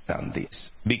things than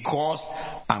this, because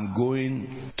I'm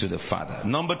going to the Father.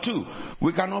 Number 2,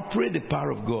 we cannot pray the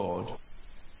power of God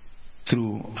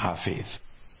through our faith.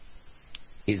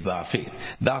 It's by our faith.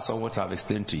 That's all what I've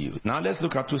explained to you. Now let's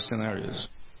look at 2 scenarios.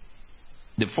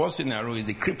 The first scenario is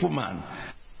the crippled man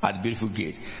at the beautiful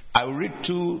gate. I will read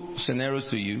 2 scenarios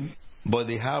to you, but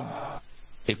they have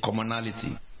a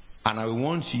commonality. And I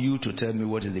want you to tell me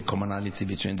what is the commonality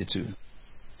between the two.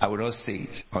 I will not say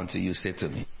it until you say to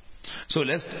me. So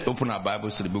let's open our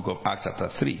Bibles to the book of Acts chapter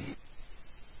 3.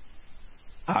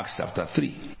 Acts chapter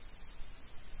 3.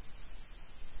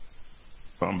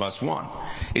 From verse 1.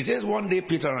 It says, one day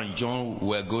Peter and John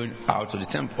were going out to the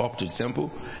temple, up to the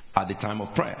temple at the time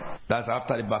of prayer. That's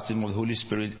after the baptism of the Holy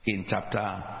Spirit in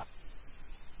chapter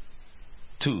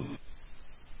 2.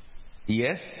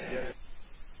 Yes?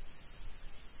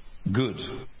 Good.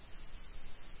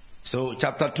 So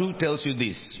chapter 2 tells you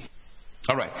this.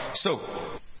 Alright, so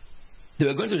they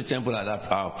were going to the temple at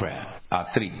that hour of prayer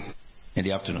at 3 in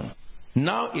the afternoon.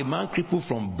 Now a man crippled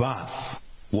from birth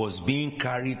was being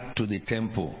carried to the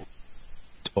temple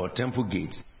or temple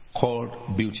gate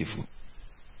called Beautiful.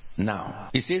 Now,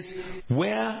 it says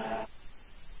where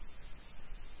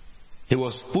he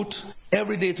was put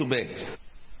every day to beg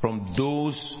from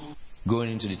those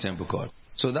going into the temple court.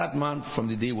 So that man from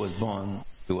the day he was born,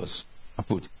 he was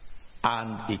put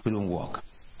and he couldn't walk.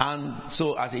 And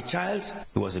so as a child,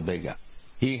 he was a beggar.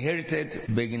 He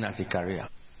inherited begging as a career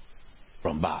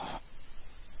from birth.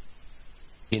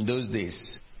 In those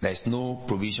days, there's no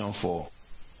provision for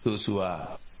those who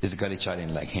are physically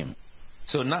challenged like him.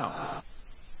 So now,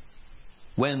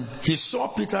 when he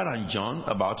saw Peter and John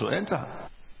about to enter,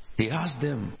 he asked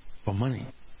them for money.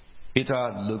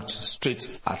 Peter looked straight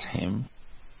at him,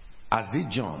 as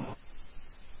did John.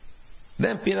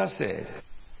 Then Peter said,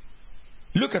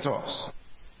 "Look at us."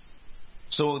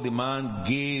 So the man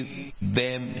gave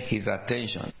them his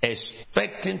attention,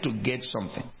 expecting to get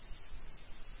something.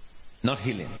 Not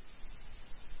healing.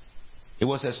 He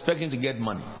was expecting to get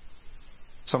money.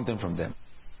 Something from them.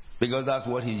 Because that's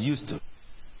what he's used to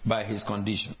by his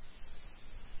condition.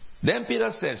 Then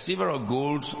Peter said, "Silver or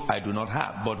gold I do not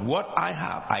have, but what I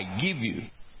have I give you.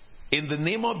 In the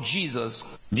name of Jesus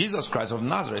Christ of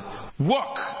Nazareth,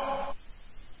 walk."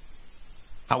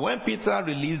 And when Peter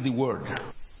released the word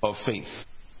of faith,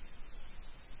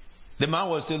 the man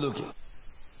was still looking.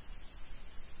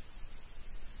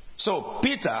 So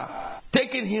Peter,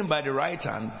 taking him by the right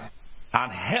hand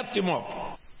and helped him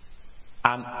up,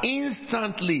 and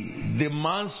instantly the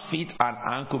man's feet and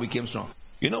ankle became strong.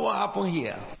 You know what happened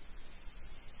here?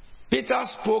 Peter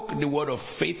spoke the word of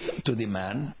faith to the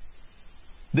man.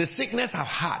 The sickness have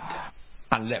had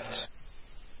and left.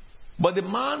 But the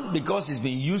man, because he's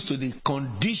been used to the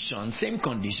condition, same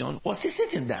condition, was still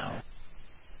sitting down.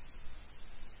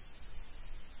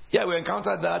 Yeah, we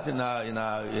encountered that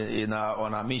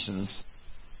on our missions.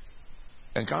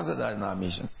 Encountered that in our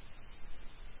mission.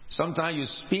 Sometimes you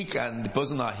speak and the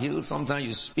person are healed. Sometimes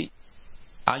you speak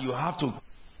and you have to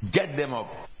get them up.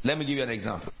 Let me give you an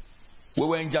example. We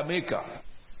were in Jamaica,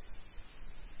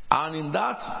 and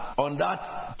on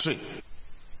that trip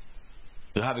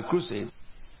to have a crusade,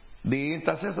 the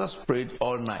intercessors prayed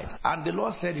all night, and the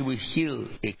Lord said He will heal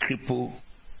a cripple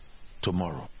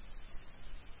tomorrow.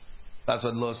 That's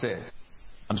what the Lord said.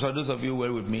 I'm sure those of you who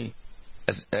were with me,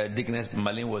 as Deaconess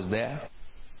Malin was there.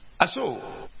 And so,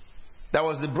 there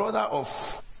was the brother of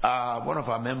one of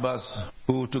our members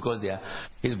who took us there.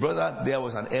 His brother there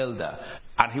was an elder,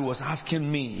 and he was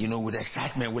asking me, with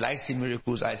excitement, will I see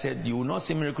miracles? I said, you will not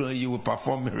see miracles, you will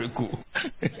perform miracle.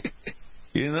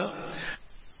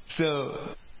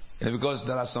 So, because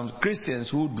there are some Christians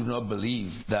who do not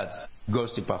believe that God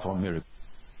still perform miracles.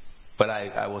 But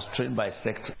I was trained by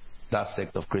that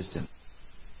sect of Christian.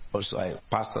 Also, I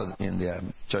pastored in their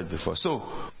church before. So,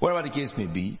 whatever the case may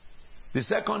be, the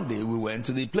second day we went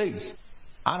to the place.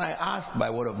 And I asked by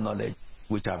word of knowledge,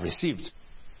 which I've received,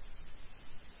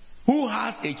 who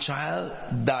has a child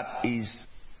that is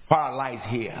paralyzed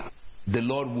here? The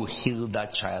Lord will heal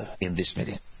that child in this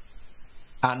meeting.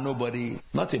 And nobody,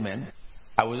 not amen,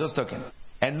 I was just talking,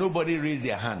 and nobody raised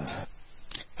their hand.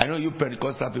 I know you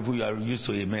Pentecostal people, you are used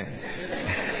to amen.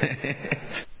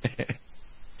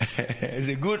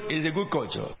 It's a good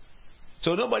culture.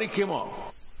 So nobody came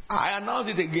up. I announced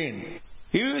it again.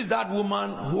 Here is that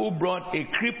woman who brought a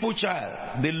crippled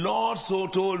child. The Lord so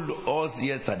told us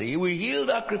yesterday, He will heal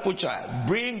that crippled child.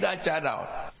 Bring that child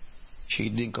out. She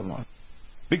didn't come out.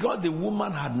 Because the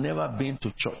woman had never been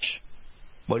to church.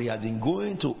 But he had been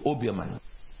going to Obiaman.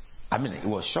 I mean, it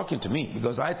was shocking to me,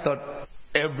 because I thought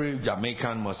every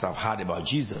Jamaican must have heard about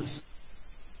Jesus.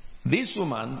 This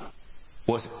woman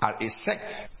was at a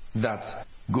sect that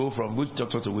go from witch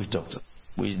doctor to witch doctor.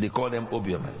 They call them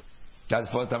Obiaman. That's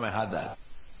the first time I heard that.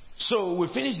 So we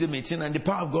finished the meeting, and the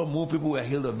power of God moved. People were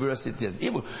healed of various cities.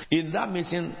 Even in that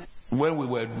meeting, when we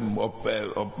were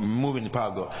moving the power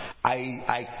of God,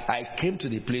 I came to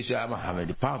the place where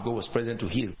the power of God was present to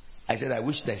heal. I said, I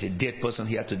wish there's a dead person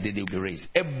here today, they will be raised.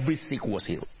 Every sick was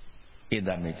healed. in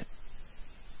that meeting.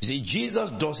 You see, Jesus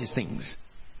does his things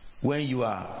when you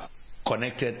are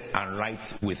connected and right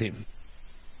with him.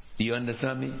 Do you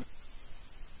understand me?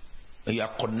 You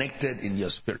are connected in your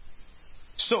spirit.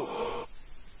 So,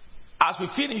 as we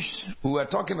finished, we were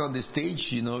talking on the stage.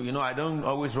 You know, I don't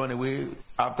always run away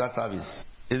after service.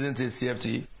 Isn't it,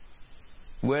 CFT?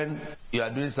 When you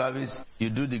are doing service, you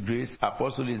do the grace.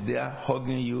 Apostle is there,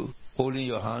 hugging you, holding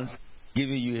your hands,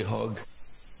 giving you a hug,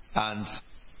 and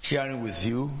sharing with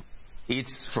you.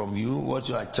 Eats from you. What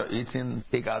you are eating,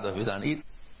 take out of it and eat.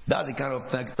 That's the kind of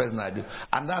person I do.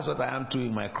 And that's what I am too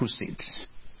in my crusade.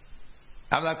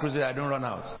 After crusade, I don't run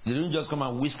out. They don't just come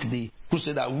and whisk the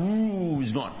crusader, woo,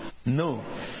 is gone. No.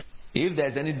 If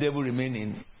there's any devil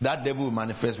remaining, that devil will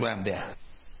manifest where I'm there.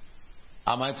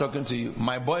 Am I talking to you?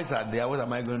 My boys are there. What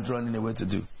am I going to run away to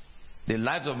do? The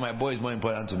lives of my boys is more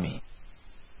important to me.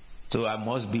 So I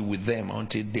must be with them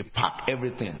until they pack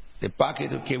everything. They pack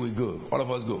it, okay, we go. All of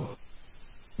us go.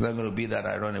 It's not going to be that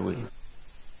I run away.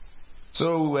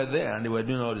 So we were there and they were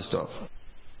doing all this stuff.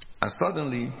 And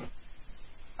suddenly,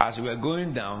 as we were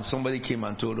going down, somebody came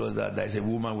and told us that there is a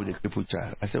woman with a crippled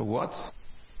child. I said, what?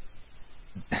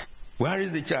 Where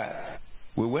is the child?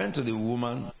 We went to the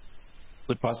woman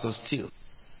with Pastor Steele.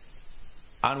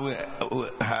 And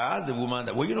I asked the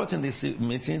woman, were you not in this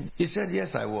meeting? He said,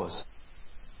 yes, I was.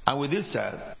 And with this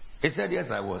child? He said, yes,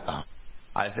 I was.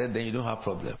 I said, then you don't have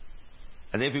problem.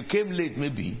 I said, if you came late,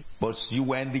 maybe, but you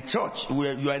were in the church, you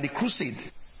were in the crusade.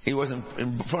 He was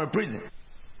from a prison.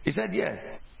 He said, yes.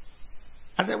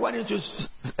 I said, why didn't you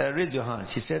raise your hand?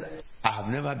 She said, I have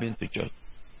never been to church.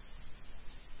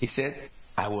 He said,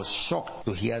 I was shocked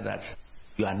to hear that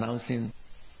you are announcing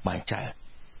my child.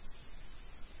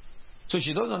 So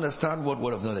she doesn't understand what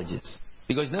word of knowledge is,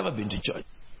 because she's never been to church.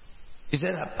 He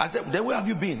said, I said, then where have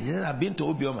you been? He said, I've been to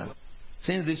Obioman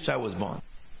since this child was born.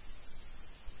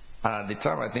 And at the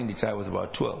time, I think the child was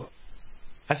about 12.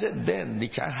 I said, then the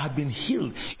child had been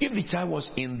healed. If the child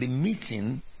was in the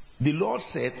meeting, the Lord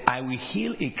said, I will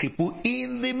heal a cripple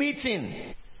in the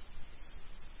meeting.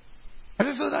 I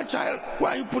said, so that child,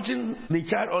 why are you putting the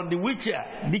child on the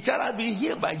wheelchair? The child had been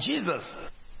healed by Jesus.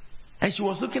 And she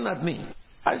was looking at me.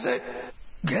 I said,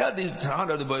 get the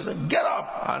hand of the boy. He said, get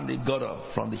up. And they got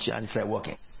up from the chair and he started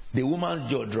walking. The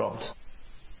woman's jaw dropped.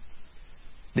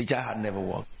 The child had never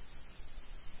walked.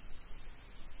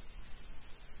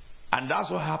 And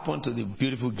that's what happened to the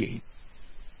beautiful gate.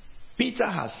 Peter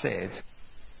has said,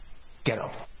 get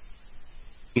up.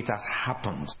 It has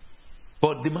happened.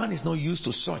 But the man is not used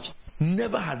to such.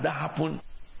 Never has that happened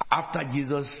after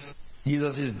Jesus'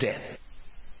 death.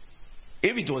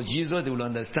 If it was Jesus, they will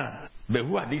understand. But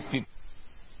who are these people?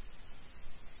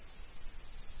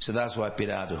 So that's why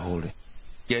Peter had to hold him.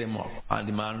 Get him up. And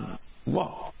the man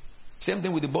walked. Same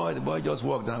thing with the boy. The boy just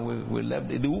walked and we left.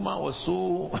 The woman was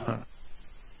so...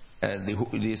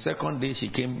 the second day she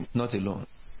came not alone.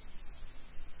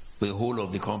 With the whole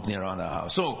of the company around her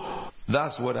house. So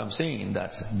that's what I'm saying.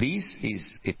 That this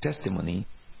is a testimony.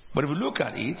 But if you look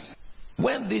at it,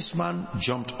 when this man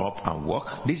jumped up and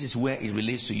walked, this is where it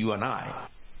relates to you and I.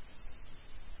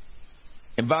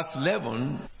 In verse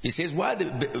 11, it says, while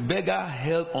the beggar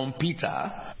held on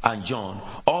Peter and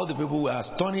John, all the people were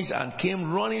astonished and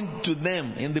came running to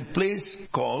them in the place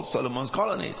called Solomon's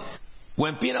Colonnade.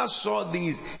 When Peter saw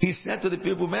this, he said to the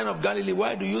people, men of Galilee,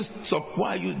 why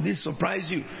this surprise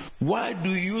you? Why do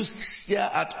you stare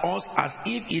at us as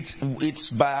if it's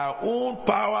by our own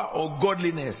power or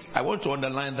godliness? I want to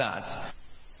underline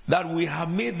that we have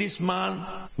made this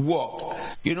man walk.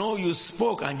 You know, you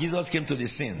spoke and Jesus came to the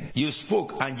scene. You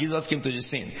spoke and Jesus came to the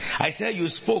scene. I said you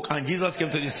spoke and Jesus came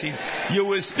to the scene. You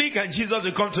will speak and Jesus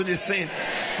will come to the scene.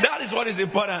 That is what is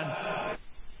important.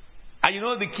 And you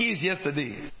know the key is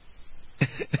yesterday.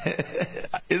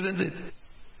 Isn't it?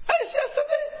 It's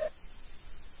yesterday.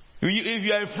 If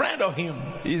you are a friend of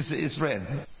him, he's his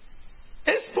friend.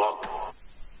 He spoke.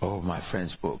 Oh, my friend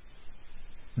spoke.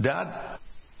 Dad,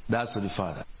 that's to the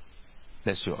Father.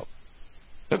 Let's show up.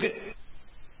 Okay.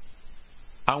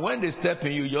 And when they step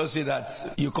in, you just say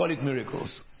that you call it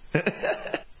miracles.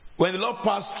 When the Lord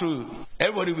passed through,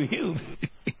 everybody will be healed.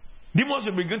 Demons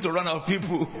will begin to run out of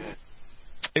people.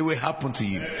 It will happen to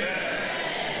you.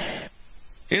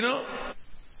 You know?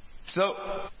 So,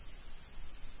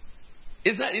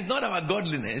 it's not our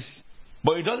godliness,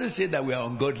 but it doesn't say that we are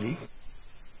ungodly.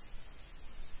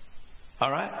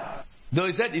 Alright? Though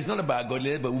it said it's not about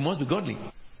godliness, but we must be godly.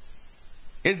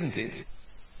 Isn't it?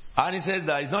 And it says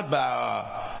that it's not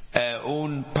by our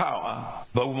own power,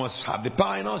 but we must have the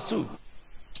power in us too.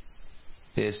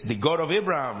 Yes, the God of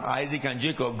Abraham, Isaac, and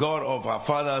Jacob, God of our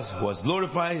fathers, who has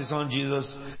glorified his son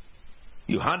Jesus,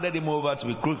 You handed him over to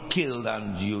be killed,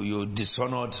 and you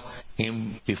dishonored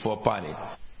him before Pilate,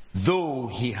 though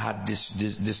he had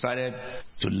decided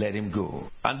to let him go.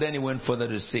 And then he went further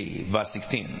to say, verse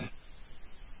 16,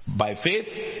 by faith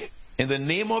in the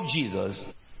name of Jesus,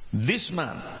 this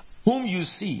man whom you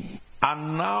see are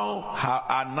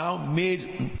now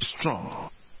made strong.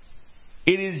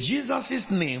 It is Jesus'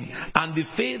 name and the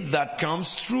faith that comes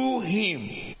through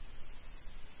him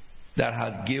that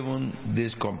has given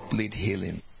this complete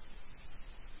healing.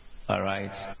 All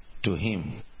right, to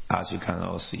him, as you can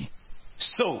all see.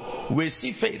 So we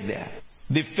see faith there.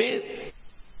 The faith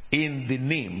in the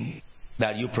name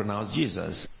that you pronounce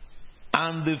Jesus,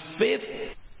 and the faith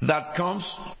that comes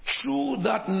through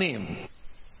that name.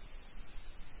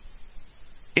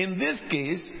 In this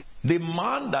case, the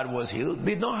man that was healed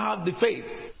did not have the faith.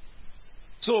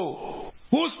 So,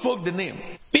 who spoke the name?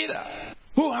 Peter.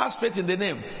 Who has faith in the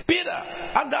name? Peter.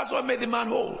 And that's what made the man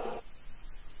whole.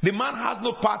 The man has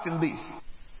no part in this.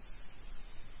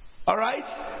 Alright?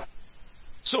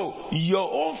 So,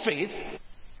 your own faith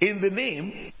in the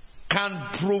name can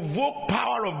provoke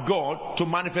power of God to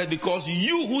manifest, because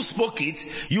you who spoke it,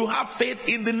 you have faith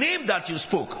in the name that you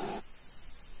spoke.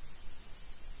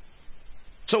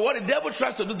 So what the devil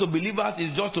tries to do to believers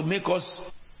is just to make us,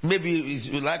 maybe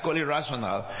we like call it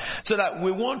rational, so that we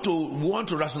want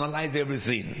to rationalize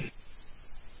everything.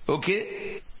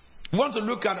 Okay? We want to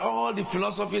look at all the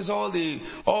philosophies, all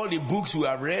the books we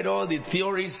have read, all the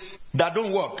theories that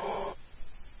don't work.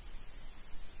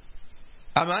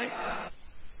 Am I?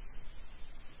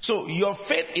 So your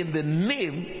faith in the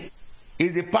name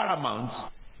is the paramount.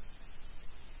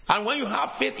 And when you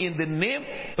have faith in the name,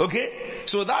 okay,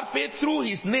 so that faith through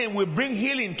his name will bring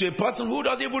healing to a person who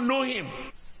doesn't even know him.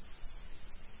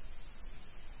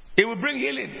 It will bring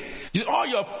healing. All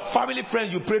your family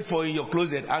friends you prayed for in your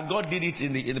closet, and God did it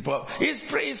in the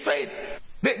it's faith.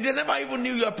 They never even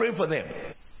knew you were praying for them.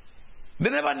 They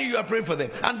never knew you were praying for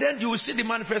them. And then you will see the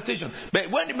manifestation.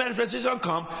 But when the manifestation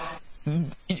comes,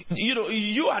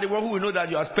 you are the one who will know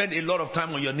that you have spent a lot of time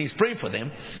on your knees praying for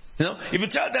them. If you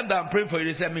tell them that I'm praying for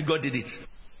you, they say, God did it.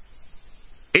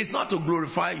 It's not to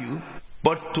glorify you,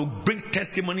 but to bring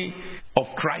testimony of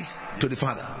Christ to the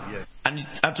Father. Yes.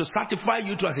 And to certify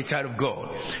you to as a child of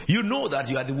God. You know that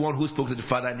you are the one who spoke to the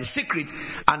Father in the secret,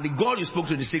 and the God you spoke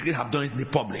to in the secret have done it in the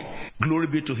public. Glory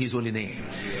be to his holy name.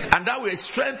 Yes. And that will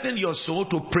strengthen your soul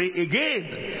to pray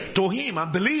again to him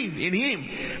and believe in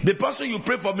him. The person you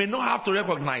pray for may not have to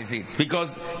recognize it, because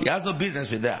he has no business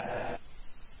with that.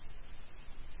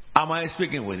 Am I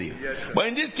speaking with you? Yes, but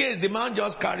in this case, the man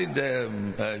just carried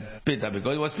Peter,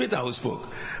 because it was Peter who spoke.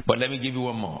 But let me give you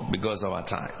one more, because of our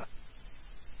time.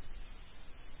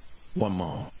 One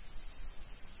more.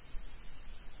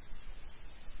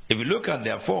 If you look at,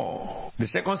 therefore, the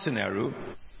second scenario,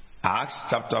 Acts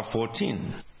chapter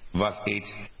 14, verse 8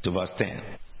 to verse 10.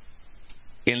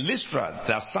 In Lystra,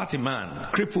 there sat a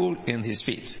man crippled in his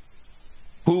feet,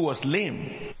 who was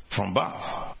lame from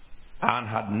birth and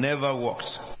had never walked.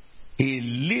 He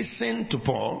listened to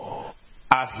Paul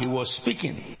as he was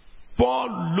speaking.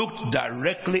 Paul looked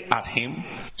directly at him,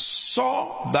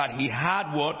 saw that he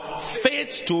had what? Faith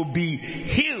to be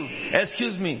healed.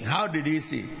 Excuse me, how did he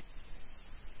see?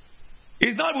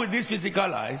 It's not with these physical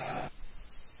eyes.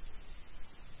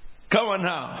 Come on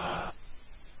now.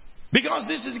 Because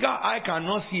this physical eye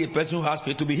cannot see a person who has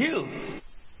faith to be healed.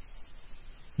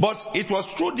 But it was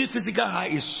through this physical eye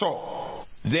he saw.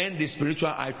 Then the spiritual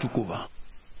eye took over.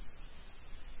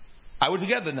 Are we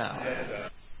together now?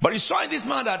 Yes, but he saw in this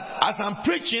man that as I'm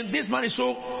preaching, this is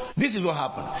what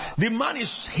happened. The man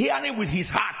is hearing with his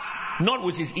heart, not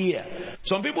with his ear.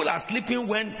 Some people are sleeping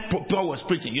when Paul was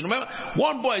preaching. You remember,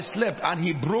 one boy slept and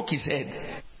he broke his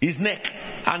head, his neck,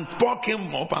 and Paul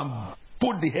came up and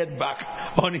put the head back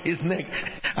on his neck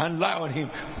and lie on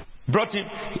him. Brought him,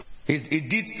 he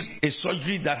did a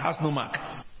surgery that has no mark.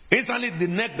 Instantly, the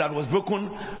neck that was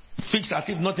broken fixed as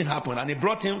if nothing happened. And he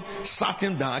brought him, sat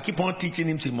him down. I keep on teaching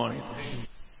him till morning.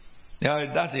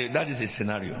 Yeah, that is a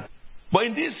scenario. But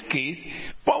in this case,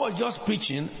 Paul was just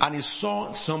preaching and he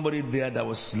saw somebody there that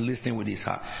was listening with his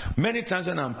heart. Many times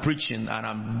when I'm preaching and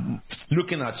I'm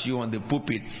looking at you on the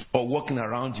pulpit or walking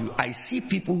around you, I see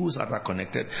people whose hearts are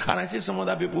connected. And I see some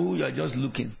other people who are just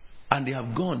looking. And they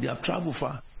have gone, they have traveled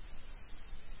far.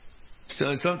 So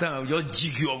sometimes I'll just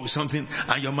jig you up with something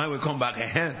and your mind will come back.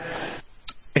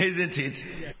 Isn't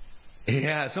it?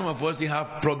 Yeah, some of us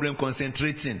have problem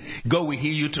concentrating. God will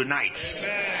heal you tonight.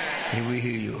 Amen. He will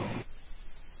heal you.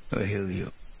 He will heal you.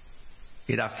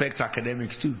 It affects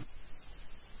academics too.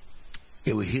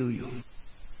 He will heal you.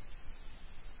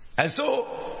 And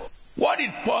so What did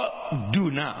Paul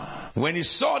do now? When he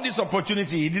saw this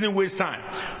opportunity, he didn't waste time.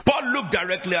 Paul looked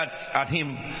directly at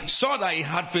him, saw that he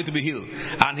had faith to be healed,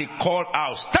 and he called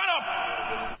out, "Stand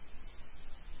up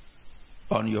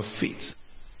on your feet."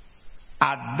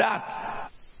 At that,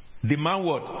 the man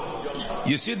what?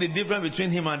 You see the difference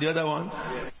between him and the other one?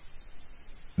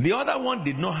 The other one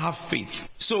did not have faith.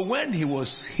 So when he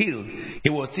was healed, he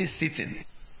was still sitting.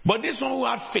 But this one who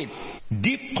had faith,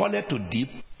 deep called to deep,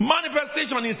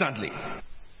 manifestation instantly.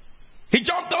 He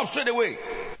jumped up straight away.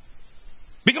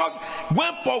 Because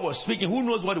when Paul was speaking, who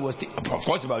knows what he was thinking? Of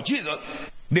course, about Jesus.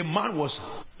 The man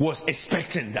was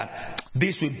expecting that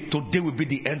today will be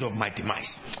the end of my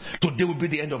demise. Today will be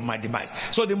the end of my demise.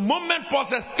 So the moment Paul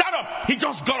said, "Stand up," he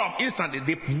just got up instantly.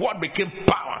 The word became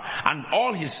power, and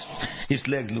all his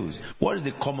leg loose. What is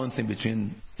the common thing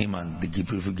between him and the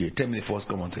beautiful girl? Tell me the first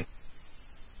common thing.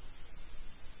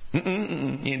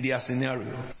 In their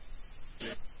scenario,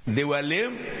 they were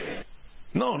lame.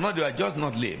 No, they were just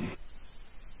not lame.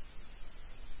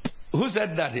 Who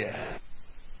said that here?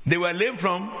 They were lame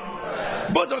from?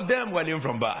 Both of them were lame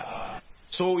from birth.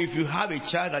 So if you have a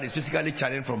child that is physically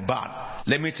challenged from birth,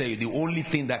 let me tell you, the only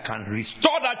thing that can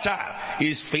restore that child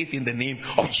is faith in the name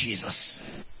of Jesus.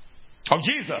 Of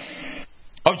Jesus.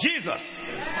 Of Jesus.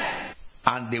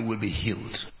 And they will be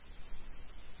healed.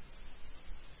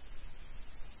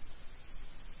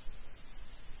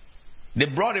 They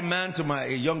brought a man to a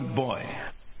young boy.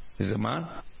 He's a man,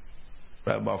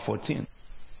 right about 14.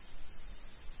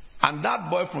 And that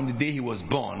boy, from the day he was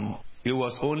born, he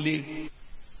was only,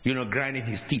 grinding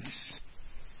his teeth.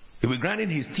 He'll be grinding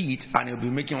his teeth and he'll be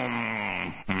making,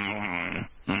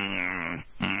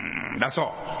 that's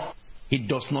all. He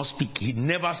does not speak. He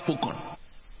never spoken.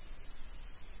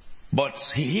 But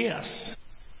he hears.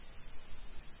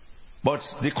 But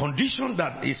the condition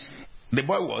that the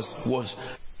boy was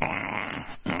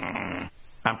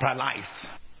and paralyzed.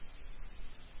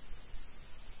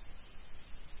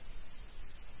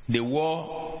 They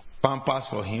wore pampers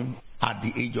for him at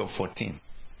the age of 14.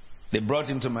 They brought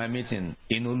him to my meeting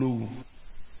in Olu.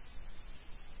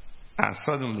 And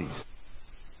suddenly,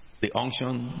 the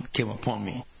unction came upon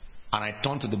me. And I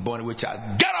turned to the boy which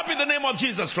I get up in the name of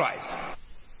Jesus Christ.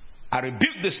 I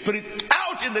rebuked the spirit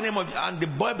out in the name of, and the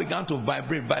boy began to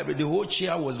vibrate. The whole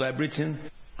chair was vibrating,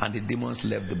 and the demons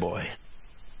left the boy.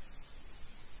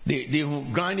 The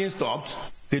grinding stopped.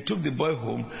 They took the boy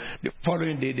home. The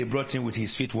following day, they brought him with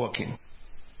his feet walking.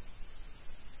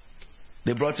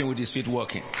 They brought him with his feet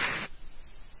walking.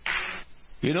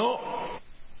 You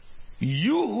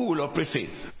who will operate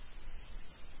faith,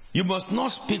 you must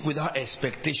not speak without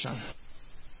expectation.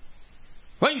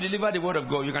 When you deliver the word of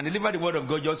God, you can deliver the word of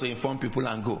God just to inform people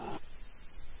and go.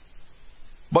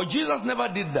 But Jesus never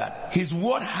did that. His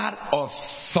word had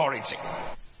authority.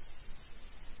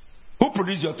 Who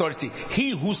produced the authority?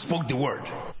 He who spoke the word.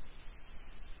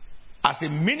 As a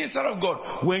minister of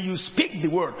God, when you speak the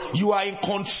word, you are in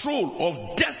control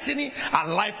of destiny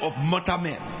and life of mortal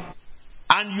men.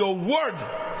 And your word,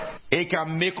 it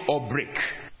can make or break.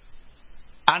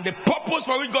 And the purpose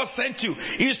for which God sent you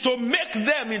is to make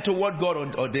them into what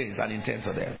God ordains and intends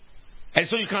for them. And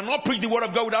so you cannot preach the word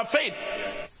of God without faith.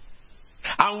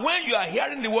 And when you are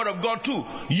hearing the word of God too,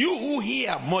 you who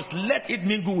hear must let it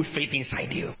mingle with faith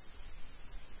inside you.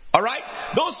 Alright?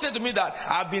 Don't say to me that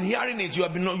I've been hearing it, you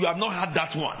have not had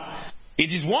that one.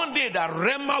 It is one day that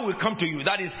Rema will come to you.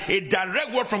 That is a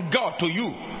direct word from God to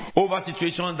you over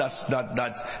situations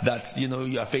that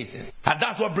you are facing. And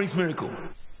that's what brings miracle.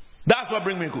 That's what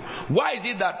brings miracle. Why is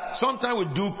it that sometimes we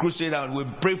do crusade and we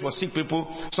pray for sick people,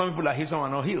 some people are healed, some are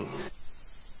not healed?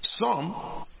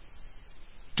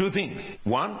 Two things.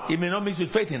 One, it may not mix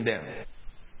with faith in them.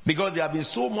 Because they have been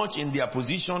so much in their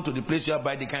position to the place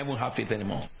whereby they can't even have faith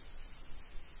anymore.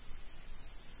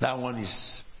 That one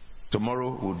is,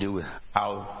 tomorrow we'll deal with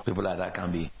how people like that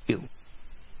can be healed.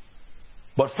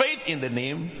 But faith in the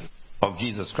name of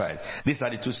Jesus Christ. These are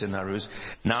the two scenarios.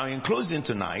 Now in closing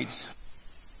tonight,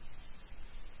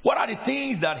 what are the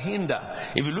things that hinder?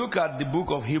 If you look at the book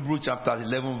of Hebrews chapter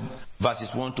 11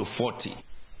 verses 1 to 40,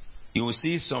 you will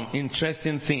see some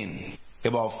interesting thing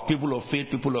about people of faith.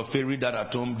 Read that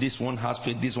at home. This one has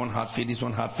faith, this one has faith, this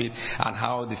one has faith, and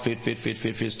how the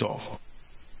faith stuff.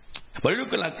 But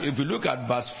if you look at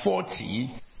verse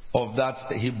 40 of that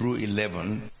Hebrew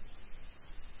 11,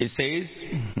 it says,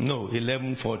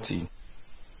 11:40.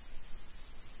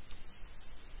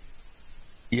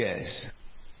 Yes.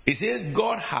 It says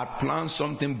God had planned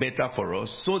something better for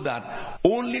us so that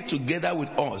only together with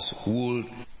us will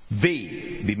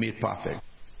they be made perfect.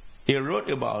 He wrote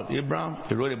about Abraham,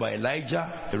 he wrote about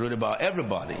Elijah, he wrote about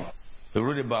everybody. We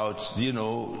read about,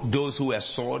 those who were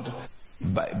sought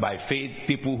by faith,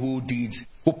 people who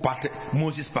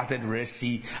Moses parted the Red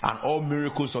Sea and all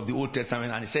miracles of the Old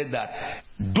Testament. And he said that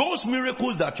those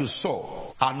miracles that you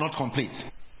saw are not complete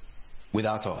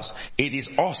without us. It is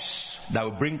us that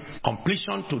will bring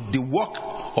completion to the work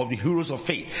of the heroes of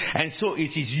faith. And so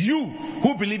it is you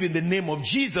who believe in the name of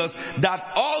Jesus that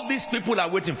all these people are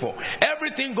waiting for.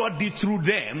 Everything God did through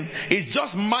them is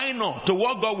just minor to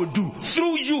what God will do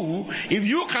through you if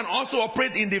you can also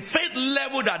operate in the faith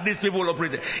level that these people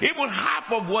operated. Even half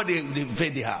of what the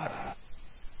faith they had.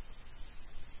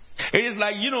 It is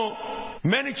like,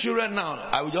 many children now,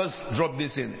 I will just drop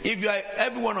this in. If you are,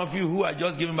 every one of you who are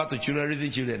just giving back to children,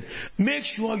 raising children, make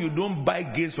sure you don't buy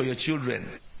games for your children.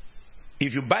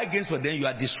 If you buy games for them, you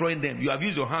are destroying them. You have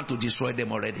used your hand to destroy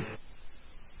them already.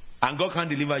 And God can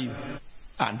deliver you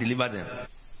and deliver them.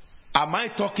 Am I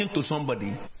talking to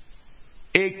somebody?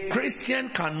 A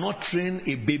Christian cannot train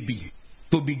a baby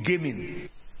to be gaming.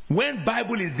 When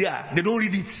Bible is there, they don't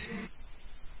read it.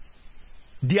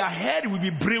 Their head will be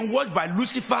brainwashed by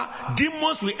Lucifer.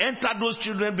 Demons will enter those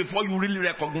children before you really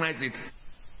recognize it.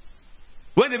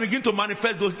 When they begin to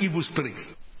manifest those evil spirits.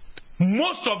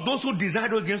 Most of those who design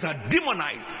those games are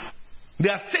demonized. They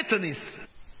are Satanists.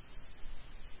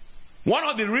 One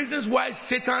of the reasons why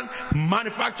Satan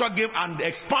manufactures game and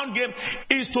expand game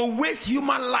is to waste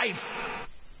human life.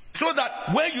 So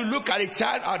that when you look at a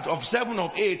child of 7 or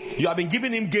 8, you have been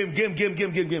giving him game.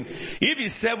 If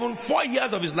he's 7, 4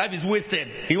 years of his life is wasted.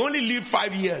 He only lived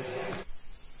 5 years.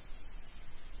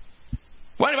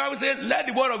 When the Bible says, let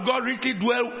the word of God richly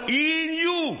dwell in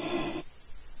you.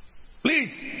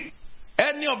 Please,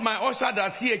 any of my usher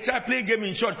that see a child playing game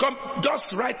in church, come,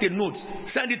 just write a note,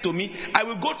 send it to me. I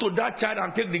will go to that child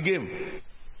and take the game.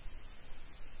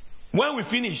 When we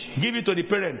finish, give it to the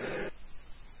parents.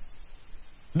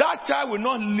 That child will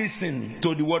not listen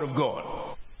to the word of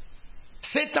God.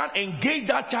 Satan engaged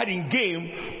that child in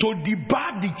game to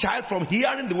debar the child from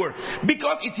hearing the word.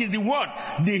 Because it is the word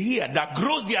they hear that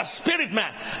grows their spirit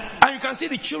man. And you can see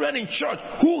the children in church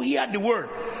who hear the word,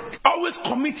 always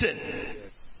committed.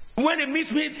 When they meet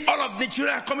me, all of the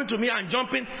children are coming to me and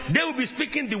jumping. They will be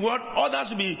speaking the word, others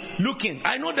will be looking.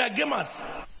 I know they are gamers.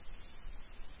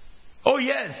 Oh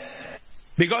yes.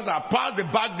 Because I passed the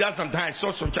back there sometimes, I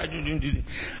saw some child doing this.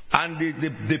 And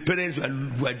the parents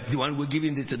were the one who were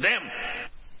giving it to them.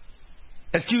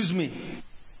 Excuse me.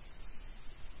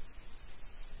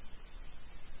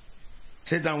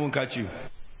 Satan won't catch you.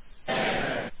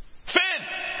 Faith!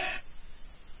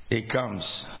 It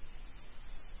comes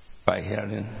by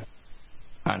hearing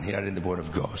and hearing the word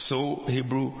of God. So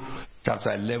Hebrew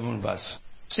chapter 11 verse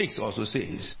 6 also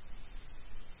says,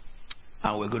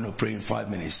 and we're going to pray in 5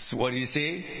 minutes. What did he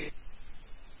say?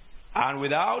 And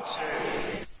without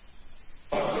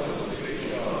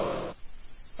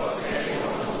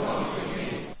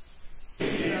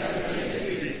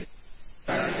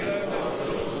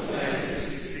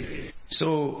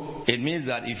so it means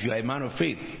that if you are a man of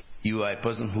faith, you are a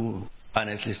person who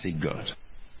honestly seek God.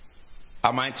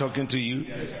 Am I talking to you?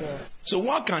 Yes, sir. So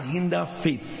what can hinder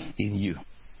faith in you?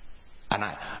 And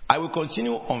I will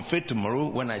continue on faith tomorrow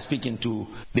when I speak into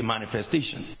the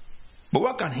manifestation. But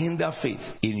what can hinder faith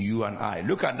in you and I?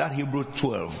 Look at that Hebrew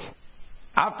 12.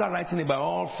 After writing about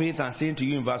all faith and saying to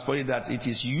you in verse 40 that it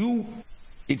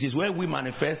is when we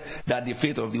manifest that the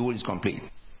faith of the whole is complete.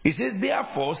 It says,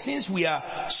 therefore, since we are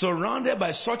surrounded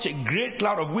by such a great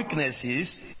cloud of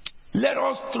witnesses, let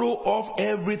us throw off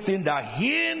everything that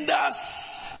hinders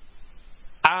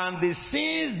and the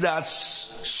sins that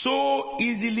so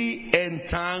easily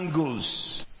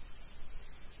entangles.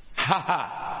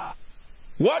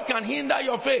 What can hinder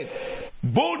your faith?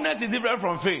 Boldness is different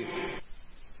from faith.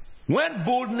 When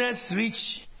boldness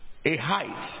reach a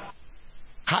height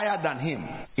higher than him,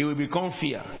 it will become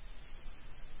fear.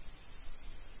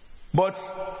 But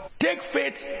take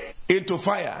faith into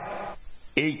fire,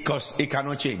 it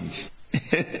cannot change.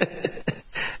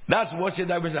 That's what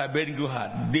Shadrach, Meshach, and Abednego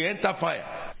had. They enter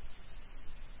fire.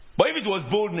 But if it was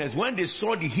boldness, when they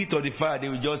saw the heat of the fire, they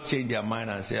would just change their mind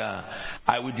and say,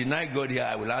 I will deny God here,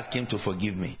 I will ask him to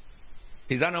forgive me.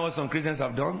 Is that not what some Christians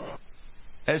have done?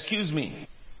 Excuse me.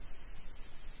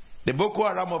 The Boko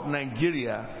Haram of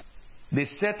Nigeria, they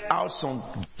set out some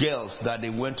girls that they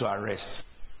went to arrest,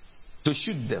 to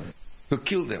shoot them, to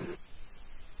kill them.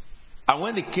 And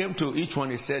when they came to each one,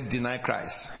 they said, deny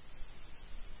Christ,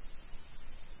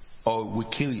 or we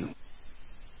kill you.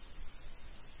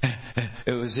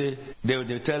 It was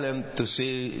they tell them to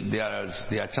say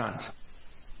their chants.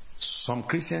 Some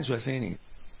Christians were saying it.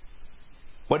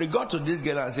 But they got to this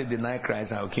girl and said, deny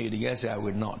Christ, and okay, the girl said, I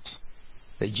will not.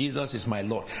 that Jesus is my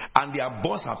Lord. And their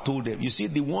boss have told them, you see,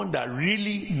 the one that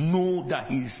really know that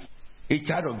he's a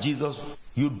child of Jesus,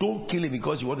 you don't kill him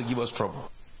because you want to give us trouble.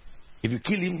 If you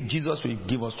kill him, Jesus will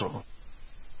give us trouble.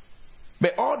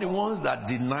 But all the ones that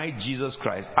denied Jesus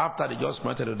Christ, after they just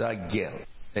met with that girl,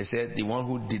 they said, the one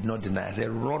who did not deny, I said,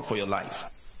 run for your life.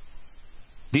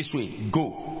 This way,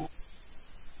 go.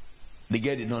 The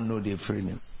girl did not know they freed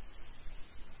him.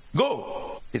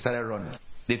 Go. They started running.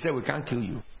 They said, we can't kill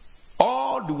you.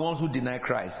 All the ones who deny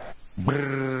Christ,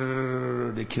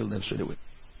 they killed them straight away.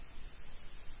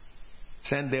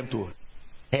 Send them to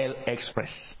Hell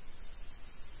Express.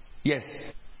 Yes.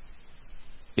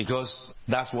 Because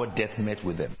that's what death met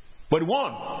with them. But the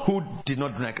one who did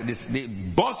not deny Christ, the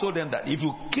boss told them that if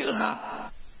you kill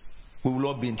her, we will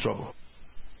all be in trouble.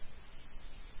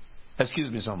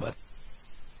 Excuse me, somebody.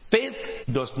 Faith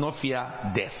does not fear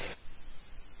death.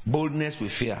 Boldness we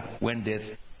fear when death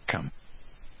comes.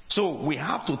 So we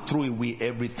have to throw away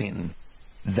everything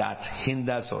that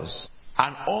hinders us.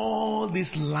 And all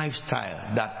this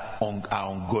lifestyle that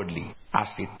are ungodly, are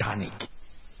satanic.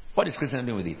 What is Christian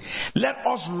doing with it? Let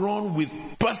us run with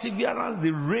perseverance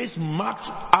the race marked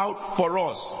out for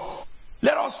us.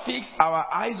 Let us fix our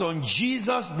eyes on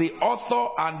Jesus, the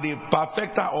author and the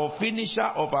perfecter or finisher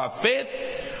of our faith,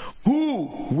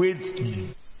 who with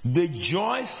the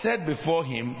joy set before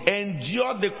him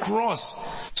endured the cross,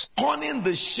 scorning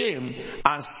the shame,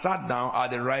 and sat down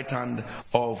at the right hand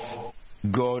of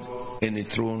God in the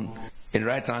throne, in the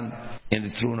right hand in the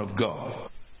throne of God.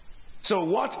 So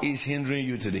what is hindering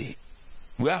you today?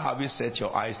 Where have you set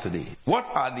your eyes today? What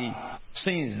are the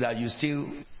sins that you still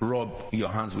rub your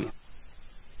hands with?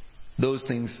 Those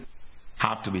things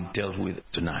have to be dealt with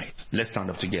tonight. Let's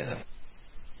stand up together.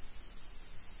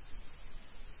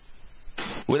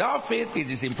 Without faith,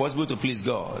 it is impossible to please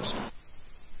God.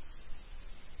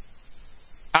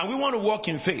 And we want to walk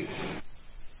in faith.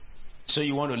 So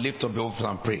you want to lift up your voice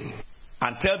and pray.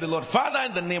 And tell the Lord, Father,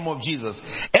 in the name of Jesus,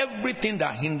 everything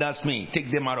that hinders me, take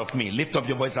them out of me. Lift up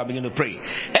your voice and begin to pray.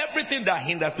 Everything that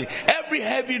hinders me, every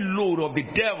heavy load of the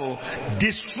devil,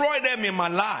 destroy them in my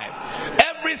life.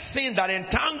 Every sin that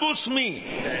entangles me,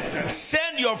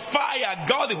 send your fire,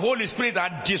 God the Holy Spirit,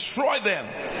 and destroy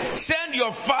them. Send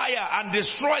your fire and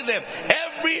destroy them.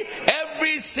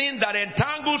 Every sin that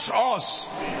entangles us,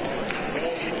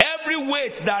 every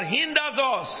weight that hinders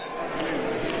us,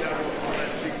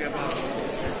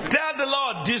 tell the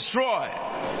Lord, destroy.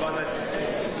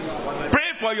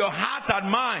 Pray for your heart and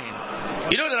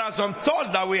mind. You know, there are some thoughts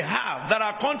that we have that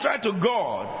are contrary to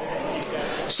God.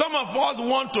 Some of us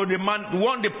want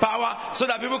the power so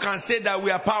that people can say that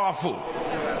we are powerful.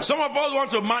 Some of us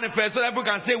want to manifest so that people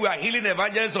can say we are healing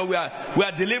evangelists or we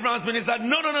are deliverance ministers.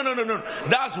 No.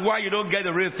 That's why you don't get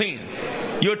the real thing.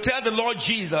 You tell the Lord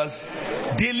Jesus,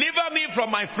 deliver me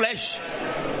from my flesh.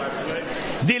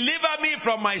 Deliver me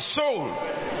from my soul.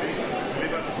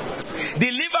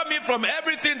 Deliver me from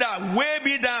everything that weigh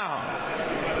me down.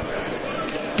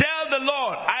 Tell the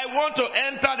Lord, I want to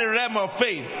enter the realm of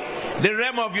faith, the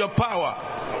realm of your power.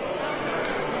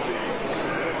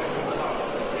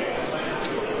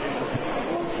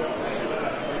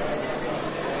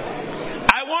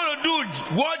 I want to do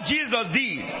what Jesus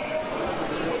did,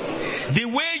 the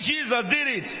way Jesus did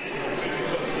it.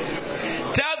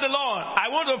 Tell the Lord, I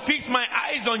want to fix my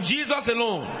eyes on Jesus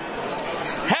alone.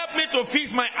 Help me to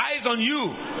fix my eyes on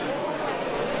you.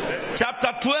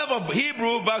 Chapter 12 of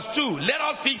Hebrews, verse 2. Let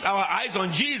us fix our eyes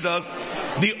on Jesus,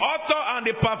 the author and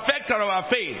the perfecter of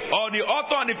our faith, or the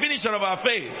author and the finisher of our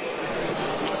faith,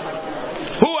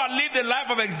 who had lived a life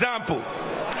of example.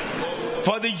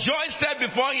 For the joy set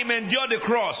before him endured the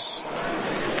cross,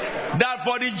 that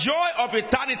for the joy of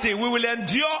eternity we will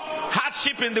endure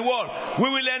hardship in the world. We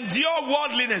will endure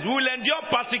worldliness. We will endure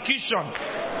persecution.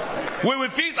 We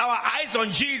will fix our eyes on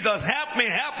Jesus. Help me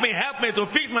to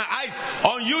fix my eyes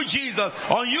on you, Jesus.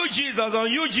 On you, Jesus. On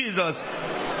you, Jesus.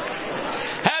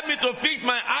 Help me to fix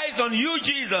my eyes on you,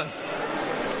 Jesus.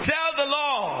 Tell the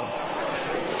Lord.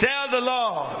 Tell the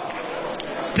Lord.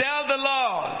 Tell the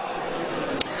Lord.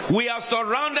 We are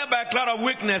surrounded by a cloud of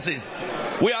witnesses.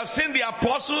 We have seen the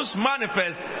apostles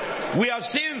manifest. We have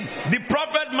seen the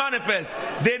prophet manifest.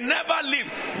 They never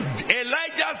lived.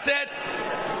 Elijah said,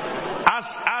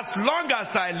 as long as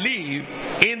I live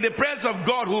in the presence of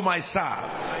God whom I serve.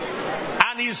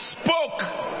 And he spoke.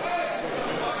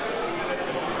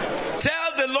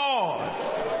 Tell the Lord,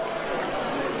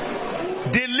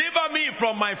 deliver me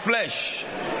from my flesh.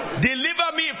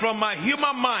 Deliver me from my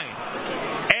human mind.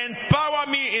 Empower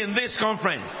me in this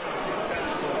conference.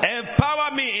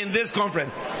 Empower me in this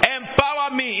conference.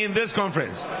 Empower me in this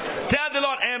conference. Tell the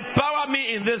Lord, empower me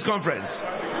be in this conference.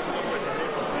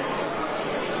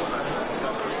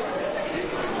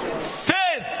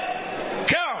 Faith,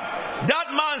 come.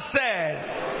 That man said,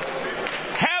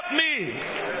 help me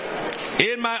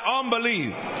in my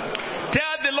unbelief.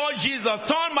 Tell the Lord Jesus,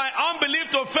 turn my unbelief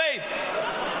to faith.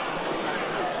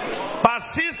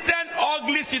 Persistent,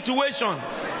 ugly situation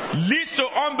leads to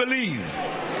unbelief.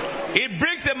 It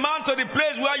brings a man to the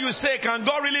place where you say, can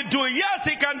God really do it? Yes,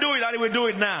 he can do it, and he will do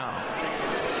it now.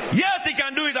 Yes, he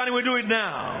can do it, and he will do it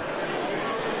now.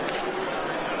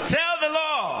 Tell the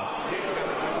Lord,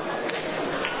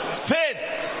 faith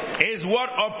is what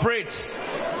operates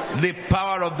the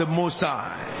power of the Most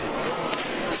High.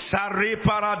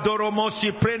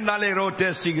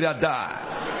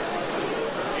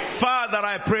 Father,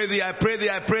 I pray thee,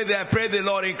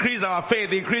 Lord, increase our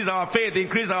faith. We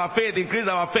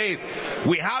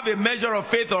have a measure of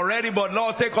faith already, but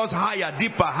Lord, take us higher,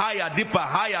 deeper.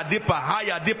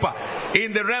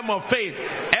 In the realm of faith,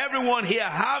 everyone here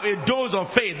have a dose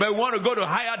of faith, but we want to go to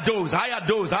higher dose.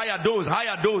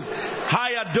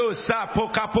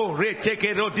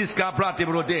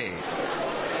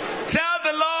 Tell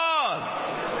the Lord,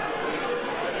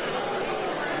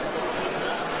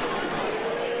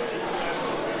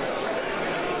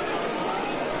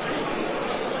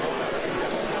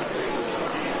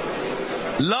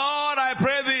 Lord, I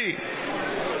pray thee.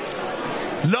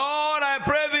 Lord, I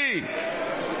pray thee.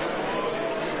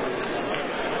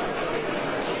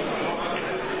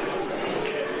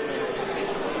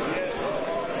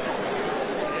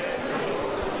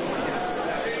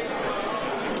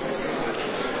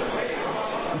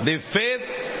 The faith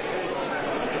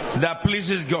that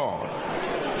pleases God.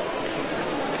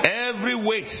 Every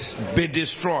weight be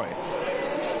destroyed.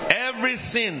 Every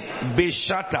sin be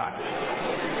shattered.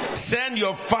 Send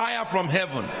your fire from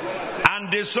heaven and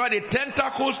destroy the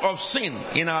tentacles of sin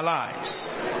in our lives.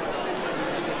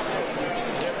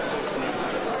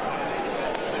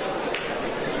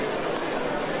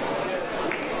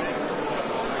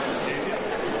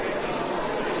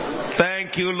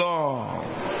 Thank you, Lord.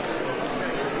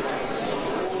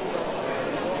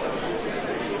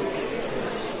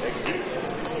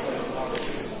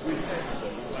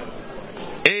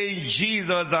 In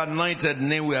Jesus' anointed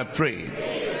name we are praying.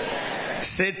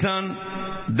 Satan,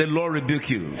 the Lord rebuke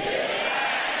you.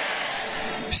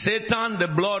 Satan, the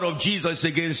blood of Jesus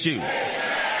against you.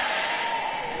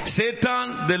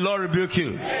 Satan, the Lord rebuke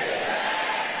you.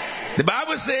 The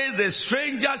Bible says the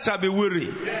stranger shall be weary.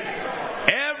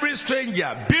 Every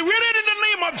stranger, be wearied in the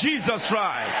name of Jesus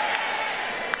Christ.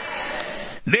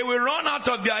 They will run out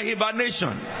of their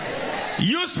hibernation.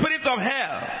 You spirit of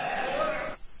hell,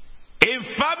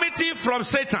 infirmity from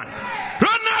Satan,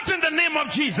 run out in the name of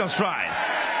Jesus Christ.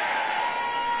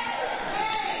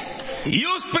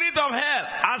 You spirit of hell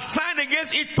assigned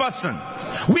against each person,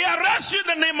 we arrest you in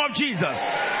the name of Jesus.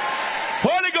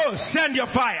 Holy Ghost, send your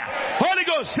fire. Holy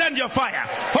Ghost, send your fire.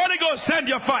 Holy Ghost, send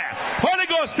your fire. Holy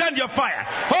Ghost, send your fire.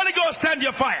 Holy Ghost, send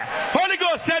your fire. Holy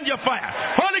Ghost, send your fire.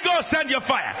 Holy Ghost, send your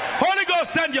fire. Holy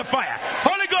Ghost, send your fire.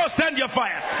 Holy Ghost, send your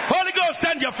fire. Holy Ghost,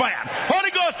 send your fire. Holy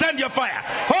Ghost, send your fire. Holy Ghost, send your fire.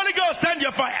 Holy Ghost, send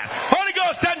your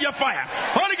fire.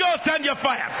 Holy Ghost, send your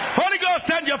fire. Holy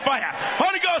Ghost, send your fire.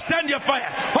 Holy Ghost, send your fire.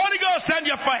 Holy Ghost, send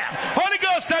your fire. Holy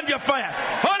Ghost, send your fire.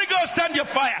 Holy Ghost, send your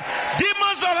fire.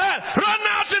 Demons of hell, run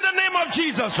out in the name of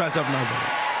Jesus Christ of Nazareth.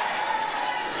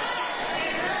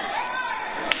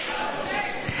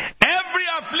 Every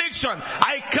affliction,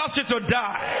 I curse you to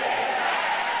die.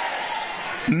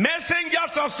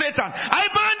 Messengers of Satan, I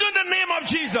bind you in the name of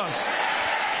Jesus.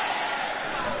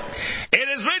 It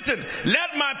is written,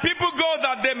 let my people go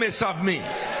that they may serve me.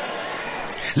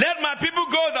 Let my people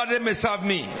go that they may serve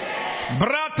me.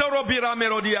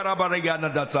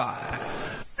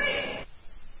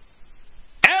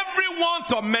 Everyone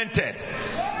tormented,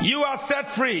 you are set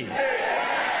free.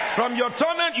 From your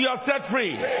torment, you are set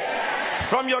free.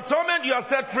 From your torment, you are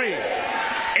set free.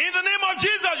 In the name of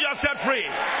Jesus, you are set free.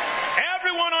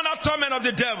 Everyone under torment of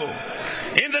the devil,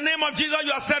 in the name of Jesus,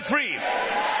 you are set free.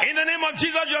 In the name of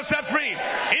Jesus, you are set free.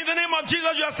 In the name of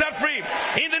Jesus, you are set free.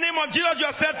 In the name of Jesus, you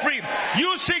are set free.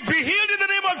 You sick, be healed in the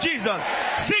name of Jesus.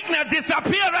 Sickness,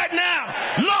 disappear right now.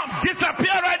 Lump,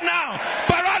 disappear right now.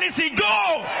 Paralysis,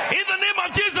 go. In the name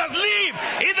of Jesus, leave.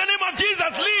 In the name of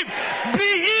Jesus, leave. Be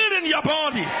healed in your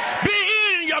body. Be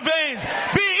healed in your veins.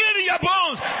 Be healed in your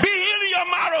bones. Be healed in your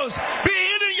marrows. Be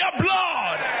healed in your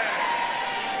blood.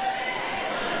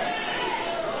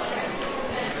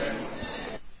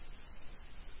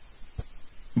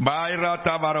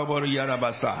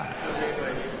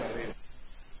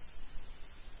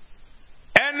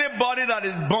 Anybody that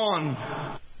is born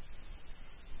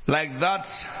Like that,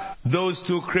 those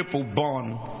two crippled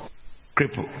born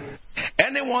crippled.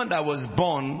 Anyone that was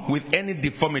born with any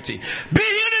deformity, be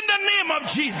healed in the name of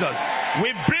Jesus.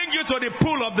 We bring you to the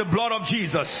pool of the blood of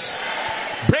Jesus.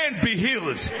 Brain be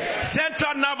healed.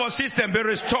 Central nervous system be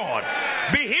restored.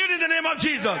 Be healed in the name of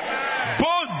Jesus.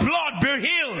 Both blood be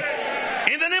healed.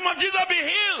 In the name of Jesus, be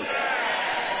healed.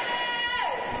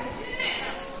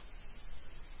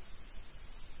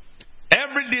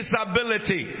 Every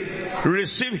disability,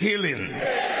 receive healing.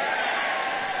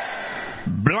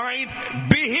 Blind,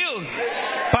 be healed.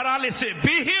 Paralysis,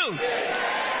 be healed.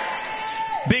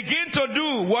 Begin to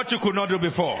do what you could not do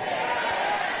before.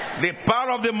 The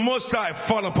power of the Most High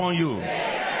fall upon you.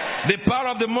 The power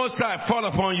of the Most High fall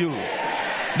upon you.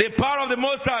 The power of the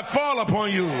Most High fall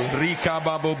upon you.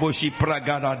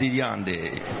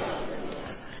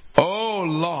 Oh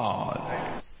Lord.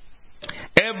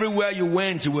 Everywhere you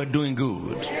went, you were doing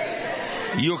good.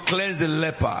 You cleansed the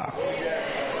leper.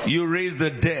 You raised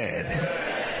the dead.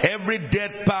 Every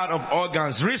dead part of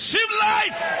organs, receive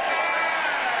life.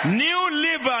 New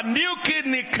liver, new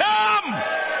kidney, come.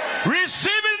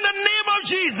 Receive it in the name of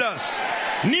Jesus.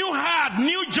 New heart,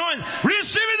 new joints,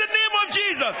 receive it in the name of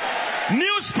Jesus.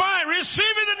 New spine,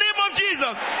 receive it in the name of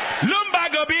Jesus.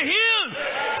 Lumbago, be healed.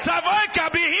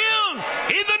 Cervical, be healed.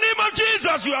 In the name of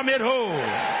Jesus, you are made whole.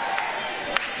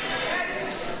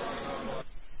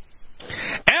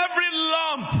 Every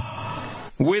lump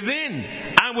within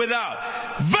and without,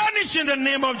 vanish in the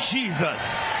name of Jesus.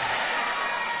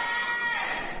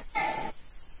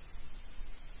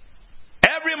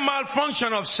 Every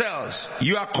malfunction of cells,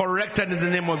 you are corrected in the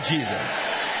name of Jesus.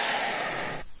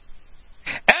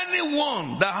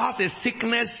 Anyone that has a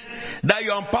sickness that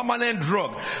you're on permanent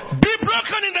drug, be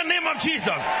broken in the name of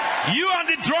Jesus. You and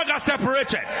the drug are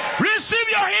separated. Receive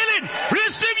your healing.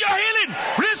 Receive your healing.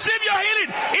 Receive your healing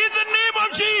in the name of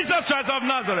Jesus Christ of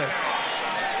Nazareth.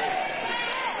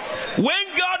 When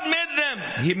God made them,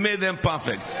 He made them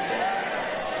perfect.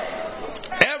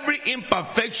 Every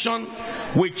imperfection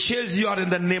will chase you out in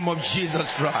the name of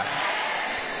Jesus Christ.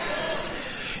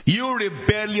 You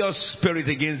rebellious spirit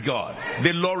against God,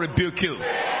 the Lord rebuke you.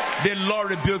 The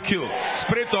Lord rebuke you.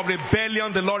 Spirit of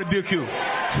rebellion, the Lord rebuke you.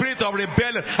 Spirit of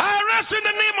rebellion, I arrest in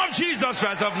the name of Jesus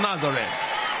Christ of Nazareth.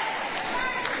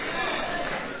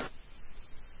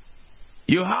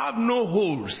 You have no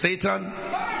hold, Satan.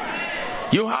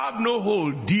 You have no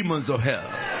hold, demons of hell,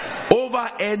 over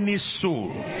any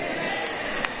soul.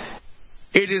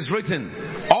 It is written,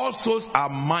 all souls are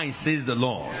mine, says the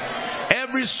Lord.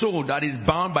 Every soul that is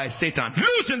bound by Satan,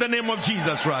 loose in the name of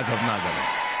Jesus Christ of Nazareth.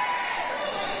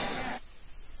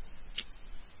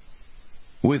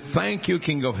 We thank you,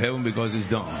 King of Heaven, because it's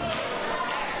done.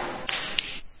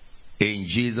 In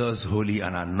Jesus' holy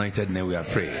and anointed name we are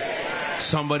praying.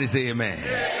 Somebody say amen.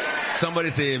 Somebody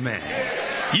say amen.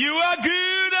 You are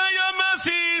good and your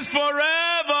mercy is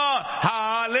forever.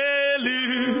 Hallelujah.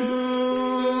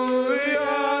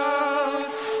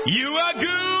 You are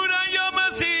good and your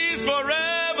mercy is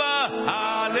forever.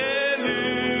 Hallelujah.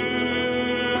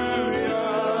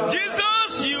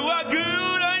 Jesus, you are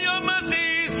good and your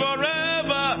mercy is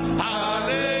forever.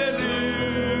 Hallelujah.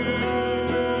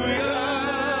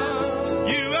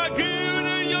 You are good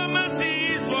and your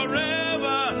mercy is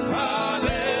forever.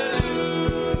 Hallelujah.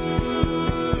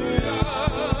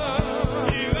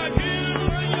 You are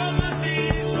good and your mercy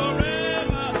is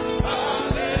forever.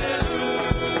 Hallelujah.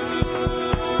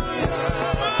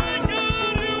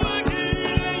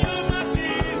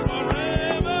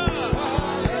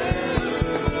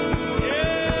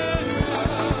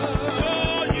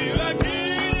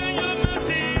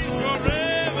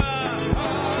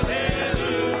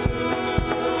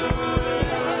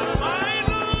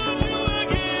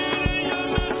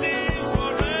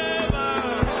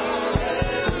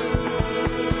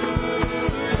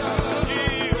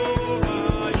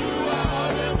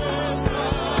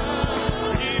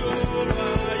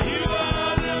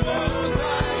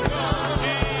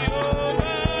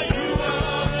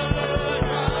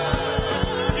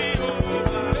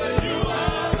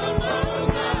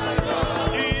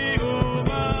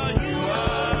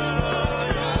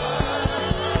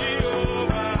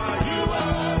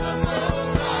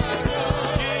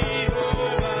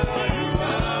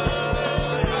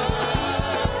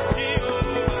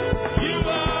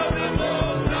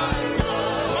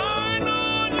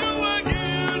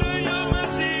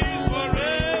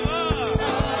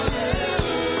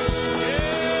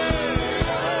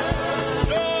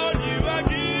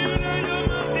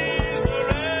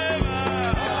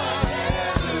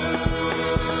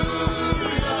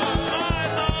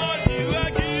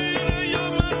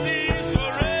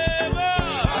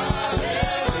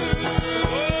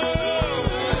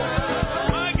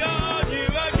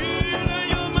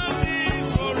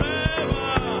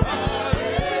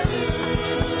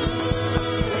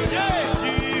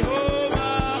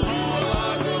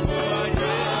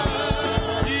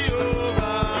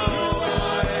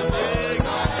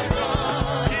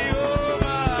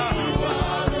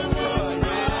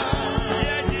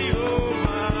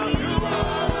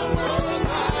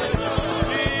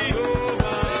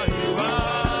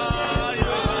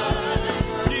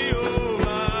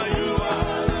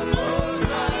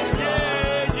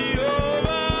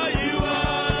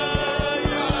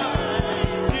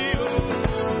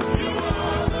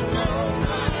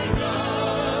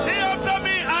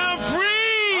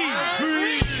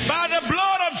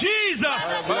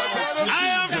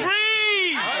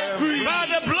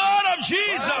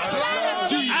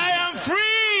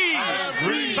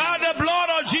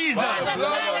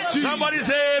 Somebody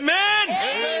say amen.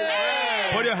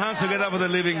 Amen. Put your hands together for the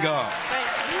living God.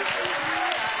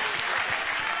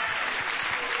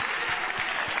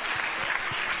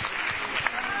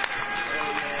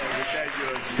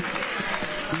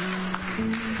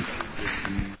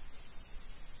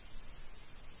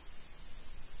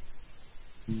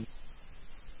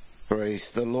 Praise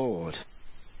the Lord.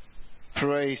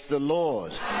 Praise the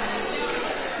Lord.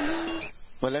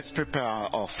 Well, let's prepare our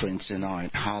offering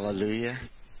tonight. Hallelujah.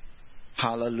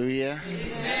 Hallelujah.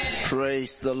 Amen.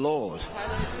 Praise the Lord.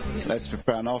 Let's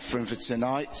prepare an offering for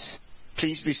tonight.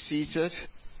 Please be seated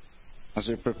as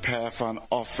we prepare for an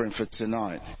offering for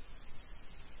tonight.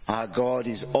 Our God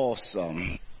is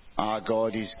awesome. Our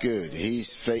God is good. He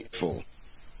is faithful.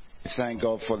 We thank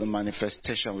God for the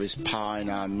manifestation of His power in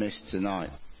our midst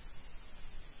tonight.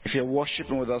 If you're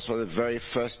worshiping with us for the very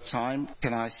first time,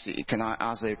 can I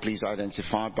ask that you please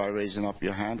identify by raising up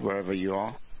your hand wherever you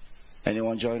are?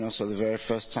 Anyone joining us for the very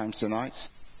first time tonight?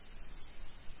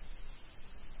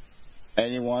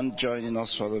 Anyone joining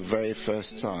us for the very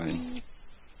first time?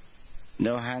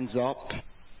 No hands up?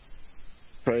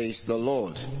 Praise the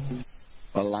Lord.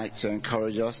 I'd like to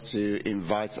encourage us to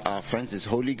invite our friends. It's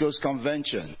Holy Ghost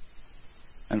Convention.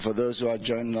 And for those who are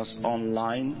joining us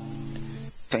online,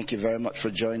 thank you very much for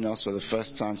joining us for the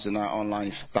first time tonight online,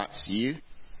 if that's you.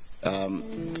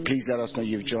 Please let us know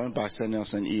you've joined by sending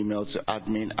us an email to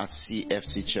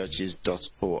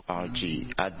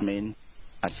admin@cftchurches.org.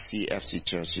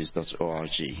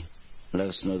 admin@cftchurches.org. Let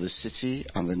us know the city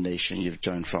and the nation you've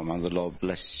joined from, and the Lord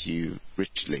bless you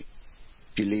richly.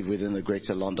 If you live within the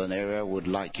Greater London area, would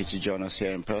like you to join us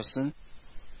here in person.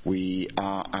 We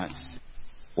are at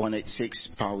 186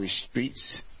 Powys Street,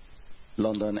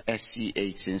 London SE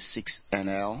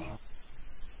 186NL.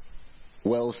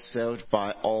 Well served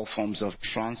by all forms of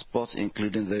transport,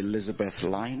 including the Elizabeth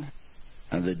line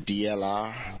and the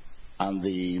DLR and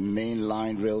the main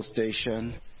line rail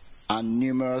station and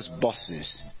numerous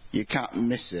buses. You can't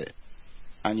miss it,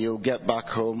 and you'll get back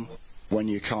home when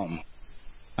you come.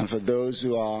 And for those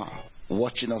who are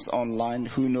watching us online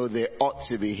who know they ought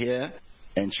to be here,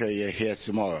 ensure you're here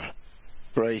tomorrow.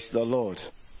 Praise the Lord.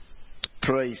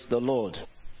 Praise the Lord.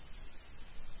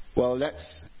 Well,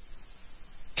 let's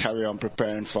carry on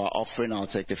preparing for our offering. I'll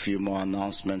take a few more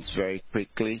announcements very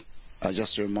quickly.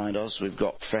 Just to remind us, we've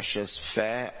got Freshers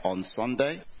Fair on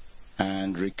Sunday.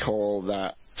 And recall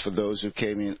that for those who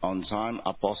came in on time,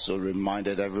 Apostle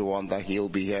reminded everyone that he'll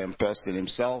be here in person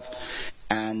himself.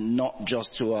 And not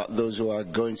just to those who are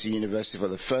going to university for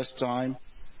the first time,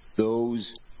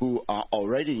 those who are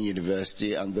already in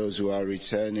university and those who are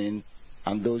returning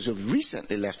and those who have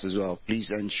recently left as well.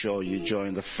 Please ensure you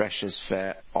join the Freshers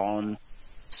Fair on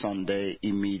Sunday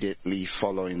immediately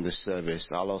following the service.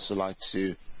 I'll also like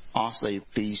to ask that you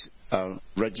please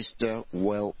register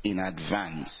well in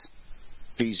advance.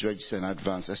 Please register in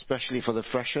advance, especially for the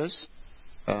freshers.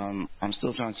 I'm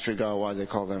still trying to figure out why they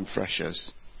call them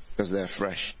freshers, because they're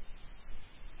fresh.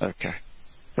 Okay.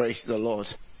 Praise the Lord.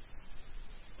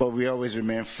 But we always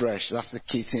remain fresh. That's the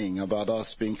key thing about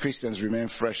us being Christians. Remain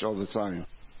fresh all the time.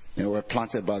 You know, we're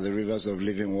planted by the rivers of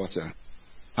living water.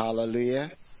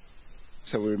 Hallelujah.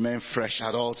 So we remain fresh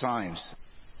at all times.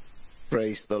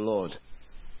 Praise the Lord.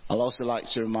 I'll also like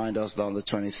to remind us that on the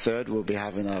 23rd we'll be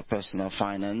having a personal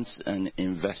finance and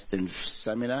investing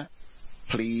seminar.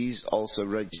 Please also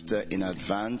register in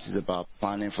advance. It's about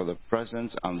planning for the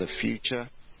present and the future.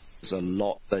 There's a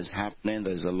lot that's happening.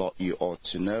 There's a lot you ought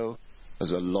to know.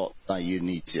 There's a lot that you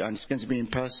need to. And it's going to be in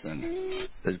person.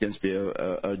 There's going to be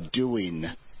a doing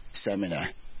seminar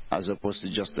as opposed to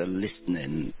just a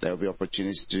listening. There will be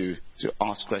opportunities to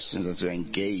ask questions and to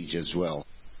engage as well,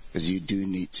 because you do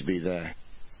need to be there.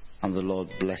 And the Lord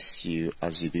bless you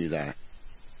as you do that.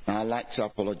 Now, I'd like to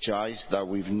apologize that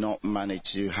we've not managed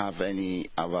to have any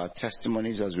of our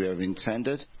testimonies as we have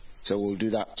intended. So we'll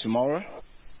do that tomorrow.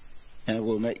 And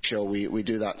we'll make sure we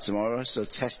do that tomorrow. So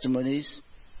testimonies,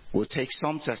 we'll take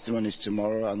some testimonies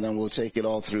tomorrow, and then we'll take it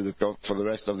all through for the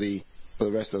rest of the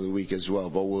week as well.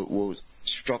 But we'll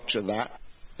structure that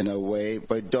in a way.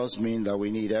 But it does mean that we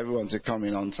need everyone to come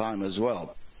in on time as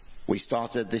well. We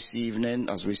started this evening.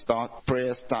 As we start,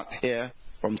 prayers start here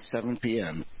from 7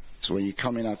 p.m. So when you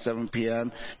come in at 7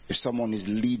 p.m., if someone is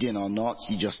leading or not,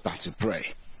 you just start to pray.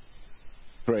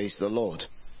 Praise the Lord.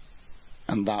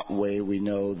 And that way we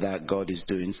know that God is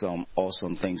doing some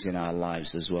awesome things in our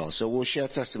lives as well. So we'll share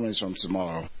testimonies from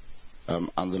tomorrow.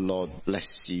 And the Lord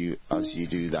bless you as you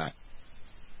do that.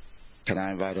 Can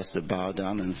I invite us to bow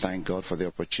down and thank God for the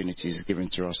opportunities given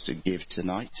to us to give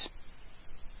tonight?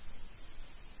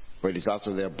 For it is out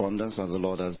of the abundance that the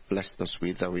Lord has blessed us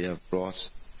with that we have brought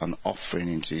an offering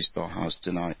into his storehouse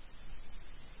tonight.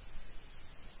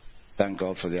 Thank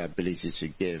God for the ability to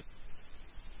give.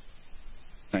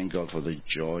 Thank God for the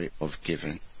joy of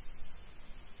giving.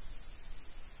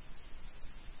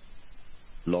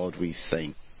 Lord, we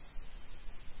thank.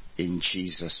 In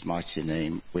Jesus' mighty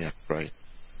name we have prayed.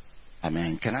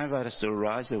 Amen. Can I invite us to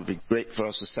rise? It would be great for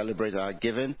us to celebrate our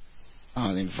giving.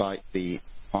 I'll invite the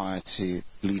choir to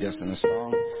lead us in a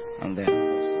song, and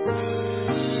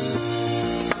then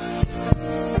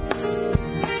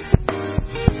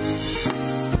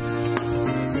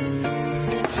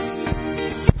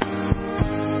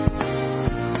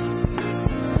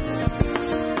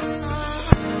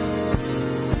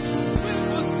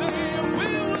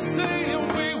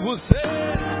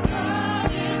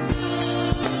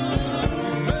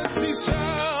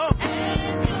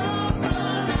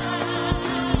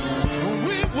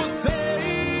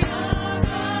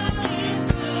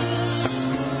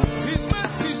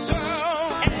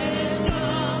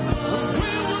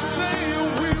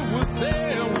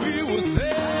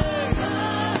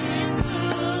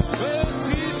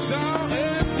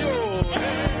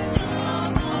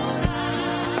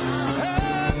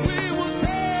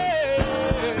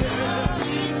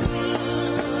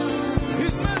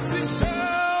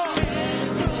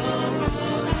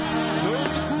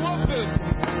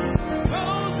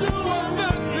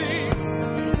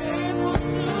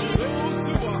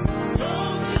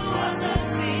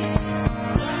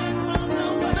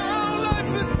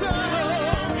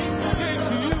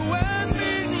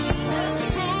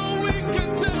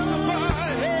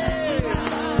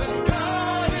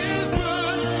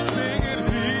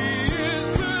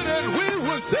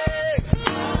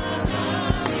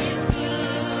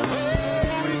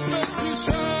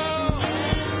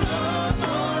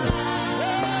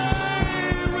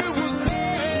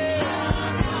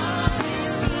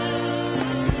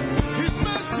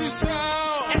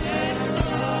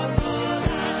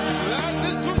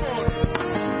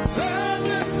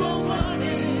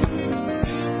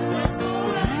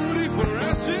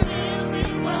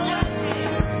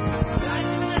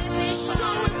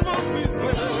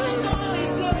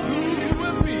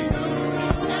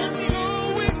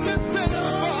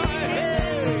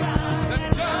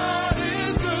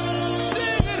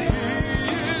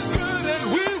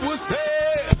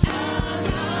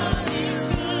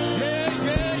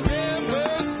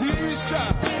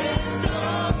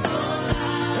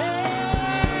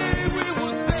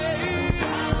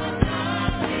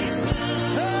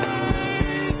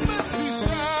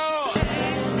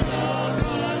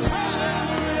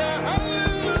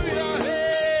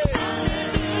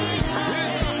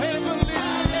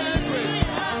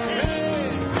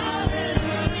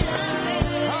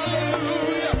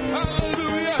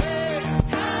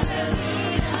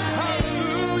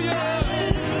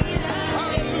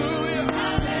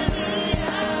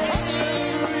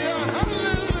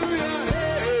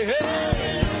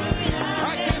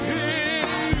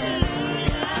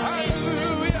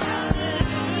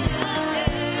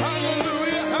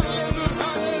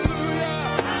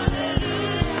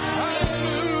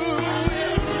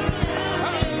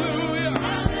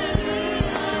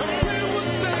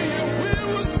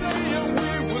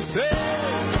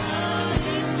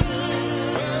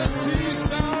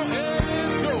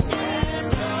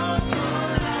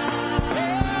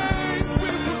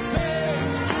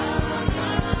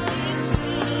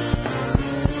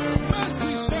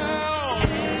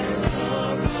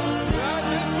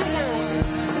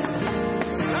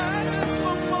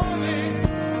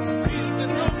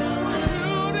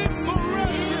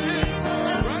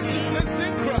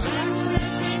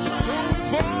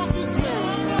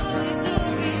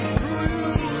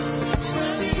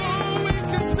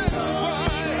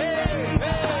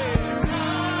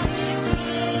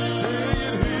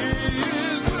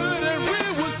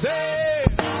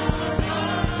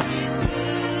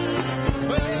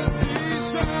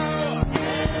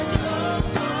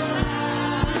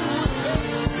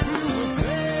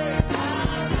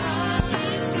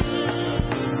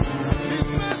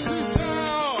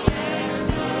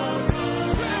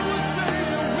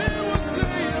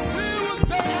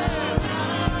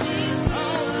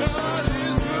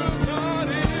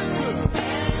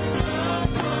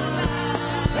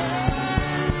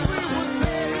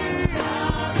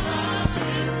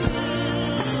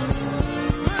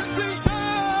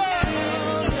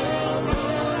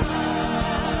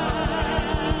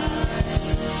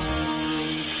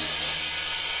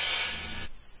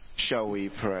shall we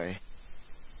pray?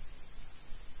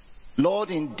 Lord,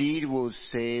 indeed will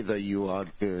say that you are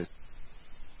good,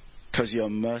 because your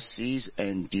mercies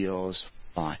endures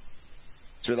forever.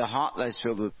 It's with a heart that is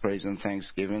filled with praise and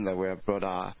thanksgiving that we have brought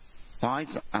our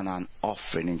tithes and an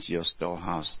offering into your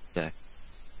storehouse today.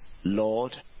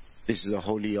 Lord, this is a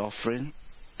holy offering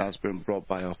that's been brought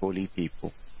by a holy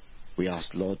people. We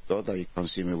ask, Lord God, that you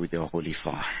consume it with your holy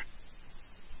fire.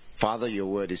 Father, your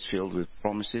word is filled with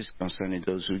promises concerning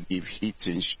those who give heed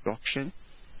to instruction.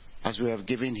 As we have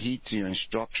given heed to your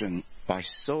instruction by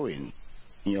sowing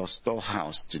in your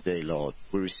storehouse today, Lord,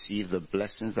 we receive the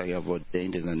blessings that you have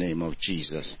ordained in the name of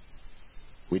Jesus.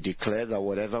 We declare that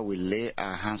whatever we lay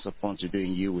our hands upon to do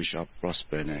in you, we shall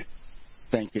prosper in it.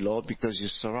 Thank you, Lord, because you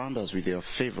surround us with your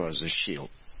favor as a shield.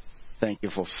 Thank you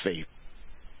for faith.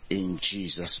 In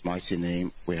Jesus' mighty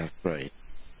name we have prayed.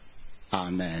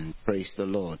 Amen. Praise the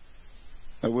Lord.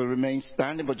 And we'll remain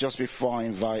standing, but just before I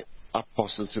invite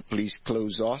Apostle to please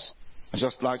close us, I'd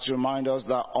just like to remind us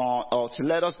that to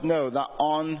let us know that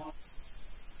on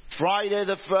Friday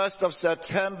the 1st of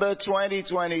September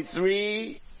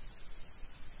 2023,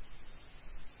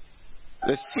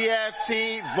 the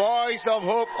CFT Voice of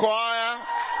Hope Choir,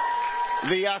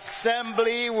 the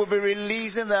Assembly, will be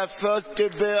releasing their first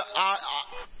debut.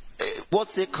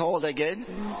 What's it called again?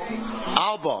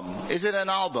 Album. Is it an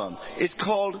album? It's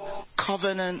called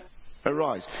Covenant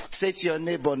Arise. Say to your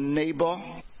neighbor,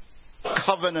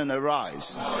 Covenant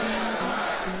Arise.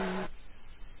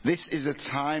 This is a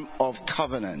time of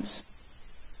covenant.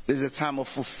 This is a time of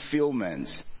fulfillment.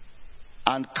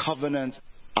 And covenant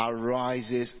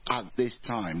arises at this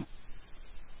time.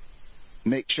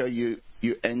 Make sure you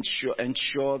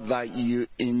ensure that you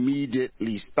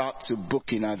immediately start to book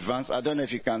in advance. I don't know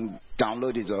if you can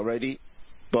download it already,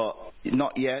 but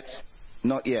not yet.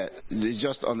 It's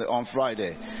just on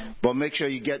Friday. But make sure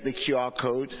you get the QR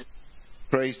code.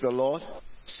 Praise the Lord.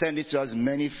 Send it to as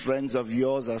many friends of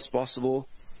yours as possible.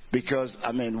 Because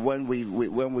when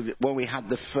we had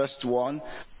the first one,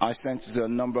 I sent it to a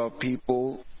number of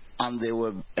people, and they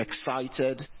were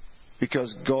excited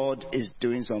because God is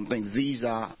doing some things. These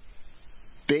are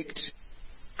baked,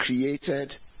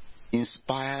 created,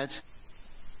 inspired,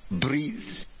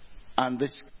 breathed, and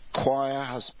this choir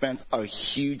has spent a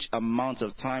huge amount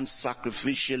of time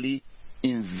sacrificially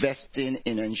investing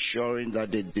in ensuring that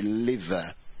they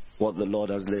deliver what the Lord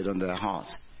has laid on their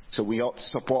hearts. So we ought to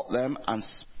support them and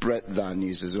spread that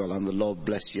news as well, and the Lord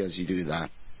bless you as you do that.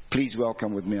 Please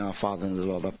welcome with me our Father and the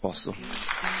Lord Apostle.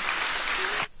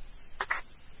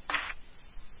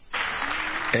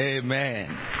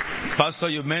 Amen. Pastor,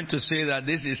 you meant to say that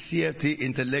this is CFT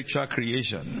intellectual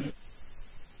creation.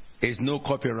 It's no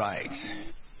copyright.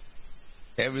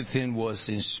 Everything was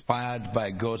inspired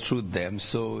by God through them,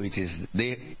 so it is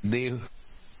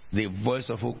the Voice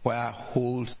of Hope Choir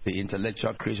holds the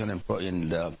intellectual creation in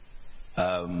the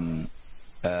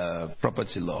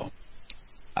property law.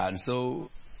 And so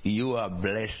you are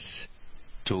blessed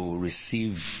to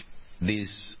receive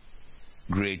this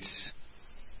great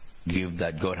gift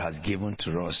that God has given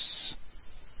to us.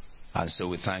 And so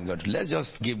we thank God. Let's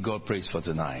just give God praise for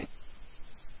tonight.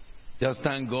 Just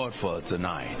thank God for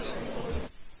tonight.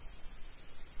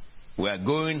 We are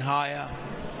going higher.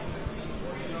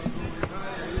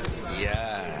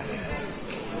 Yeah.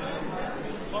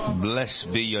 Blessed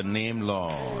be your name,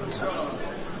 Lord.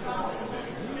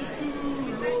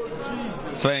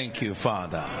 Thank you,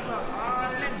 Father.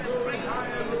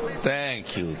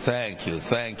 Thank you,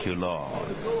 Lord.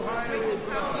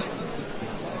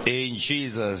 In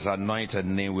Jesus' anointed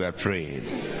name we are prayed.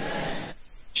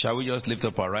 Shall we just lift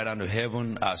up our right hand to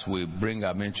heaven as we bring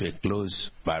our meeting to a close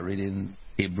by reading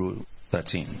Hebrews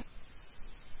 13.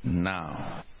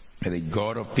 Now, may the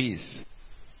God of peace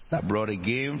that brought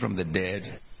again from the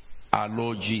dead our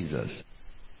Lord Jesus,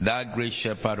 that great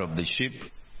shepherd of the sheep,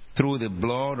 through the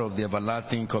blood of the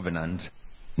everlasting covenant,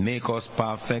 make us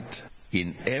perfect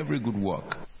in every good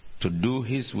work to do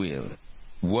his will,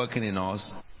 working in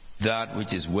us that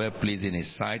which is well pleasing in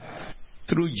his sight,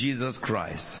 through Jesus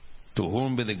Christ, to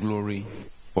whom be the glory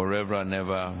forever and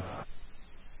ever.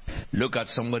 Look at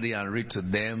somebody and read to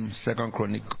them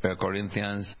 2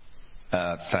 Corinthians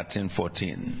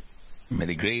 13:14. May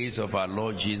the grace of our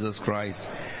Lord Jesus Christ,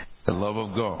 the love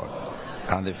of God,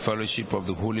 and the fellowship of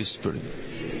the Holy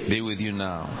Spirit be with you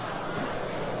now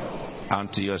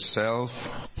and to yourself.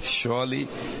 Surely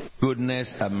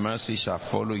goodness and mercy shall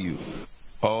follow you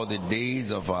all the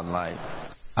days of our life,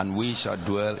 and we shall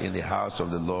dwell in the house of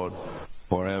the Lord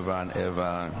forever and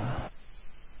ever.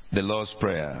 The Lord's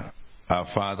Prayer. Our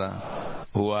Father,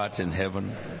 who art in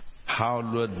heaven,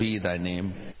 hallowed be thy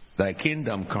name. Thy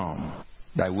kingdom come,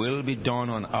 thy will be done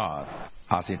on earth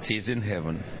as it is in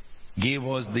heaven. Give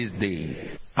us this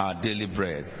day our daily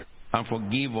bread, and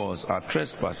forgive us our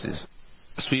trespasses,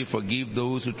 as we forgive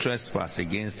those who trespass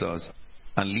against us.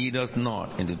 and lead us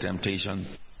not into temptation,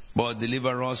 but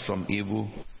deliver us from evil.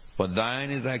 For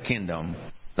thine is thy kingdom,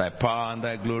 thy power and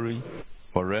thy glory,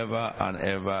 forever and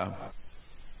ever.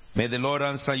 May the Lord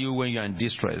answer you when you are in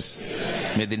distress.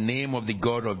 May the name of the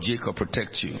God of Jacob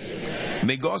protect you.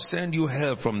 May God send you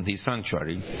help from his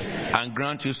sanctuary and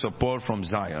grant you support from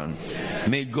Zion.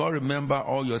 May God remember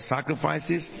all your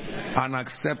sacrifices and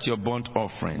accept your burnt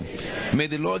offering. May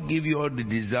the Lord give you all the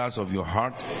desires of your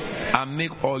heart and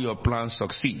make all your plans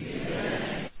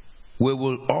succeed. We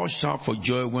will all shout for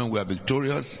joy when we are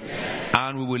victorious,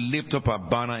 and we will lift up our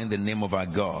banner in the name of our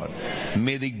God.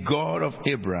 May the God of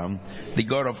Abraham, the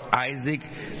God of Isaac,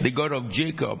 the God of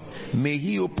Jacob, may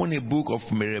he open a book of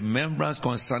remembrance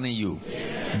concerning you.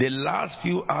 The last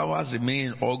few hours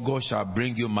remaining in August shall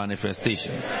bring you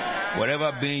manifestation.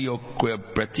 Whatever being your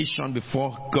petition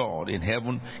before God in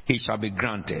heaven, it shall be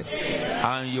granted.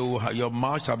 And your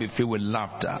mouth shall be filled with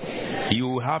laughter. You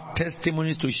will have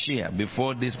testimonies to share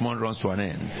before this month runs to an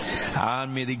end.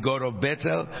 And may the God of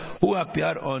Bethel, who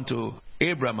appeared unto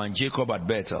Abraham and Jacob at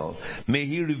Bethel, may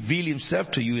he reveal himself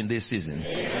to you in this season.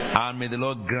 And may the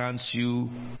Lord grant you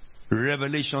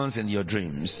revelations in your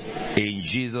dreams. In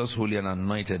Jesus' holy and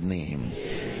anointed name.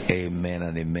 Amen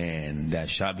and amen. There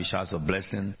shall be showers of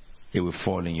blessing. It will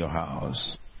fall in your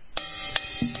house.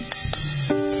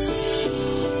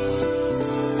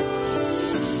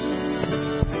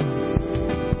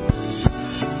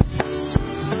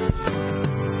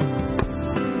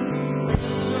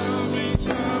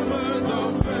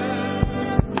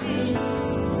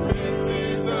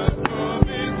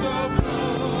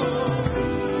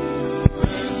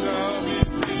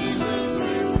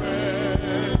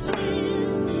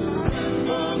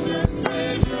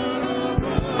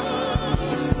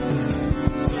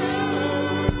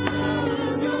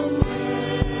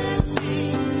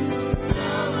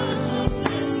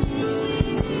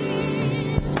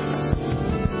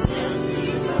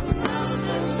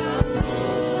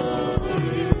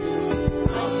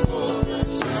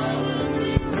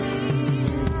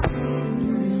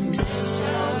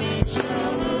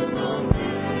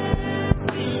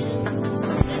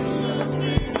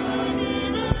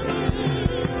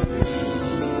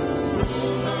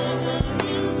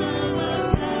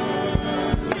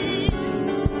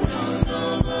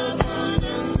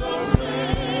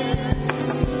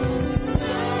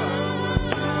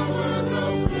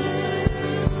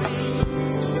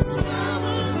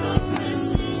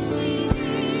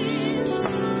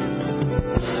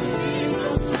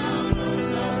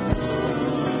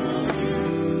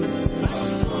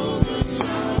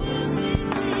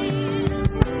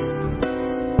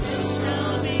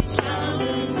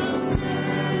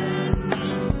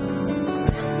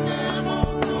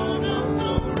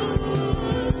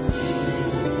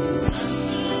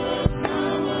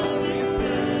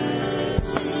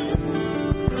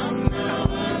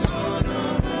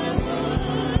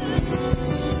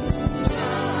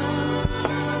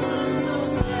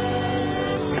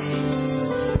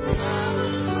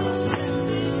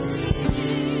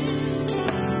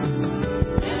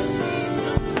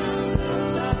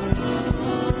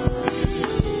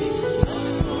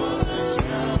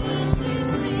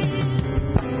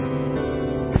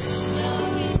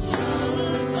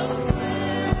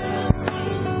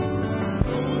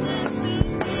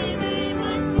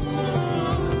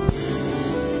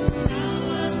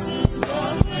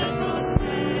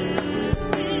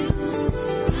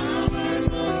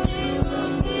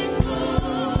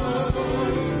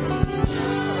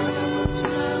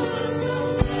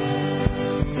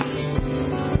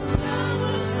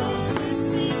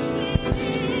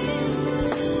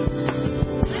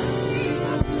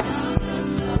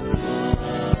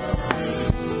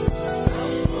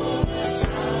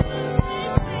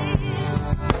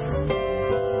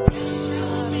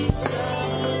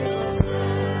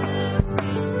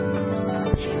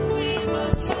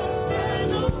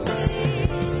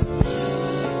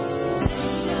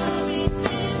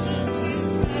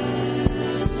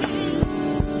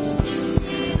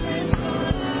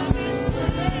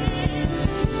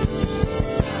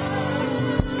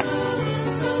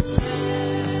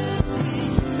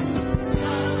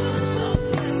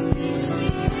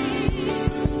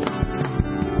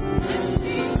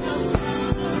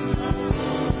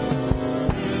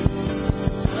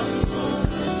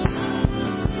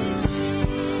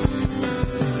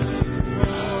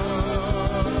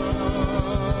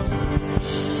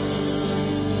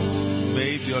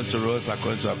 To us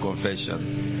according to our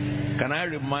confession. Can I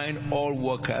remind all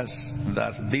workers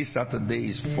that this Saturday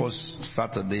is first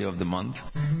Saturday of the month,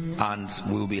 And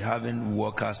we'll be having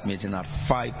workers meeting at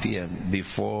 5 p.m.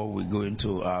 before we go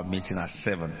into our meeting at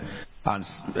 7. And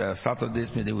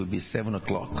Saturday's meeting will be 7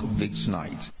 o'clock, Vic's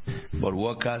night. But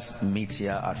workers meet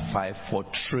here at 5 for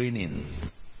training.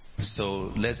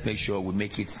 So let's make sure we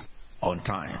make it on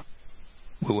time.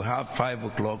 We will have 5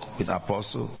 o'clock with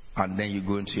Apostle, and then you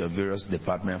go into your various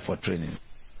departments for training.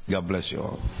 God bless you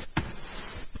all.